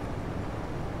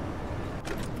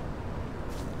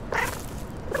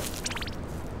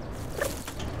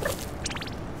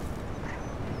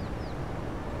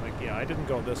 Like, yeah, I didn't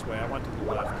go this way. I went to the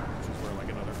left, which is where, like,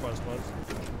 another quest was.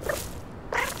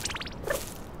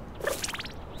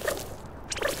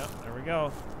 Yep, there we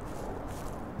go.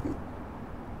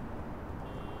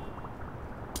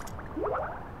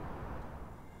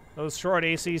 Those short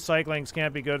AC cyclings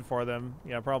can't be good for them.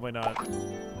 Yeah, probably not. A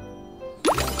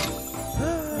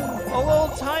little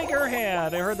tiger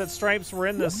hat! I heard that stripes were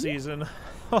in this season.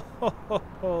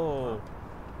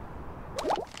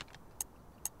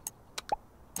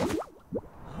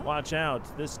 Watch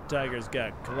out, this tiger's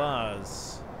got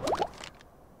claws.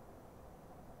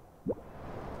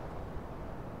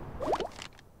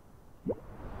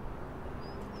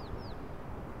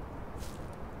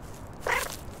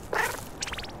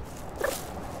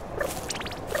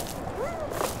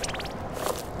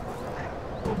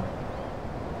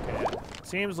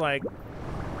 Seems like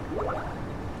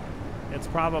it's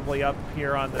probably up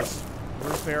here on this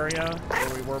roof area where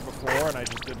we were before, and I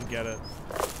just didn't get it.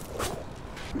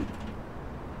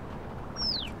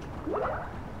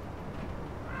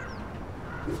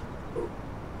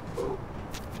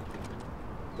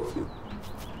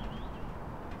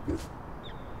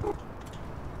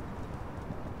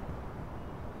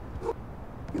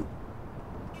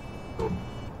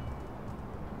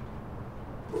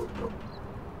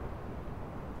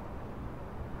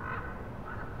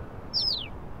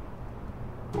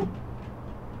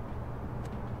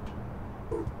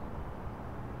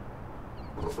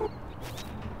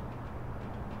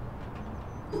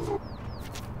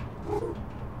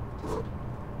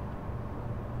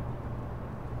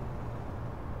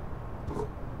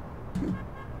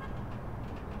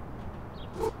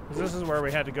 This is where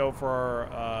we had to go for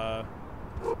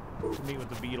to meet with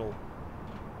the beetle.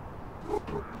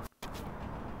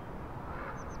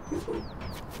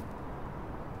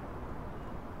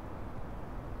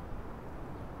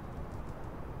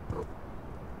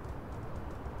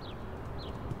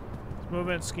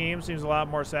 movement scheme seems a lot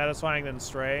more satisfying than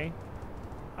Stray.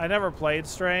 I never played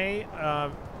Stray.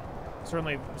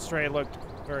 Certainly Stray looked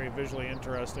very visually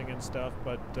interesting and stuff,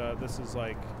 but this is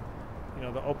like, you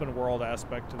know, the open world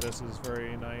aspect to this is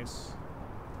very nice.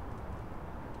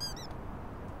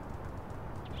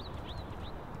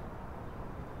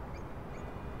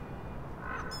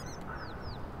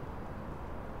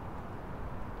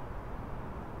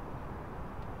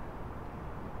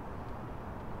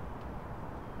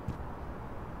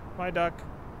 Bye, duck.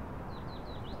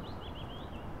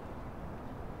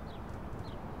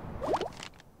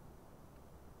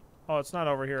 Oh, it's not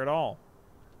over here at all.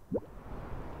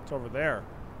 It's over there.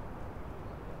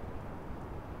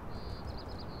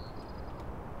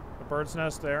 The bird's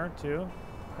nest there, too.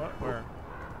 What? Where?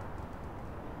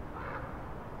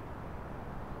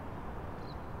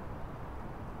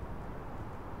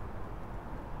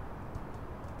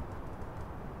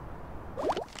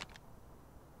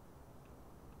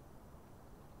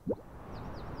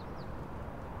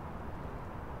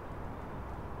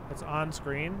 It's on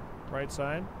screen, right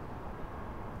side.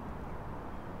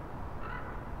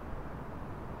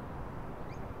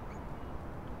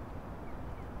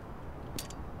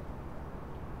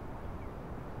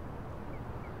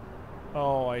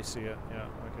 Oh, I see it. Yeah,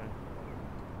 okay.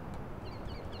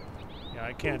 Yeah,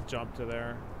 I can't jump to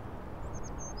there.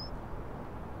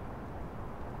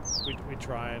 We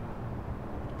tried.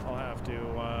 I'll have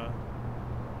to,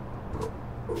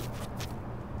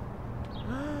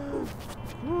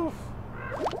 Oof.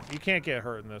 You can't get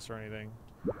hurt in this or anything.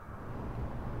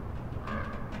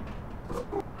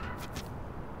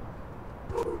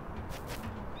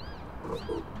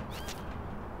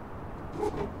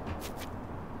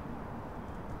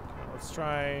 Let's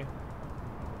try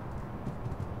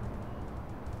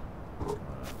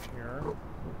here.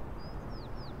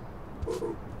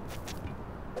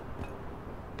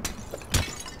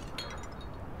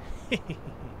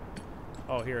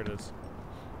 Oh, here it is.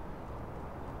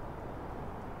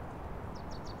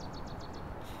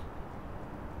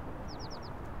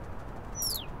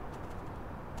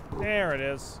 There it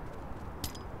is.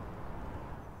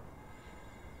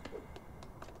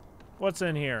 What's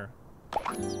in here?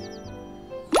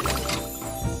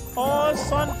 Oh, a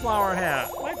sunflower hat.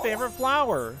 My favorite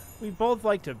flower. We both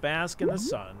like to bask in the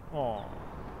sun. Oh.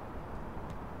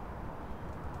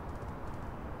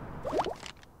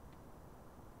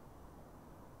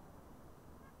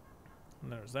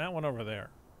 And there's that one over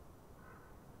there.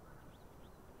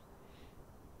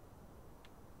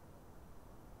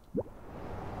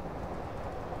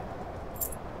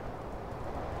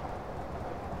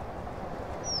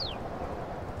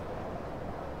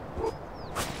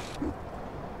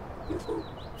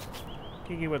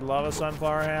 Kiki would love a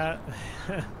sunflower hat.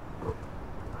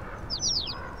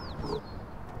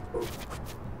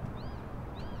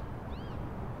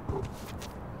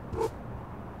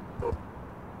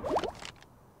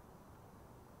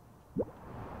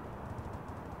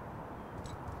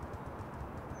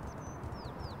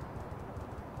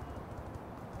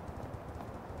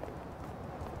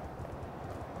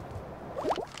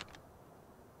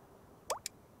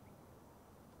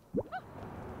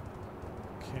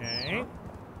 Okay.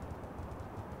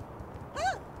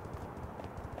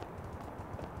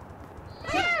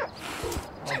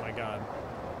 Oh my god.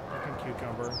 Fucking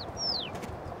cucumber.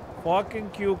 Fucking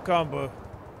cucumber.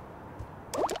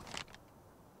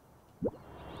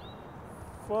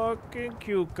 Fucking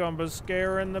cucumber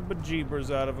scaring the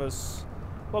bejeebers out of us.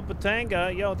 Well,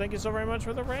 Patanga, yo, thank you so very much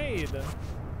for the raid.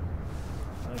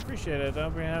 I appreciate it. I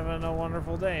hope you're having a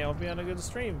wonderful day. I hope you're having a good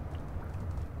stream.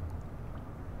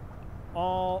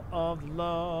 All of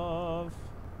love.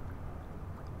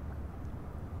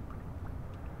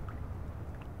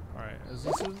 All right, is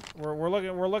this?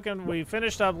 We're looking. We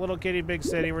finished up Little Kitty Big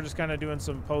City. We're just kind of doing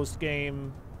some post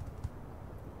game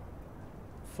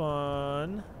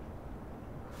fun.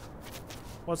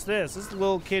 What's this? This is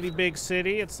Little Kitty Big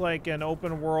City. It's like an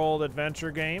open world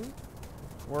adventure game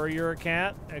where you're a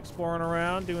cat exploring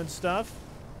around doing stuff.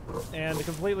 And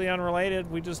completely unrelated,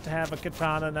 we just have a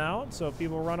katana now, so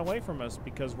people run away from us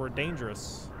because we're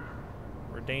dangerous.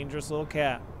 We're a dangerous little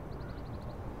cat.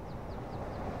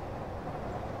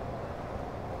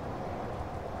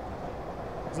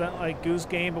 Is that like Goose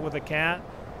Game but with a cat?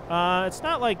 It's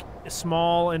not like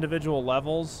small individual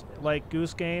levels like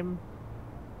Goose Game.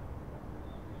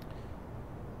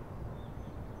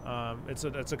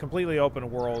 It's a completely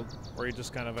open world where you're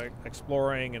just kind of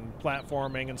exploring and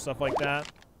platforming and stuff like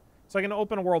that. It's like an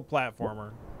open world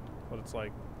platformer, what it's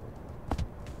like.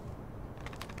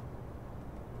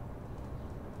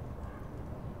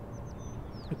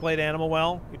 You played Animal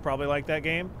Well? You'd probably like that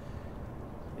game.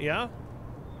 Yeah?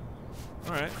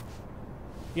 All right.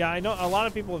 Yeah, I know a lot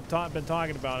of people have been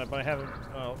talking about it, but I haven't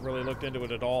really looked into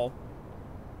it at all,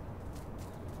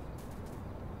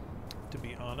 to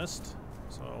be honest.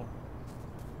 So,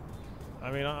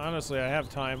 I mean, honestly, I have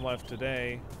time left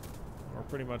today. We're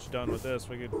pretty much done with this.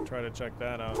 We could try to check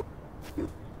that out.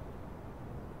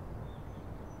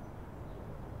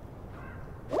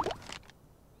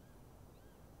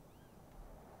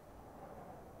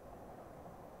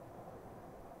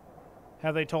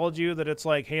 Have they told you that it's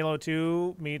like Halo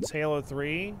 2 meets Halo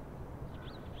 3?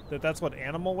 That's what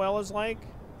Animal Well is like?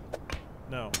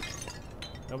 No.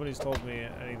 Nobody's told me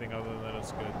anything other than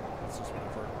it's good. That's just what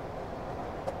I've heard.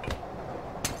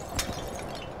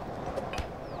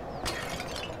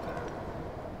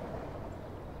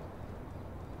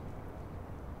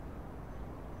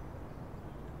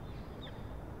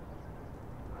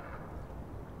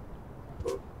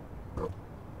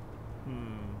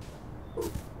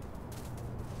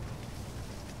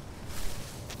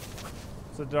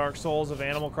 It's the Dark Souls of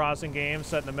Animal Crossing game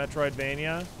set in a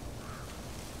Metroidvania.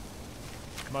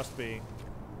 Must be.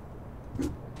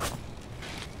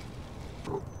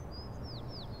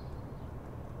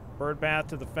 Bird bath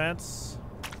to the fence.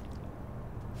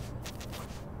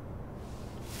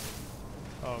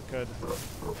 Oh, it could.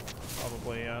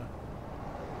 Probably, yeah.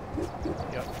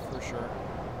 Yep, for sure.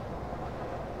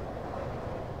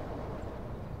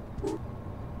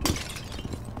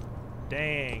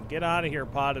 Dang, get out of here,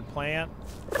 potted plant.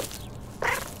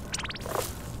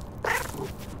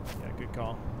 Yeah, good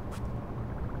call.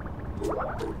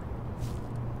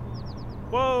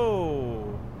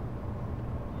 Whoa!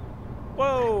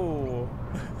 Whoa!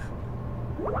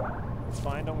 It's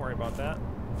fine, don't worry about that.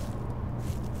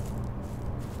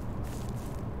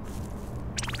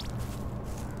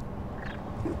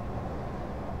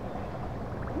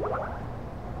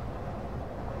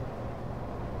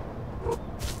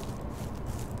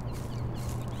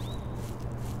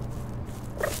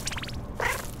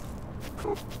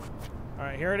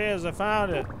 Alright, here it is. I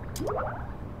found it.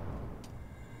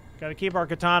 Gotta keep our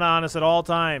katana on us at all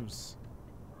times.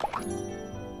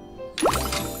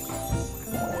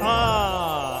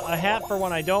 Ah, a hat for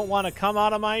when I don't want to come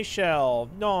out of my shell.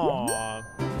 No.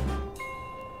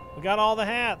 We got all the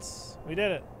hats. We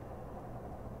did it.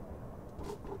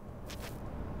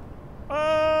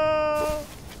 Oh.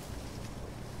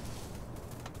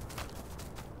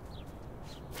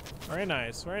 Very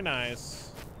nice, very nice.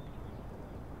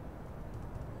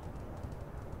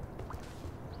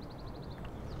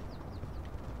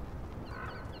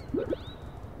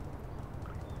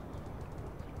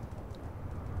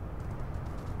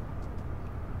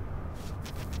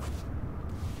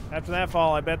 After that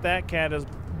fall, I bet that cat is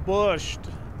bushed.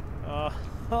 Ha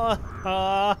ha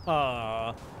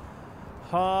ha.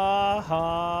 Ha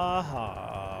ha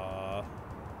ha.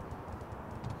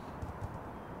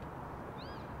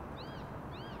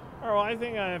 All right,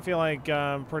 well, I feel like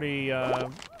I'm pretty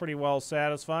well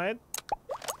satisfied.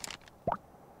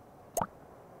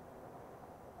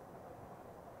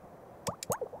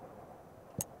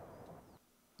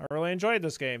 I really enjoyed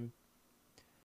this game.